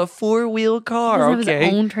 4-wheel car. He doesn't have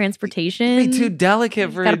his own transportation. Be too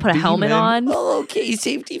delicate for Got to put a helmet on. Oh, okay,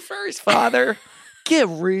 safety first, Father. Get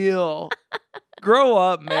real. Grow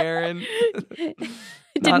up, Marin. It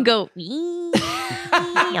didn't go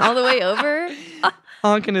all the way over.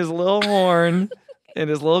 Honking his little horn and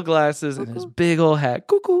his little glasses and his big old hat.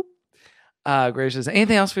 Cuckoo. Gracious.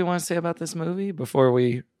 Anything else we want to say about this movie before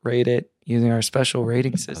we rate it using our special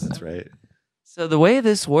rating system? That's right. So the way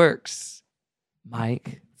this works,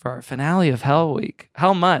 Mike, for our finale of Hell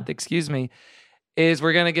Month, is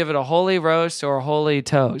we're going to give it a holy roast or a holy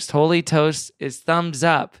toast. Holy toast is thumbs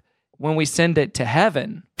up when we send it to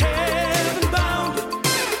heaven.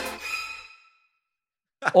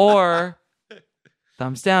 Or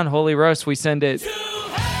thumbs down, holy roast, we send it.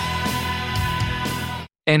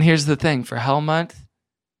 And here's the thing, for Hell Month,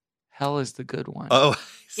 hell is the good one. Oh,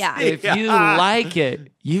 yeah. If you like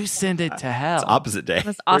it, you send it to hell. It's opposite day.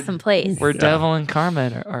 That's awesome place. Where Devil and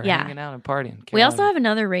Carmen are hanging out and partying. We also have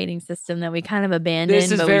another rating system that we kind of abandoned.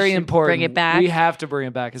 This is very important. Bring it back. We have to bring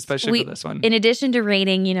it back, especially for this one. In addition to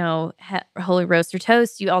rating, holy roast or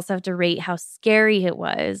toast, you also have to rate how scary it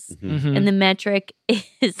was. Mm-hmm. And the metric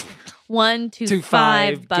is 1 to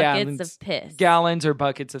 5 buckets of piss. Gallons or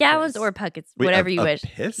buckets of Gallons piss. or buckets, Wait, whatever you of wish.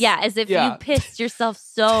 piss? Yeah, as if you pissed yourself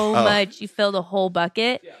so much you filled a whole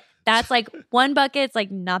bucket. Yeah. That's like 1 bucket's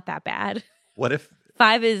like not that bad. What if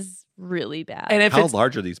 5 is really bad. And if how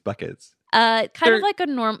large are these buckets? Kind of like a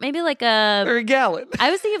norm, maybe like or a gallon.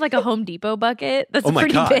 I was thinking of like a Home Depot bucket. That's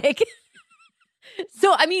pretty big.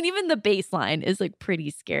 So, I mean, even the baseline is like pretty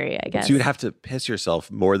scary, I guess. So you'd have to piss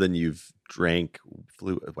yourself more than you've drank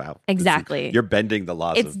fluid. Wow. Exactly. You're bending the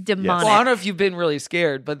laws. It's demonic. Well, I don't know if you've been really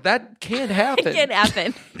scared, but that can happen. It can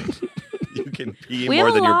happen. You can pee more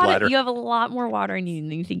than your bladder. You have a lot more water in you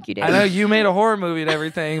than you think you do. I know you made a horror movie and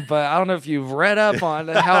everything, but I don't know if you've read up on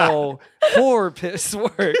how horror piss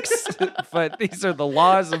works. But these are the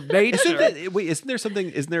laws of nature. Isn't there something?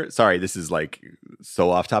 Isn't there? Sorry, this is like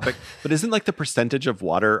so off topic. But isn't like the percentage of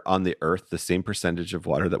water on the earth the same percentage of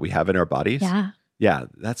water that we have in our bodies? Yeah. Yeah,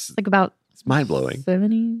 that's like about it's mind blowing.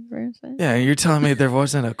 70%. Yeah, you're telling me there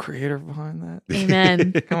wasn't a creator behind that?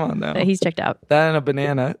 Amen. Come on now. But he's checked out. That and a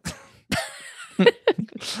banana.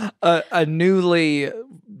 a newly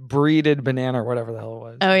breeded banana or whatever the hell it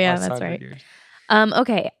was. Oh yeah, that's right.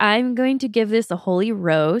 Okay, I'm going to give this a holy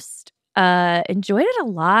roast. Enjoyed it a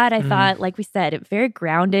lot. I thought, like we said, it very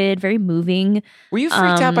grounded, very moving. Were you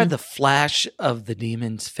freaked out by the flash of the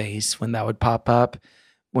demon's face when that would pop up?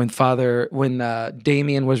 When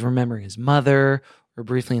Damien was remembering his mother or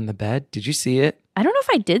briefly in the bed? Did you see it? I don't know if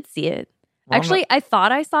I did see it. Well, actually, I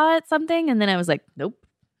thought I saw it something, and then I was like, nope,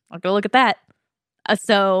 I'll go look at that.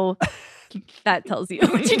 So that tells you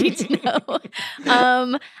what you need to know.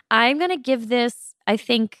 I'm going to give this, I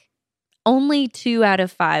think, only 2 out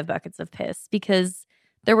of 5 buckets of piss because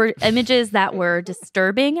there were images that were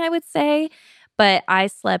disturbing, I would say, but I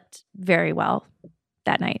slept very well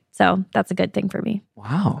that night. So that's a good thing for me.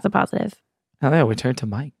 Wow. It's a positive. Oh, yeah, we turn to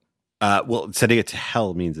Mike. Well, setting it to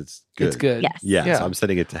hell means it's good. It's good. Yes. Yeah, so I'm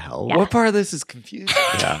setting it to hell. Yeah. What part of this is confusing?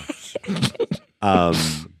 Yeah.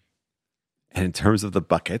 And in terms of the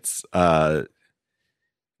buckets,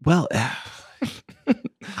 well,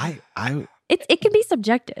 it can be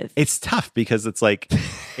subjective. It's tough because it's like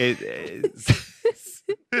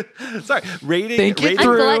sorry, rating. Think it rating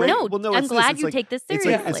through. I'm glad you take this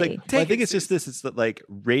seriously. It's like I think it's just this. It's that like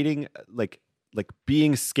rating, like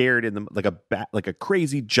being scared in the like a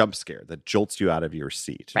crazy jump scare that jolts you out of your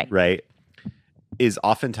seat, right? Is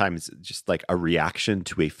oftentimes just like a reaction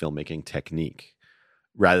to a filmmaking technique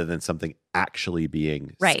rather than something actually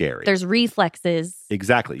being scary. There's reflexes.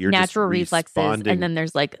 Exactly. You're natural just reflexes. And then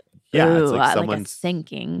there's like, it's like someone's like a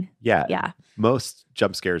sinking. Yeah. Most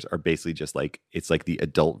jump scares are basically just like, it's like the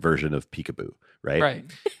adult version of peekaboo, right?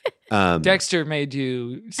 Right. Dexter made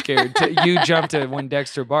you scared. You jumped when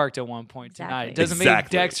Dexter barked at one point tonight. It doesn't mean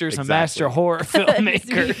Dexter's a master horror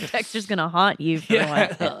filmmaker. Dexter's going to haunt you for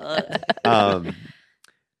one.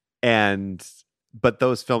 But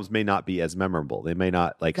those films may not be as memorable. They may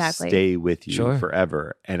not stay with you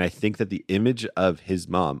forever. And I think that the image of his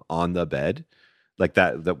mom on the bed, like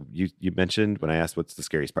that you mentioned when I asked what's the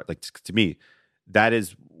scariest part, like to me, that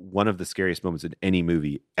is one of the scariest moments in any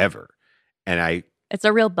movie ever. And it's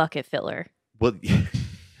a real bucket filler. Well,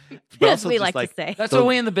 as we like to say. That's what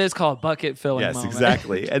we in the biz call a bucket filling moment. Yes,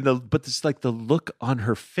 exactly. But just like the look on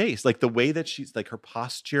her face, like the way that she's like her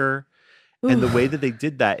posture and the way that they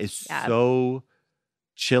did that is so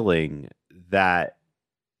chilling that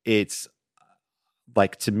it's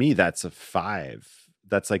like, to me, that's a 5.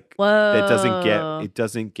 That's like, whoa. It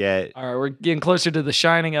doesn't get. All right, we're getting closer to the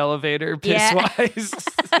Shining elevator, piss wise.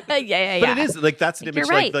 yeah. But it is like, that's an image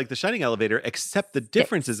right. like the Shining elevator, except the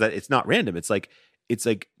difference is that it's not random. It's like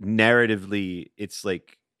narratively, it's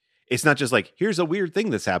like, it's not just like, here's a weird thing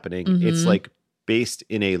that's happening. Mm-hmm. It's like based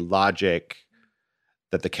in a logic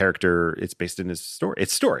that the character, it's based in his story.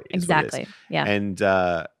 It's story. Exactly. Yeah.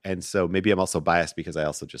 And so maybe I'm also biased because I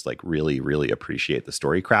also just like really, really appreciate the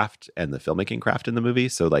story craft and the filmmaking craft in the movie.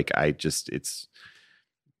 So like, you're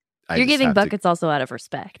giving buckets also out of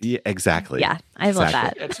respect. Yeah, exactly. Yeah. I love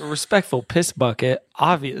that. It's a respectful piss bucket,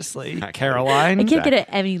 obviously, Caroline. I can't get it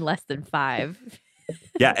any less than 5.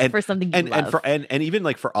 Yeah. And for something you love. And even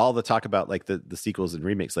like for all the talk about like the sequels and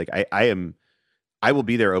remakes, like I will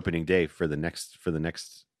be there opening day for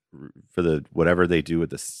whatever they do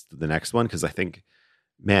with the next one, because I think,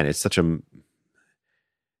 man, it's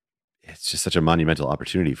just such a monumental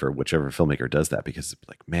opportunity for whichever filmmaker does that, because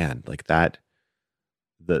like, man, like that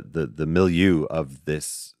the milieu of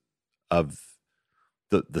this, of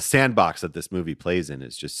the sandbox that this movie plays in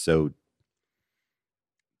is just so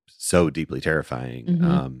deeply terrifying.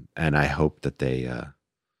 Mm-hmm. And I hope that they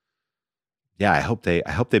I hope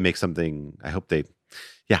they make something. I hope they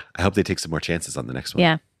take some more chances on the next one.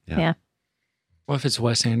 Yeah. Yeah. What if it's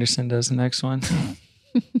Wes Anderson does the next one?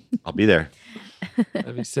 I'll be there.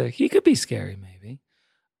 That'd be sick. He could be scary, maybe.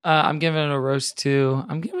 I'm giving it a roast 2.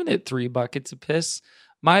 I'm giving it 3 buckets of piss.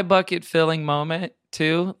 My bucket filling moment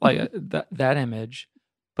too, like that image.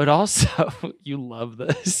 But also, you love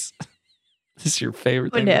this. This is your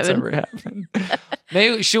favorite thing that's ever happened.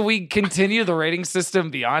 Maybe should we continue the rating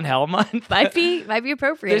system beyond Hell Month? Might be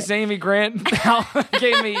appropriate. This Amy Grant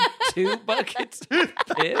gave me 2 buckets of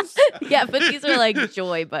piss. Yeah, but these are like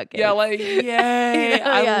joy buckets. Yeah, like yay!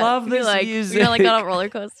 I love this music. You're like on a roller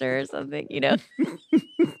coaster or something, you know.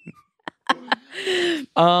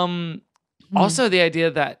 Also, the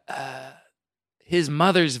idea that his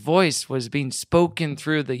mother's voice was being spoken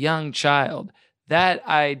through the young child. That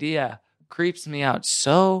idea creeps me out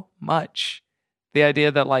so much. The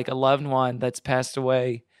idea that like a loved one that's passed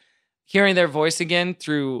away, hearing their voice again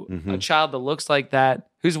through a child that looks like that,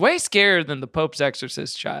 who's way scarier than the Pope's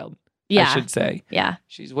Exorcist child, I should say. Yeah.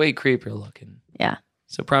 She's way creepier looking. Yeah.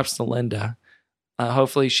 So props to Linda.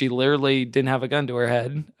 Hopefully she literally didn't have a gun to her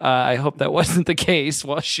head. I hope that wasn't the case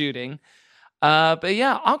while shooting. But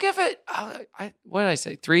yeah, I'll give it, what did I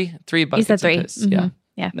say? 3 buckets you said 3. of piss. Yeah.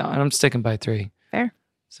 Yeah. No, I'm sticking by 3. Fair.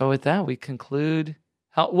 So with that, we conclude.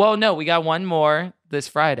 Well, no, we got one more this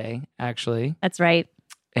Friday, actually. That's right.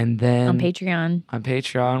 And then on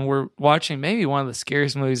Patreon, we're watching maybe one of the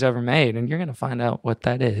scariest movies ever made, and you're going to find out what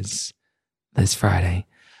that is this Friday.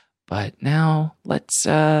 But now let's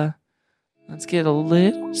get a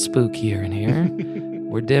little spookier in here.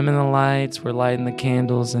 We're dimming the lights. We're lighting the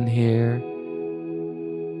candles in here.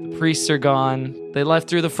 The priests are gone. They left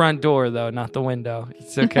through the front door, though, not the window.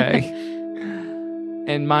 It's okay.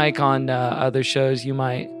 And Mike, on other shows, you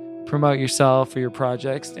might promote yourself or your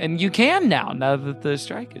projects. And you can now that the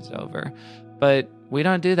strike is over. But we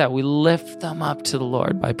don't do that. We lift them up to the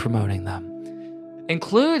Lord by promoting them.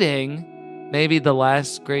 Including maybe the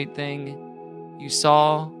last great thing you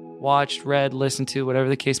saw, watched, read, listened to, whatever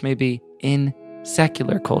the case may be, in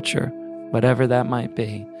secular culture, whatever that might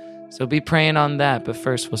be. So be praying on that. But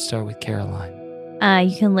first, we'll start with Caroline.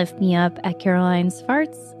 You can lift me up at Caroline's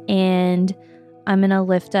Farts, and I'm going to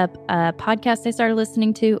lift up a podcast I started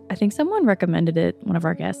listening to. I think someone recommended it, one of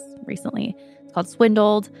our guests recently. It's called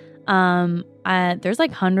Swindled. There's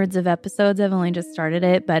like hundreds of episodes. I've only just started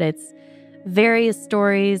it, but it's various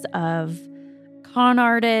stories of con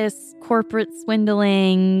artists, corporate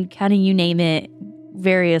swindling, kind of you name it,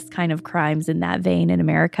 various kind of crimes in that vein in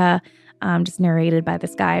America, just narrated by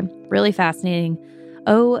this guy. Really fascinating.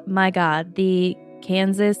 Oh my God, the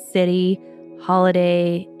Kansas City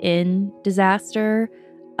Holiday Inn disaster.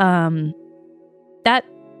 That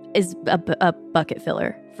is a bucket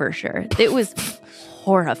filler for sure. It was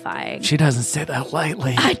horrifying. She doesn't say that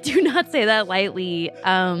lightly. I do not say that lightly.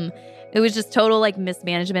 It was just total like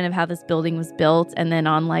mismanagement of how this building was built, and then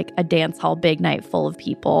on like a dance hall big night full of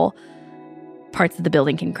people, parts of the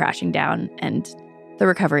building came crashing down, and the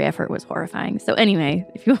recovery effort was horrifying. So anyway,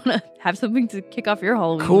 if you want to have something to kick off your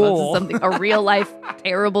Halloween month, a real life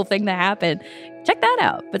terrible thing that happened, check that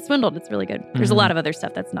out. But Swindled, it's really good. There's a lot of other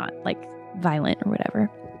stuff that's not like violent or whatever.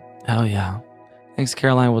 Oh yeah. Thanks,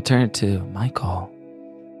 Caroline. We'll turn it to Michael.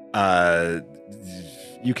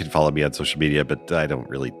 You can follow me on social media, but I don't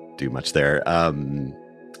really do much there. The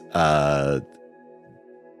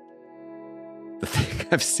thing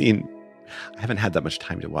I've seen, I haven't had that much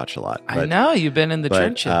time to watch a lot. But, I know you've been in the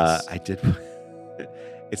trenches. I did.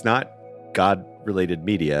 It's not God-related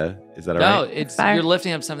media. Is that all right? No, it's you're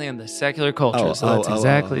lifting up something in the secular culture. So that's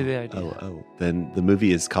exactly the idea. Then the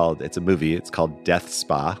movie is called. It's a movie. It's called Death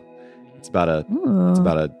Spa. It's about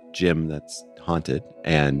a gym that's haunted,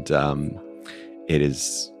 and it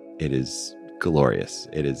is glorious.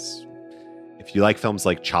 It is. If you like films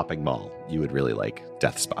like Chopping Mall, you would really like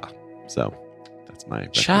Death Spa. So. That's my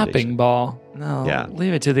Chopping Ball. No,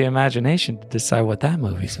 leave it to the imagination to decide what that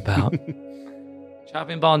movie's about.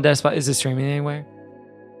 Chopping Ball and Death Spot. Is it streaming anywhere?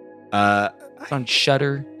 It's on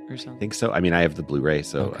Shudder or something. I think so. I mean, I have the Blu-ray,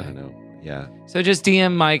 so I don't know. Yeah. So just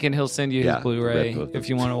DM Mike and he'll send you his Blu-ray if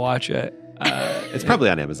you want to watch it. It's probably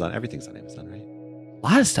on Amazon. Everything's on Amazon, right? A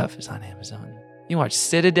lot of stuff is on Amazon. You watch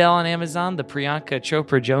Citadel on Amazon, the Priyanka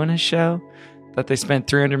Chopra Jonas show that they spent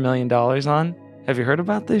 $300 million on. Have you heard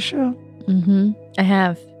about this show? Mm-hmm. I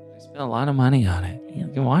have. They spent a lot of money on it. You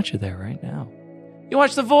can watch it there right now. You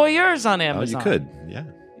watch The Voyeurs on Amazon. Oh, you could. Yeah.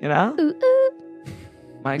 You know?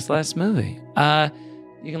 Mike's last movie.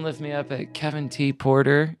 You can lift me up at Kevin T.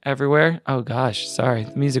 Porter everywhere. Oh, gosh. Sorry.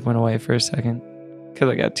 The music went away for a second because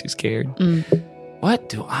I got too scared. What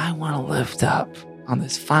do I want to lift up on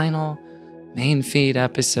this final main feed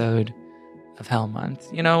episode of Hell Month?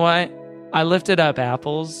 You know what? I lifted up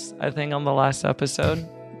apples, I think, on the last episode.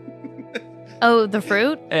 Oh, the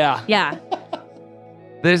fruit? Yeah. Yeah.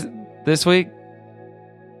 This week,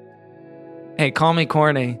 hey, call me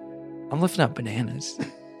corny. I'm lifting up bananas.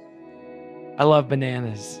 I love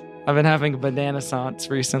bananas. I've been having a banana sans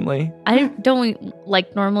recently. I don't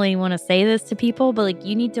like normally want to say this to people, but like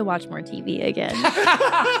you need to watch more TV again.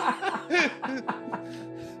 I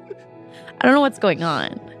don't know what's going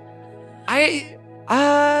on.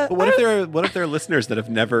 But what if there are listeners that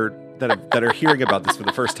are hearing about this for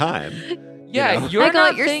the first time? Yeah, you know? you're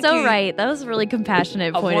not you're thinking so right. That was a really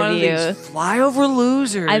compassionate point one of view. These flyover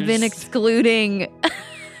losers. I've been excluding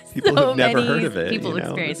people so who've never many heard of it. people's This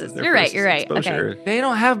experiences. is their You're right. first You're right. exposure. Okay. They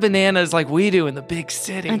don't have bananas like we do in the big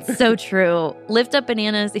city. That's so true. Lift up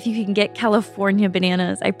bananas. If you can get California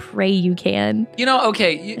bananas, I pray you can. You know,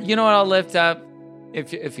 okay. You know what I'll lift up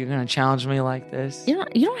if you're gonna challenge me like this. You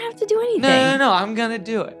don't have to do anything. No. I'm gonna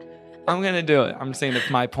do it. I'm seeing if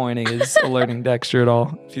my pointing is alerting Dexter at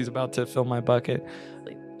all. If he's about to fill my bucket.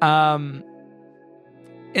 In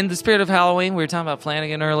the spirit of Halloween, we were talking about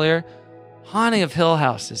Flanagan earlier. Haunting of Hill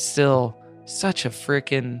House is still such a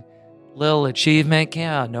freaking little achievement. Came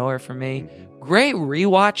out of nowhere for me. Great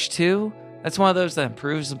rewatch too. That's one of those that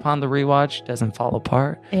improves upon the rewatch, doesn't fall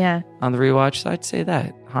apart. Yeah. On the rewatch, so I'd say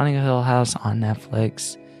that Haunting of Hill House on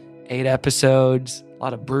Netflix, 8 episodes, a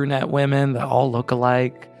lot of brunette women that all look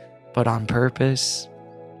alike, but on purpose.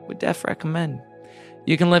 Would def recommend.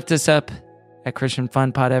 You can lift us up at Christian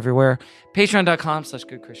Fun Pod everywhere.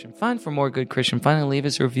 Patreon.com/Good Christian Fun for more Good Christian Fun, and leave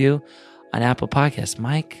us a review on Apple Podcasts.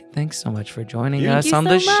 Mike, thanks so much for joining us on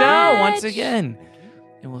the show once again.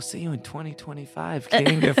 And we'll see you in 2025,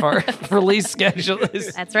 King, if our release schedule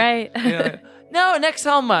is... That's right. No, next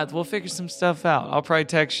hell month, we'll figure some stuff out. I'll probably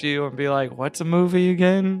text you and be like, what's a movie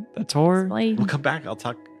again? That's horror? We'll come back. I'll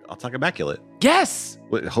talk Immaculate. Yes!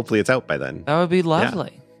 Well, hopefully it's out by then. That would be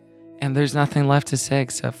lovely. Yeah. And there's nothing left to say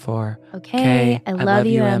except for... Okay, I love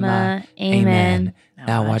you, Emma. Amen.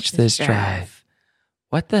 Now watch this drive.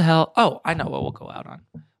 What the hell? Oh, I know what we'll go out on.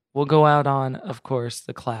 We'll go out on, of course,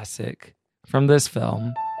 the classic from this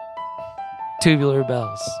film, Tubular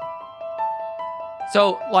Bells.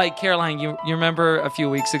 So, like, Caroline, you remember a few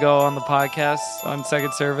weeks ago on the podcast on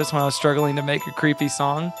Second Service when I was struggling to make a creepy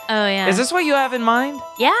song? Oh, yeah. Is this what you have in mind?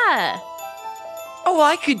 Yeah. Oh, well,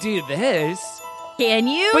 I could do this. Can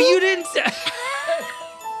you? But you didn't say...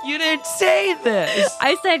 You didn't say this.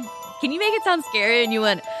 I said, can you make it sound scary? And you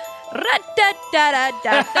went... And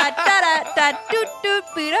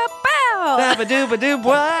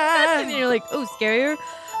you're like, oh, scarier.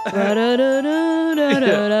 That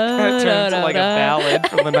turns like a ballad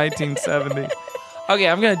from the 1970s. Okay,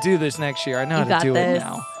 I'm going to do this next year. I know how to do it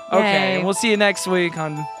now. Okay, and we'll see you next week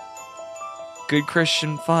on Good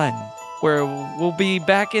Christian Fun, where we'll be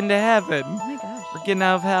back into heaven. Oh my gosh. We're getting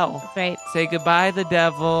out of hell. That's right. Say goodbye, the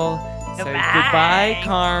devil. Goodbye. Say goodbye,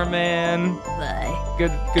 Carmen. Bye.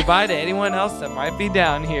 Goodbye to anyone else that might be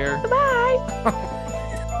down here. Bye.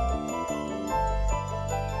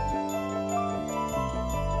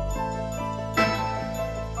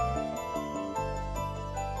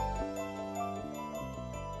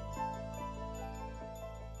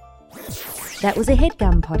 That was a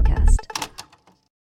HeadGum podcast.